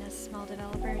down on us small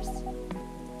developers.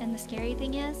 And the scary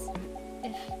thing is,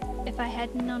 if I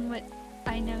hadn't known what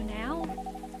I know now,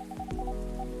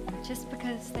 just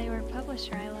because they were a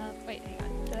publisher I love... Wait, hang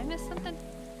on. Did I miss something?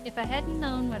 If I hadn't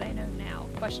known what I know now,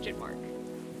 question mark.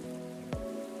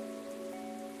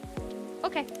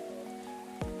 Okay.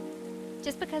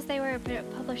 Just because they were a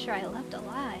publisher I loved a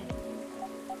lot,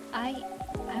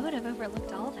 I would have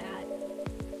overlooked all that.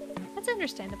 That's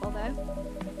understandable, though.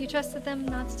 You trusted them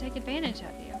not to take advantage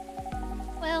of you.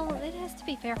 Well, it has to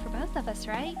be fair for both of us,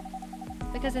 right?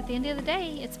 Because at the end of the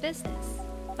day, it's business.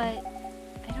 But,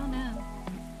 I don't know.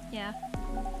 Yeah.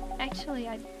 Actually,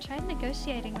 I tried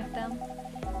negotiating with them,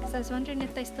 because I was wondering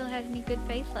if they still had any good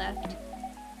faith left.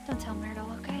 Don't tell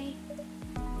Myrtle, okay?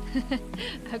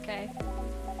 Okay.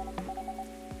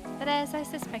 But as I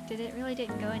suspected, it really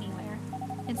didn't go anywhere.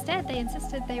 Instead, they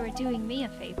insisted they were doing me a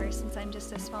favor since I'm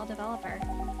just a small developer.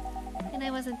 And I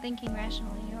wasn't thinking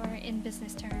rationally or in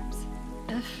business terms.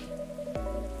 Ugh.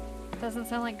 Doesn't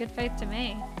sound like good faith to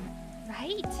me.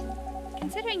 Right?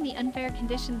 Considering the unfair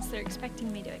conditions they're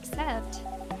expecting me to accept,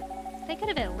 they could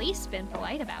have at least been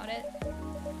polite about it.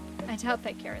 I doubt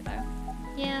they care, though.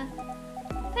 Yeah.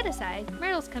 That aside,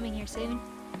 Myrtle's coming here soon.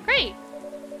 Great!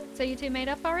 So you two made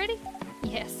up already?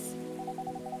 Yes.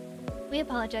 We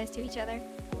apologized to each other.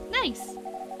 Nice!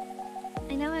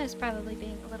 I know I was probably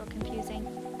being a little confusing.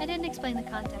 I didn't explain the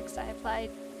context I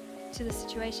applied to the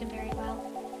situation very well.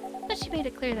 But she made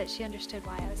it clear that she understood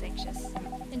why I was anxious.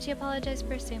 And she apologized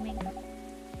for assuming.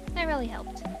 That really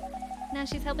helped. Now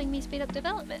she's helping me speed up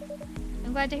development.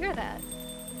 I'm glad to hear that.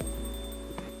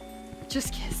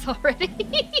 Just kiss already.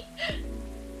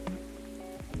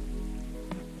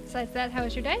 Besides that, how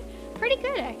was your day? Pretty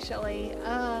good, actually.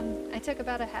 I took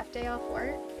about a half day off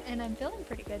work, and I'm feeling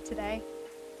pretty good today.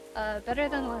 Better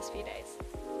than the last few days.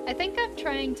 I think I'm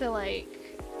trying to,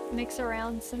 like, mix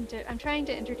around some... I'm trying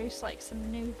to introduce, like,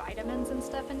 some new vitamins and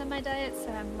stuff into my diet, so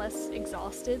I'm less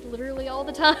exhausted literally all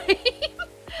the time.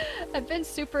 I've been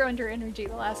super under energy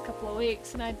the last couple of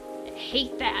weeks, and I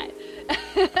hate that.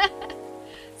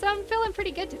 So I'm feeling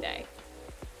pretty good today.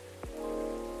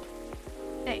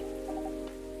 Hey.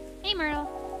 Hey, Myrtle.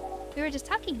 We were just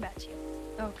talking about you.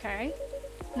 Okay.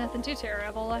 Nothing too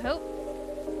terrible, I hope.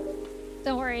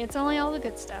 Don't worry, it's only all the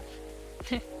good stuff.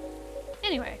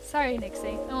 Anyway, sorry, Nixie.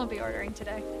 I won't be ordering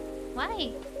today.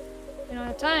 Why? We don't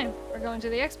have time. We're going to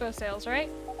the expo sales, right?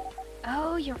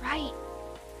 Oh, you're right.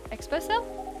 Expo sale?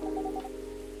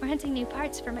 We're hunting new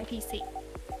parts for my PC.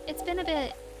 It's been a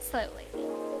bit slow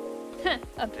lately.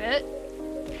 A bit.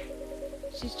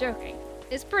 She's joking.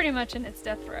 It's pretty much in its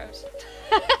death throes.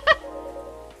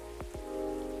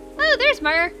 Oh, there's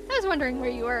Mer. I was wondering where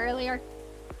you were earlier.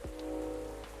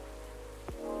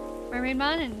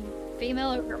 Mermaidmon and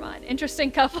female Ogremon.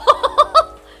 Interesting couple.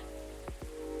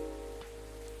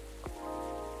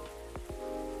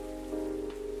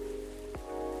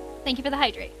 Thank you for the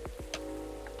hydrate.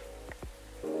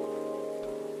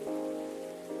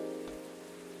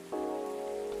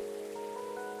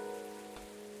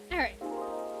 Alright.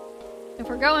 If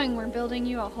we're going, we're building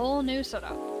you a whole new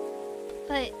setup.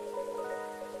 But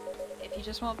if you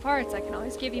just want parts, I can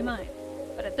always give you mine.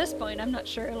 But at this point, I'm not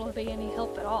sure it'll be any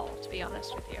help at all, to be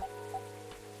honest with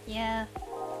you. yeah.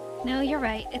 No, you're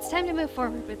right. It's time to move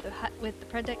forward with the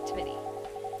productivity.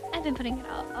 I've been putting it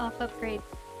off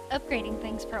upgrading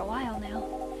things for a while now.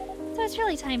 So it's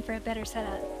really time for a better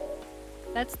setup.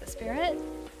 That's the spirit.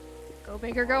 Go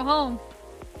big or go home.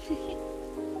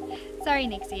 Sorry,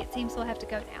 Nixie. It seems we'll have to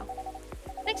go now.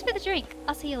 Thanks for the drink.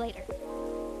 I'll see you later.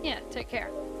 Yeah, take care.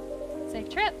 Safe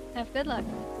trip. Have good luck.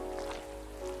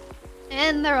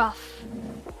 And they're off.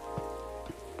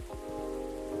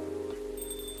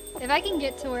 If I can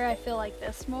get to where I feel like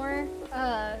this more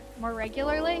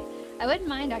regularly, I wouldn't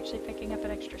mind actually picking up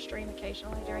an extra stream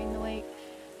occasionally during the week.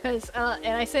 Cause,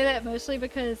 and I say that mostly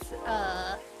because,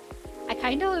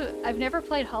 I've never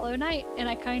played Hollow Knight, and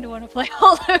I kinda wanna play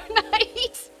Hollow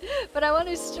Knight, but I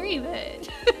wanna stream it.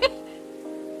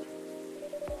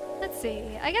 Let's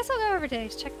see. I guess I'll go over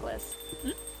today's checklist.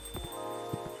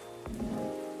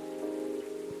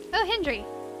 Oh, Hendry.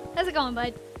 How's it going,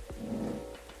 bud?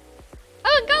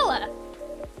 Oh, Gala!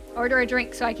 Order a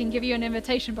drink so I can give you an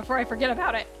invitation before I forget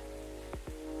about it.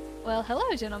 Well,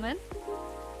 hello, gentlemen.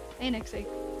 Hey, Nixie.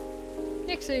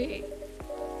 Nixie!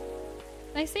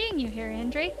 Nice seeing you here,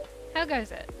 Hendry. How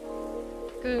goes it?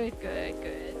 Good, good,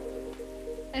 good.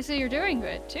 I see you're doing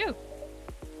good, too.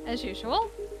 As usual.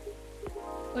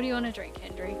 What do you want to drink,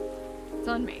 Hendry? It's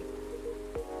on me.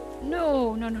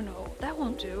 No, no, no, no. That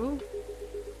won't do.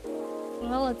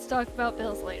 Well, let's talk about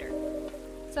bills later.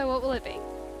 So what will it be?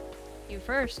 You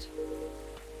first.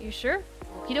 You sure?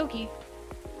 Okie dokie.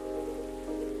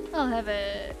 I'll have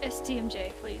a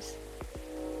STMJ, please.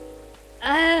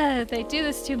 Ah, they do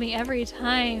this to me every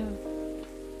time.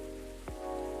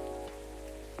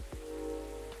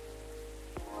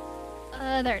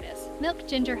 There it is. Milk,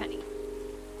 ginger, honey.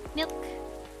 Milk,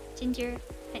 ginger,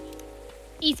 honey.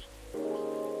 Easy.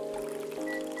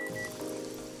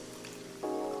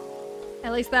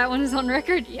 At least that one is on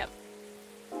record? Yep.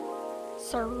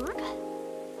 Serve.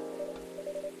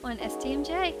 One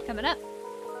STMJ coming up.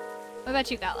 What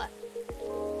about you, Gala?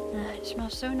 It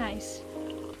smells so nice.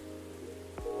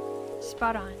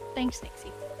 Spot on. Thanks,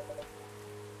 Nixie.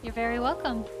 You're very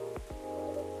welcome.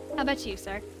 How about you,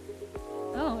 sir?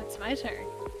 Oh, it's my turn.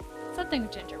 Something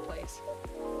with ginger, please.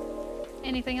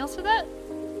 Anything else with that?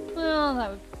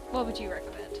 Well, what would you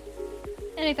recommend?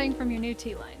 Anything from your new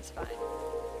tea line's fine.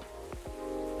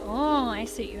 Oh, I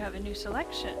see you have a new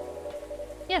selection.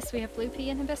 Yes, we have blue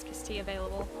pea and hibiscus tea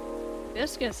available.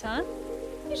 Hibiscus, huh?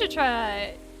 You should try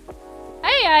it.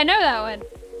 Hey, I know that one.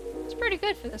 It's pretty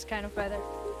good for this kind of weather.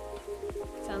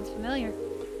 Sounds familiar.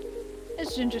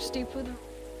 It's ginger steeped with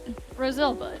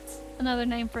roselle buds, another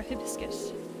name for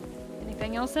hibiscus.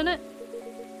 Anything else in it?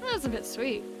 That's a bit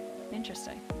sweet.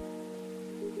 Interesting.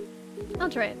 I'll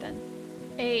try it then.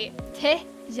 A te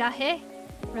jahe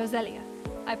roselia.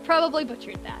 I probably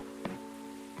butchered that.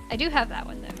 I do have that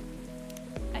one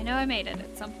though. I know I made it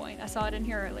at some point. I saw it in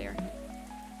here earlier.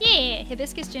 Yeah,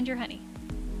 hibiscus ginger honey.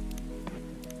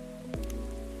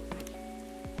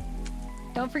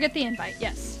 Don't forget the invite,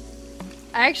 yes.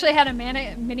 I actually had a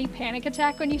mini panic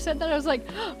attack when you said that. I was like,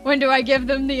 when do I give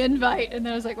them the invite? And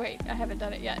then I was like, wait, I haven't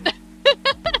done it yet.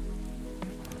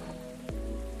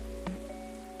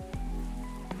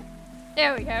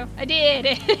 There we go. I did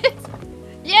it.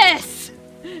 Yes!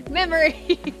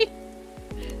 Memory!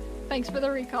 Thanks for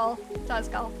the recall,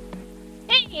 Tazkal.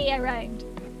 Hey, I rhymed.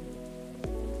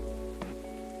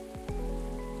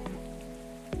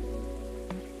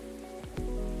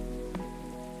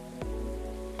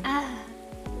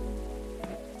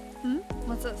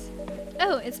 What's this?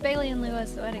 Oh, it's Bailey and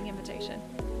Lua's wedding invitation.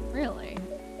 Really?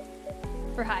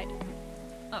 For Hyde.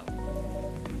 Oh.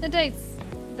 The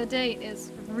date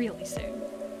is really soon.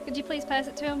 Could you please pass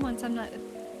it to him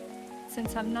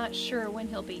since I'm not sure when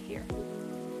he'll be here?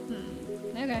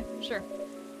 Okay, sure.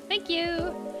 Thank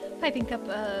you! Piping cup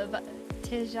of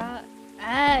Tija.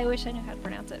 I wish I knew how to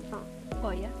pronounce it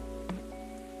for you.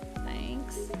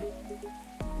 Thanks.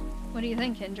 What do you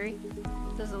think, Hendry?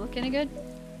 Does it look any good?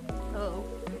 Oh.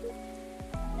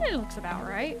 It looks about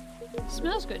right.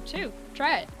 Smells good too.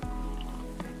 Try it.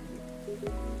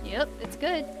 Yep, it's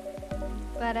good.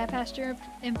 Glad I passed your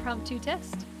impromptu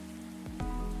test.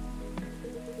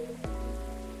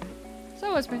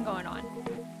 So what's been going on?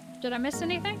 Did I miss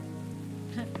anything?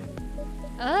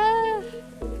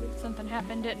 Something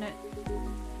happened, didn't it?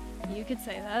 You could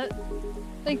say that.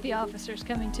 I think the officer's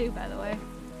coming too, by the way.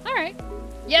 Alright.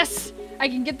 Yes! I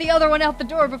can get the other one out the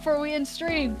door before we end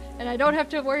stream, and I don't have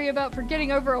to worry about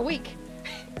forgetting over a week.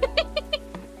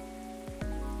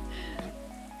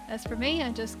 As for me,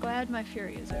 I'm just glad my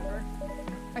fury is over.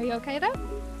 Are you okay though?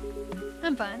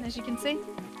 I'm fine, as you can see.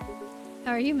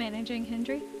 How are you managing,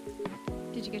 Hendry?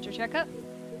 Did you get your checkup?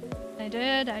 I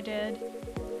did.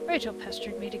 Rachel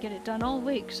pestered me to get it done all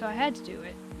week, so I had to do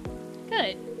it.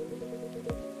 Good.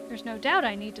 There's no doubt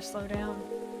I need to slow down.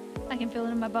 I can feel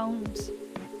it in my bones.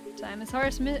 Time is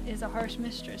a harsh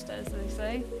mistress, as they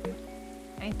say.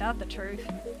 Ain't that the truth?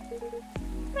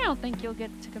 I don't think you'll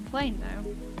get to complain,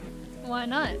 though. Why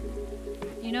not?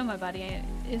 You know my body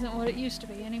isn't what it used to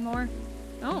be anymore.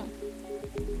 Oh.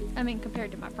 I mean,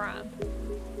 compared to my prime.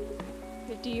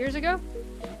 50 years ago?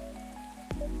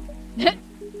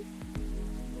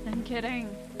 I'm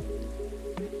kidding.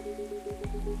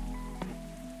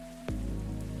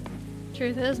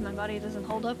 Truth is, my body doesn't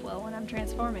hold up well when I'm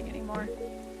transforming anymore.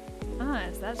 Ah,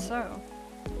 is that so?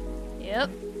 Yep.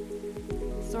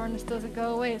 Soreness doesn't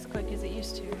go away as quick as it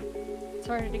used to. It's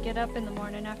harder to get up in the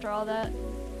morning after all that.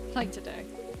 Like today.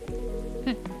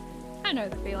 I know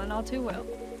the feeling all too well.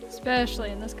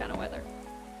 Especially in this kind of weather.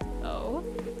 Oh?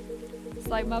 It's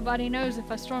like my body knows if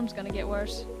a storm's gonna get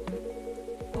worse.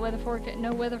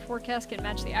 No weather forecast can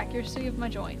match the accuracy of my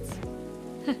joints.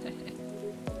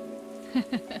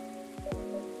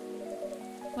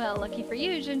 Well, lucky for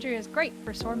you, ginger is great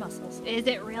for sore muscles. Is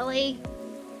it really?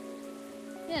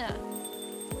 Yeah.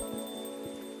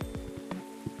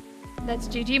 That's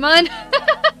Gigimon.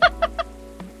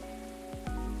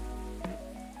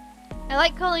 I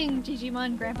like calling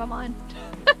Gigimon Grandpamon.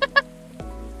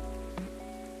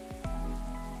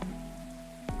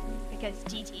 Because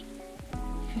Gigi.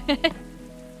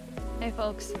 Hey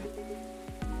folks.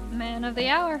 Man of the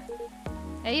hour.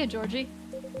 Hey you, Georgie.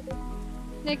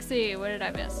 Nixie, what did I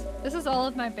miss? This is all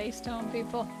of my bass tone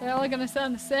people. They're all gonna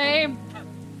sound the same.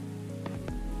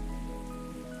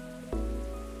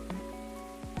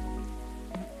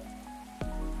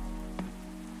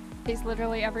 He's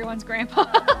literally everyone's grandpa.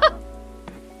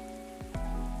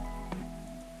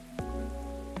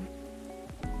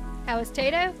 How was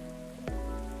Tato?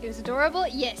 He was adorable?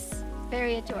 Yes.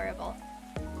 Very adorable.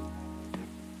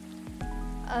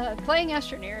 Playing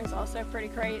Astroneer is also pretty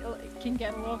crazy. Can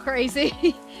get a little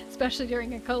crazy, especially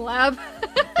during a collab.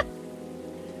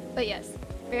 But yes,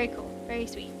 very cool, very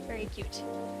sweet, very cute.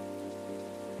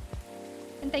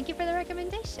 And thank you for the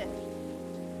recommendation.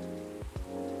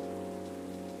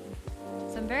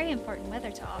 Some very important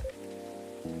weather talk.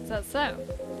 Is that so?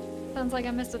 Sounds like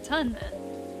I missed a ton then.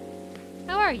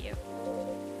 How are you?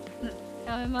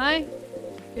 How am I?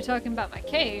 You're talking about my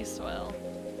case? Well,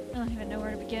 I don't even know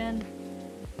where to begin.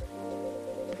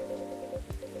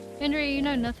 Henry, you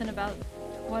know nothing about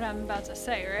what I'm about to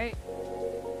say, right?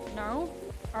 No?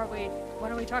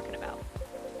 What are we talking about?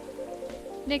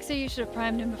 Nixie, you should have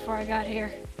primed him before I got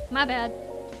here. My bad.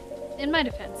 In my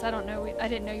defense, I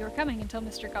didn't know you were coming until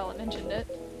Mr. Gollum mentioned it.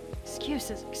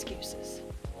 Excuses, excuses.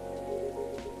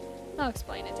 I'll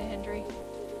explain it to Hendry.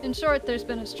 In short, there's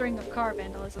been a string of car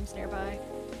vandalisms nearby.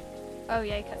 Oh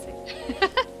yay, cutscene.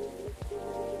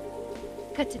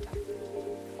 Cutscene.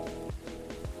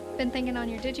 Been thinking on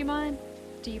your Digimon?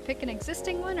 Do you pick an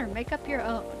existing one or make up your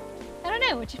own? I don't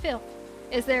know, what you feel?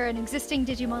 Is there an existing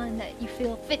Digimon that you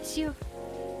feel fits you?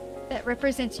 That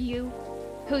represents you?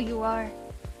 Who you are?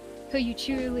 Who you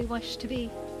truly wish to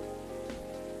be?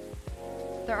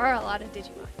 There are a lot of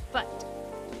Digimon, but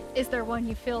is there one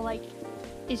you feel like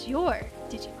is your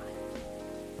Digimon?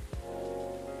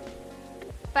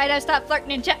 Fido, stop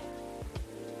flirting in chat!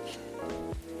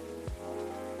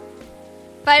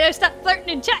 Fido, stop flirting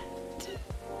in chat!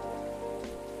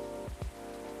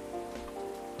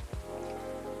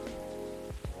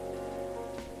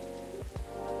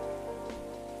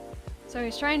 So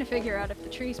he's trying to figure out if the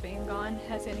trees being gone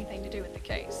has anything to do with the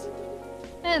case.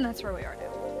 And that's where we are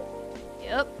now.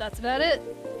 Yep, that's about it.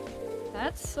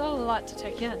 That's a lot to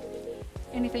take in.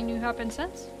 Anything new happened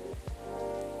since?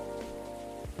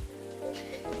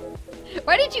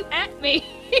 Why did you at me?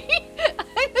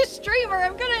 I'm the streamer.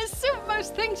 I'm gonna assume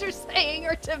most things you're saying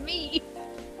are to me.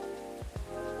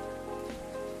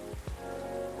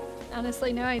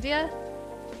 Honestly, no idea.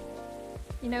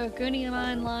 You know, Goonie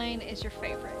line is your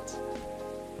favorite.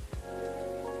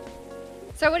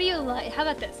 So what do you like? How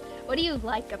about this? What do you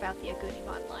like about the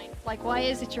Agunimon line? Like, why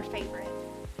is it your favorite?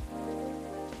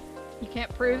 You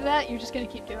can't prove that? You're just gonna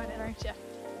keep doing it, aren't you?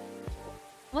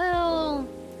 Well,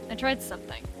 I tried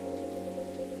something.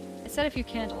 I set a few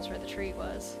candles where the tree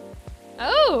was.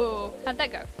 Oh! How'd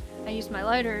that go? I used my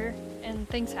lighter, and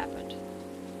things happened.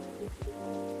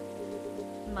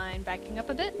 Mind backing up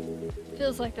a bit?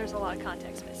 Feels like there's a lot of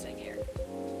context missing here.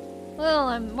 Well,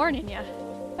 I'm warning ya.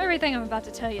 Everything I'm about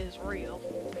to tell you is real.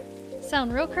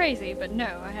 Sound real crazy, but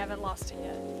no, I haven't lost it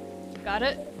yet. Got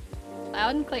it?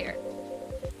 Loud and clear.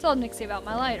 Told Nixie about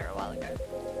my lighter a while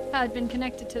ago. How I'd been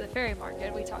connected to the fairy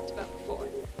market we talked about before.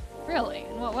 Really?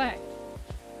 In what way?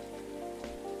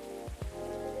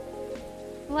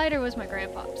 The lighter was my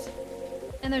grandpa's,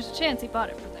 and there's a chance he bought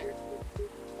it from there.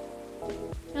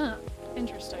 Huh.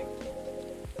 Interesting.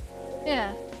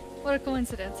 Yeah, what a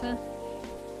coincidence, huh?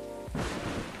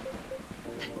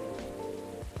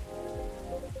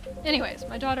 Anyways,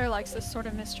 my daughter likes this sort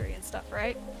of mystery and stuff,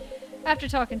 right? After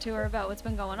talking to her about what's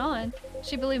been going on,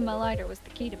 she believed my lighter was the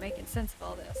key to making sense of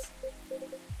all this.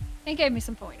 And gave me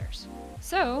some pointers.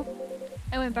 So,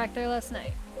 I went back there last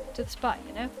night. To the spot,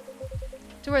 you know?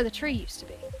 To where the tree used to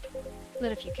be.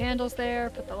 Lit a few candles there,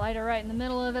 put the lighter right in the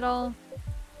middle of it all.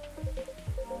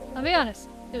 I'll be honest,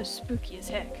 it was spooky as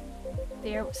heck. The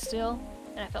air was still,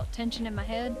 and I felt tension in my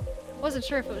head. Wasn't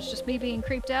sure if it was just me being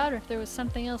creeped out or if there was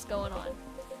something else going on.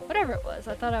 Whatever it was,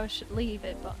 I thought I should leave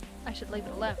it, but I should leave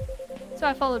it alone. So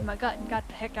I followed my gut and got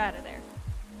the heck out of there.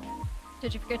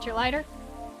 Did you forget your lighter?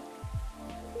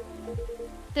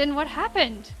 Then what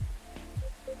happened?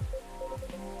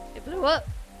 It blew up.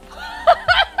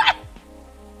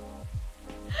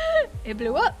 It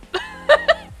blew up.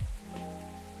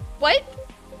 What?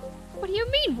 What do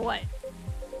you mean, what?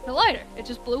 The lighter, it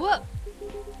just blew up.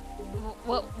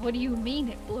 What do you mean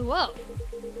it blew up?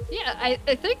 Yeah,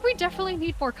 I think we definitely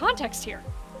need more context here.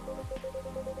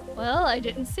 Well, I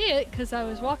didn't see it because I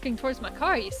was walking towards my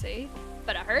car, you see.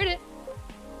 But I heard it.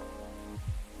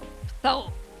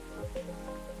 So,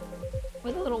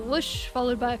 with a little whoosh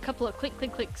followed by a couple of clink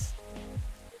clink clinks.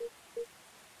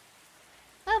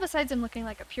 Well, besides him looking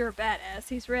like a pure badass,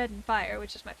 he's red and fire,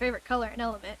 which is my favorite color and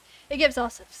element. It gives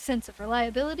us a sense of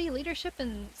reliability, leadership,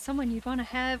 and someone you'd want to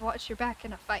have watch your back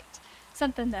in a fight.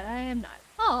 Something that I am not.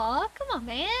 Aw, come on,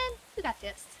 man. You got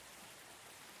this.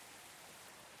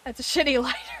 That's a shitty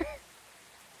lighter.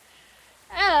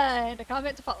 And a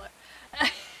comment to follow.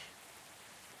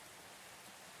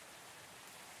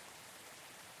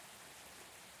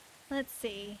 Let's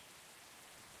see.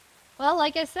 Well,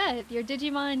 like I said, your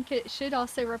Digimon should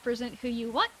also represent who you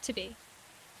want to be.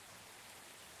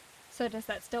 So does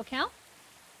that still count?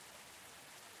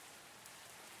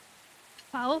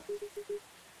 Foul?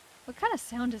 What kind of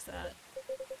sound is that?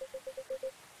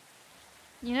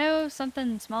 You know,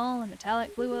 something small and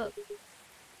metallic blew up.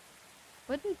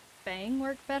 Wouldn't bang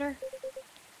work better?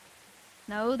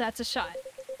 No, that's a shot.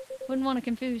 Wouldn't want to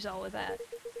confuse all with that.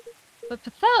 But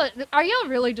pathetic, are y'all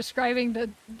really describing the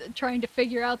trying to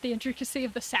figure out the intricacy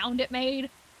of the sound it made?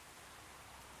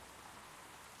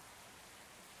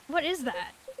 What is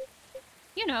that?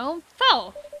 You know,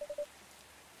 foul.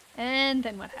 And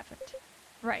then what happened?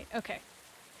 Right, okay.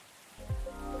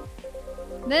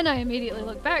 Then I immediately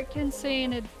looked back and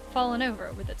seen it fallen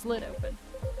over with its lid open.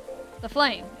 The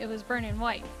flame, it was burning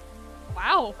white.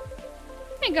 Wow.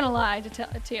 Ain't gonna lie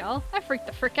to y'all, I freaked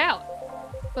the frick out.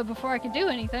 But before I could do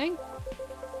anything,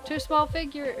 two small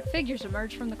figures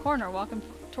emerged from the corner walking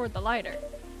toward the lighter.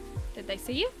 Did they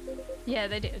see you? Yeah,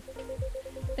 they did.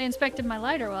 They inspected my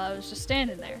lighter while I was just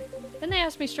standing there. Then they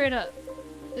asked me straight up,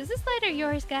 "Is this lighter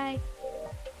yours, guy?"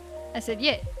 I said,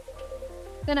 "Yeah."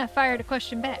 Then I fired a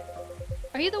question back.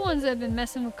 "Are you the ones that have been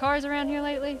messing with cars around here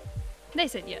lately?" They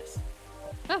said yes.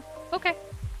 Oh, okay.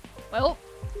 Well,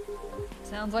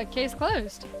 sounds like case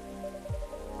closed.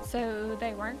 So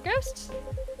they weren't ghosts?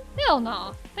 Hell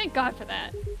no. Thank God for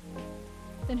that.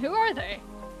 Then who are they?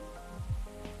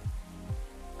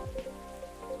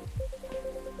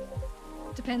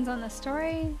 Depends on the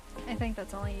story. I think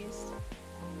that's only used.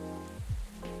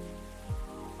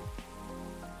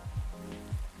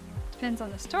 Depends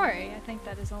on the story. I think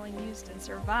that is only used in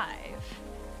Survive.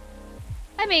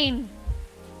 I mean,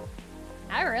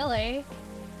 not really.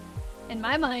 In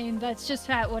my mind, that's just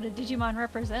what a Digimon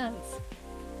represents.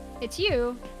 It's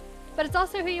you, but it's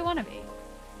also who you want to be.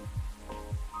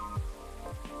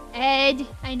 Ed!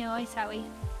 I know, I sorry.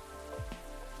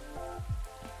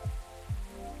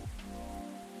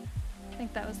 I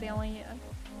think that was the only...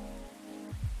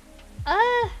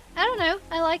 I don't know.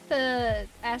 I like the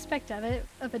aspect of it,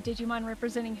 of a Digimon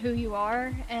representing who you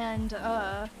are and,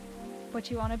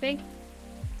 what you want to be.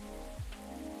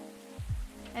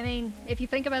 I mean, if you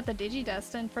think about the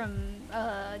Digidestin from,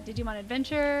 Digimon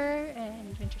Adventure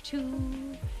and Adventure 2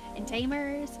 and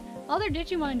Tamers, all their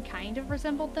Digimon kind of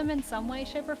resembled them in some way,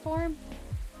 shape, or form.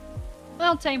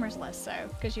 Well, Tamers less so,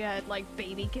 because you had, like,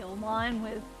 Baby Gilmon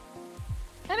with...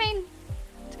 I mean,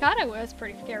 Takata was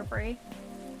pretty carefree.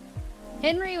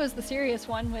 Henry was the serious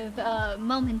one with,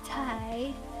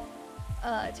 Momentai,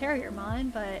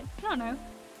 Terriermon, but I don't know.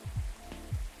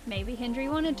 Maybe Henry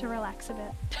wanted to relax a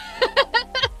bit.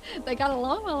 They got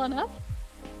along well enough.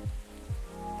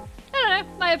 I don't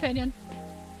know, my opinion.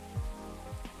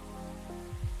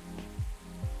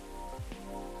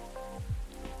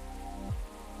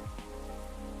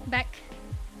 Back.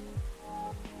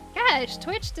 Gosh,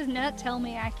 Twitch does not tell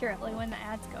me accurately when the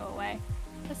ads go away.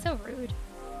 That's so rude.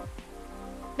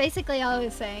 Basically, all I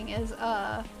was saying is,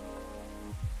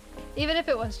 even if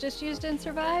it was just used in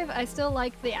Survive, I still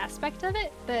like the aspect of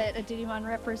it, that a Digimon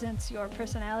represents your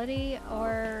personality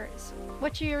or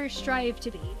what you strive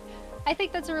to be. I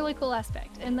think that's a really cool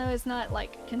aspect, and though it's not,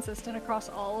 like, consistent across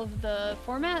all of the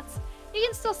formats, you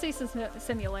can still see some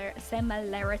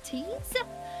similarities.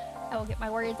 I will get my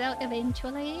words out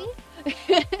eventually.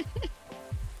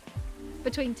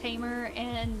 Between Tamer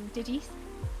and Digis.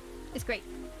 It's great.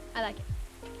 I like it.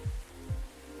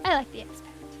 I like the aspect.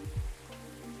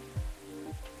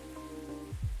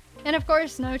 And of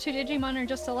course, no two Digimon are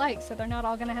just alike, so they're not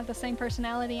all gonna have the same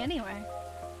personality anyway.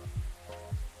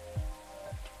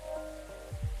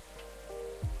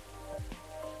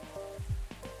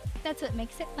 That's what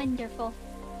makes it wonderful.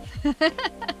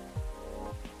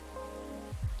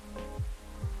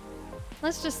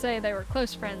 Let's just say they were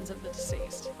close friends of the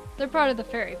deceased. They're part of the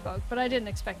fairy folk, but I didn't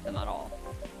expect them at all.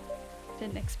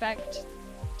 Didn't expect...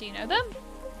 Do you know them?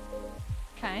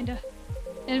 Kinda.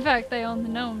 In fact, they own the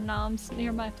gnome noms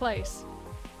near my place.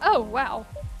 Oh, wow.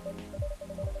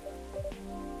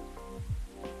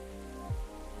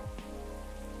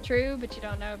 True, but you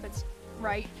don't know if it's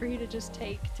right for you to just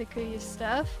take Takuya's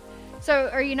stuff. So,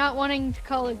 are you not wanting to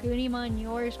call a Goonimon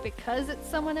yours because it's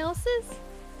someone else's?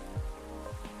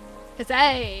 Because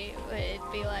I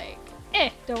would be like,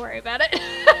 don't worry about it.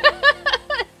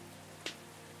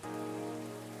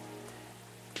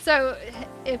 So,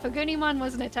 if a Goonimon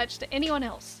wasn't attached to anyone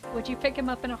else, would you pick him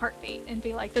up in a heartbeat and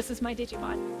be like, this is my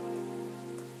Digimon?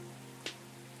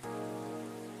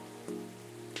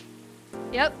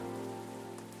 Yep.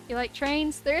 You like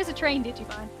trains? There is a train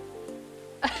Digimon.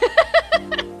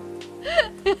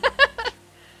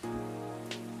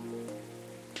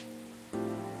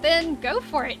 Then go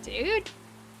for it, dude.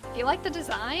 If you like the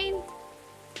design,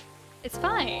 it's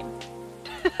fine.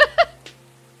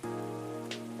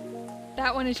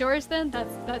 That one is yours then?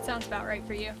 That sounds about right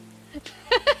for you.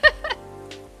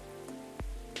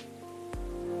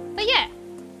 But yeah.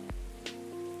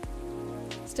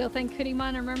 Still think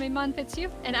Kurimon or Mermaidmon fits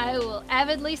you? And I will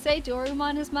avidly say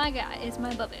Dorumon is my guy, is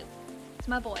my buboo. It's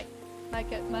my boy.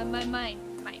 Mine.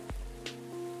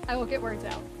 I will get words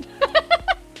out.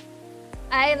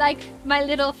 I like my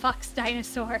little fox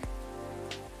dinosaur.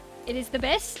 It is the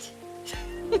best.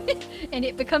 And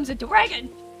it becomes a dragon.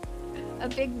 A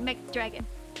big mech dragon.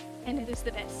 And it is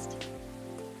the best.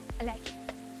 I like it.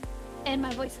 And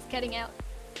my voice is cutting out.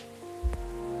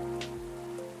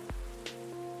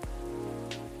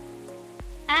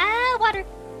 Ah, water!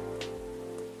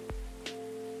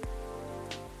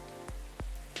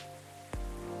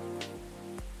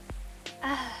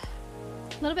 A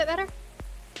little bit better?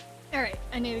 Alright,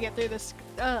 I need to get through this,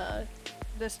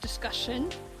 this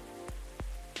discussion.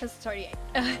 Because it's already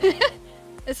 8.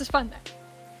 This is fun though.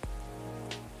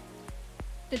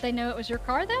 Did they know it was your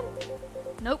car then?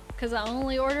 Nope, because I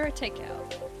only order a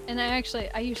takeout. And I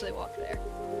usually walk there.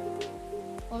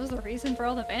 What was the reason for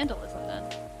all the vandalism then?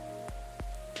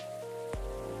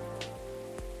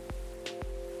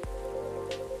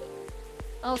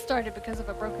 All started because of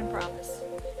a broken promise.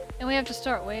 And we have to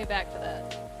start way back for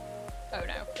that. Oh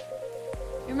no.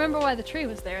 You remember why the tree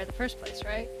was there in the first place,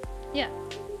 right? Yeah.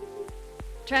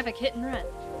 Traffic hit and run.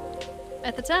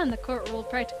 At the time, the court ruled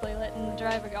practically letting the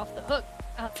driver off the hook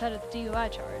outside of the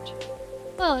DUI charge.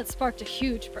 Well, it sparked a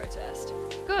huge protest.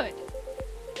 Good.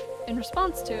 In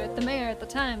response to it, the mayor at the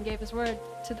time gave his word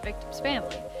to the victim's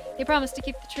family. He promised to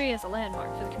keep the tree as a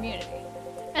landmark for the community,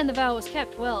 and the vow was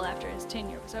kept well after his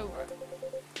tenure was over.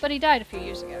 But he died a few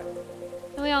years ago,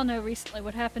 and we all know recently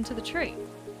what happened to the tree.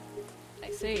 I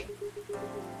see.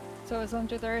 So it was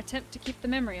under their attempt to keep the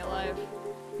memory alive,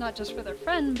 not just for their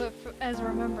friend, but as a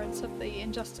remembrance of the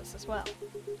injustice as well.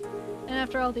 And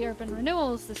after all the urban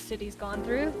renewals the city's gone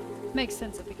through, it makes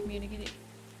sense that the community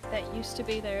that used to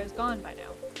be there is gone by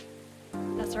now.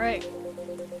 That's right.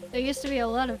 There used to be a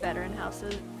lot of veteran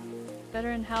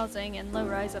housing and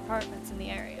low-rise apartments in the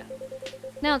area.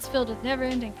 Now it's filled with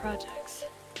never-ending projects.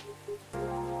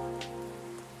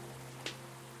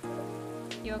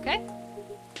 You okay?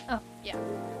 Oh, yeah.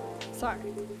 Sorry.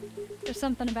 There's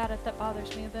something about it that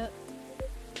bothers me a bit.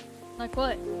 Like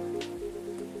what?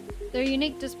 Their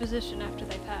unique disposition after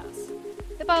they pass.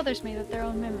 It bothers me that their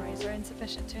own memories are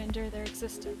insufficient to endure their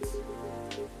existence.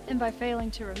 And by failing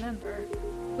to remember,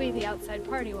 we, the outside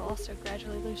party, will also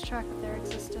gradually lose track of their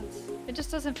existence. It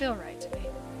just doesn't feel right to me.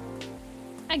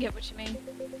 I get what you mean.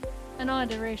 An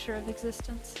odd erasure of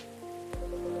existence.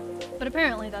 But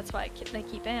apparently that's why they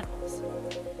keep animals.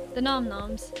 The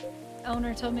Nom-Noms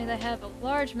owner told me they have a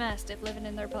large mastiff living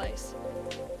in their place.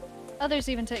 Others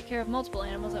even take care of multiple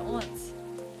animals at once.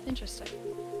 Interesting.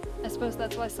 I suppose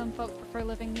that's why some folk prefer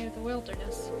living near the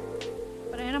wilderness.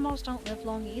 But animals don't live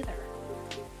long either.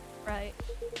 Right.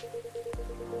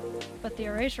 But the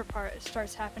erasure part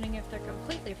starts happening if they're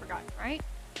completely forgotten, right?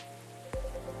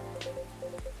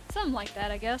 Something like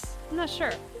that, I guess. I'm not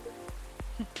sure.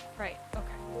 Right,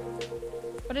 okay.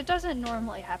 But it doesn't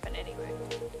normally happen anyway.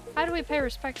 How do we pay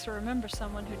respects or remember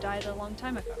someone who died a long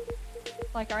time ago?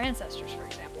 Like our ancestors, for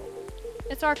example.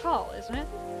 It's our call, isn't it?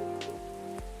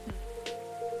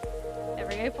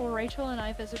 Every April, Rachel and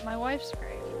I visit my wife's grave.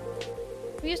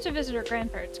 We used to visit her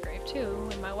grandparents' grave, too,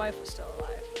 when my wife was still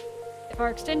alive. If our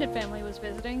extended family was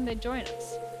visiting, they'd join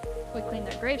us. We'd clean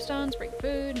their gravestones, bring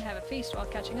food, and have a feast while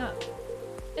catching up.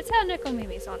 It's how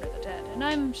Nickel-Mimis honor the dead, and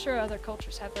I'm sure other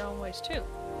cultures have their own ways, too.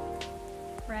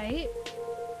 Right?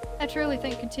 I truly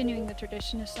think continuing the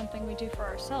tradition is something we do for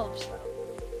ourselves,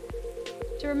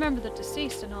 though. To remember the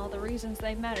deceased and all the reasons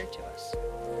they mattered to us.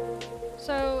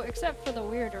 So, except for the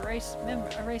weird erased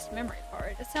memory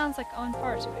part, it sounds like on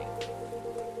par to me.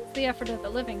 It's the effort of the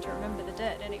living to remember the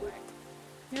dead, anyway.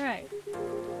 You're right.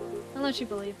 Unless you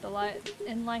believe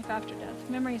in life after death,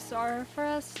 memories are for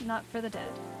us, not for the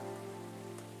dead.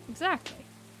 Exactly.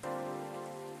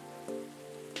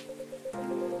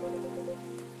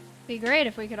 Be great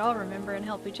if we could all remember and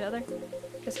help each other,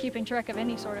 because keeping track of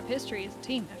any sort of history is a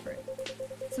team effort.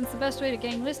 Since the best way to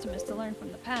gain wisdom is to learn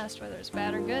from the past, whether it's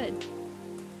bad or good.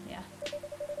 Yeah.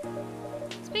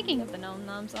 Speaking of the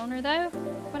Nom-Noms owner, though,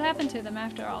 what happened to them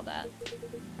after all that?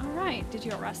 Alright, did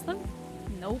you arrest them?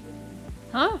 Nope.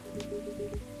 Huh?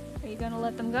 Are you gonna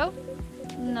let them go?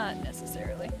 Not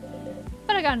necessarily.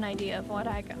 But I got an idea of what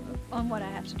I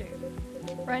have to do.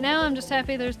 Right now, I'm just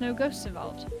happy there's no ghosts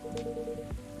involved.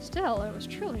 Still, it was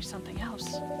truly something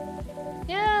else.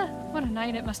 Yeah, what a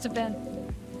night it must have been.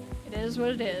 It is what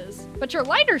it is. But your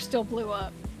lighter still blew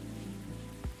up.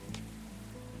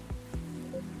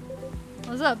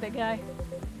 What's up, big guy?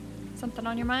 Something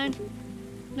on your mind?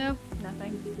 No,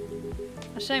 nothing.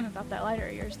 A shame about that lighter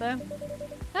of yours, though.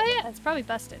 Oh yeah, it's probably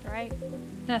busted, right?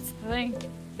 That's the thing.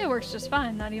 It works just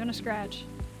fine, not even a scratch.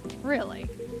 Really?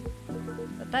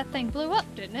 But that thing blew up,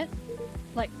 didn't it?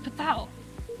 Like, pow!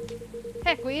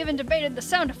 Heck, we even debated the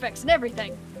sound effects and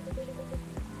everything!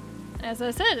 As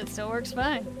I said, it still works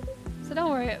fine. So don't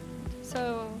worry.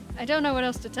 So, I don't know what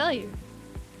else to tell you.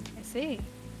 I see.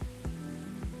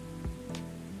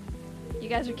 You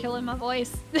guys are killing my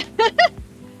voice.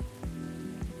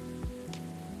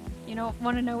 You don't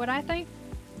want to know what I think?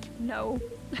 No.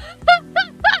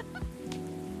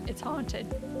 It's haunted.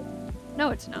 No,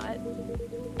 it's not.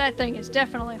 That thing is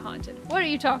definitely haunted. What are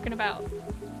you talking about?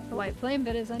 The white flame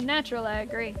bit is unnatural, I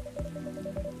agree.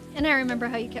 And I remember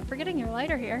how you kept forgetting your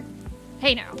lighter here.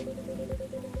 Hey now.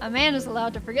 A man is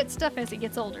allowed to forget stuff as he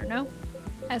gets older, no?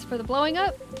 As for the blowing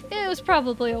up, it was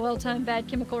probably a well-timed bad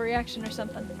chemical reaction or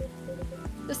something.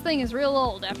 This thing is real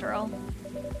old, after all.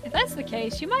 If that's the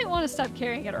case, you might want to stop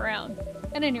carrying it around.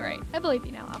 At any rate, I believe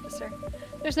you now, officer.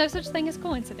 There's no such thing as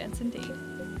coincidence, indeed.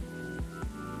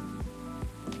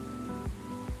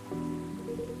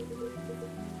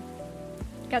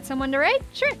 Got someone to raid?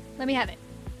 Sure, let me have it.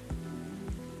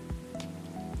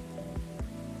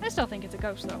 I still think it's a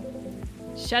ghost, though.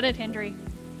 Shut it, Hendry.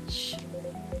 Shh.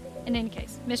 In any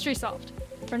case, mystery solved.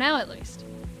 For now, at least.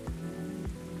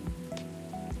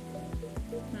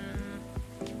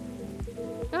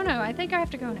 Oh no, I think I have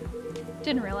to go now.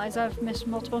 Didn't realize I've missed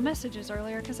multiple messages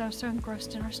earlier because I was so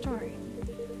engrossed in our story.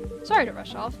 Sorry to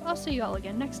rush off. I'll see you all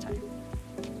again next time.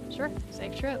 Sure,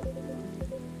 safe trip.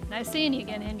 Nice seeing you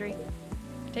again, Hendry.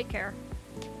 Take care.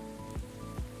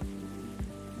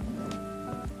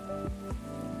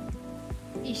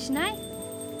 Ishnai?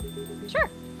 Sure,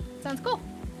 sounds cool.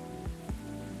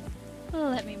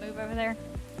 Let me move over there.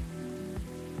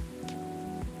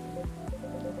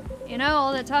 You know,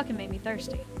 all that talking made me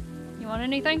thirsty. You want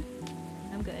anything?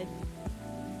 I'm good.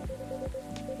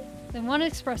 Then one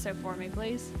espresso for me,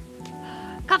 please.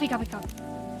 Coffee, coffee, coffee.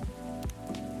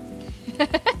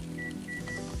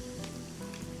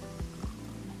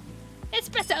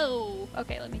 Espresso!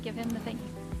 Okay, let me give him the thing.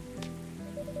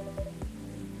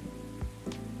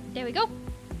 There we go.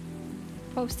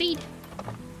 Proceed.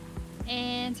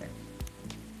 And serve.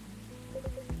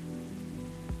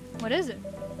 What is it?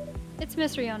 It's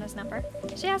Miss Riona's number.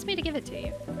 She asked me to give it to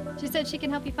you. She said she can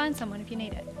help you find someone if you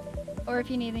need it. Or if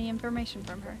you need any information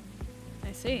from her.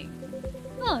 I see.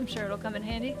 Well, I'm sure it'll come in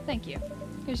handy. Thank you.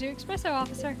 Here's your espresso,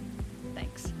 officer.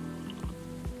 Thanks.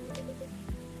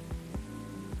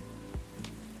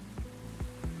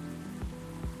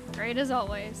 Great as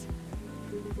always.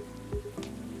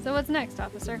 So what's next,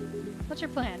 officer? What's your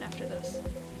plan after this?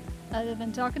 Other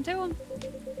than talking to him?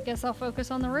 Guess I'll focus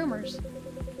on the rumors.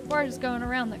 Word is going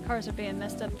around that cars are being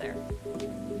messed up there.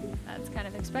 That's kind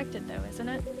of expected though, isn't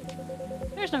it?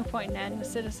 There's no point in adding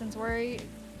citizens'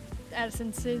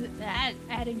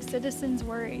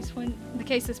 worries when the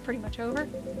case is pretty much over.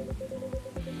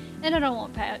 And I don't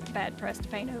want bad press to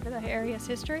paint over the area's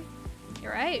history.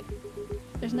 You're right.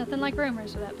 There's nothing like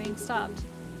rumors without being stopped.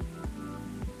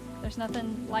 There's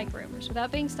nothing like rumors.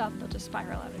 Without being stopped, they'll just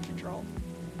spiral out of control.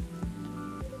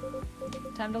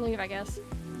 Time to leave, I guess.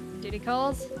 Duty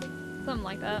calls? Something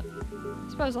like that.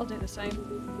 Suppose I'll do the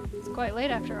same. It's quite late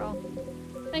after all.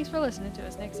 Thanks for listening to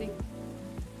us, Nixie.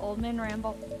 Old men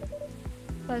ramble.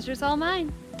 Pleasure's all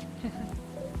mine.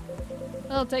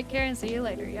 Well, take care and see you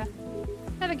later, yeah?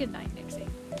 Have a good night, Nixie.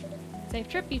 Safe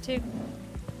trip, you two.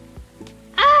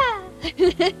 Ah!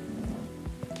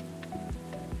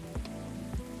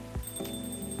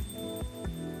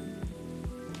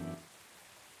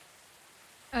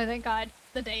 Oh, thank God.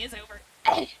 The day is over.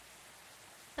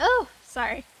 Oh,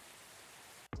 sorry.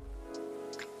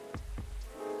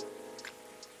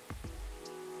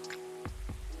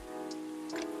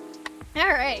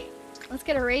 Alright. Let's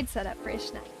get a raid set up for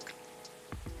Ishnai.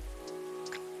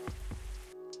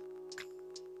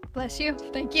 Bless you.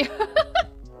 Thank you.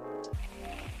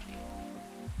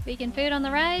 Vegan food on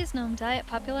the rise. Gnome diet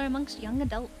popular amongst young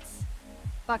adults.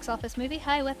 Box office movie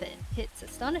High Weapon hits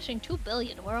astonishing 2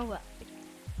 billion worldwide.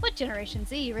 What Generation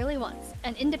Z really wants?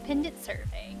 An independent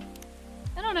survey.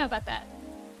 I don't know about that.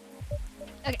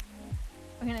 Okay.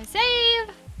 We're gonna save.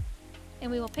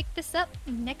 And we will pick this up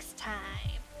next time.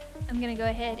 I'm gonna go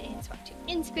ahead and swap to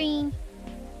in-screen.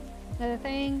 Another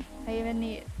thing,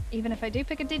 even if I do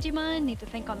pick a Digimon, need to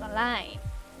think on the line.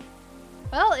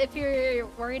 Well, if you're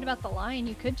worried about the line,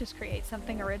 you could just create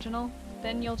something original.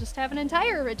 Then you'll just have an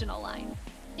entire original line.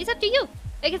 It's up to you.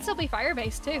 It can still be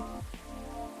fire-based too.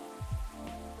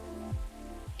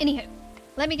 Anywho,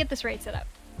 let me get this raid set up.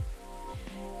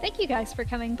 Thank you guys for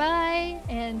coming by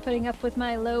and putting up with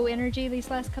my low energy these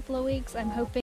last couple of weeks. I'm hoping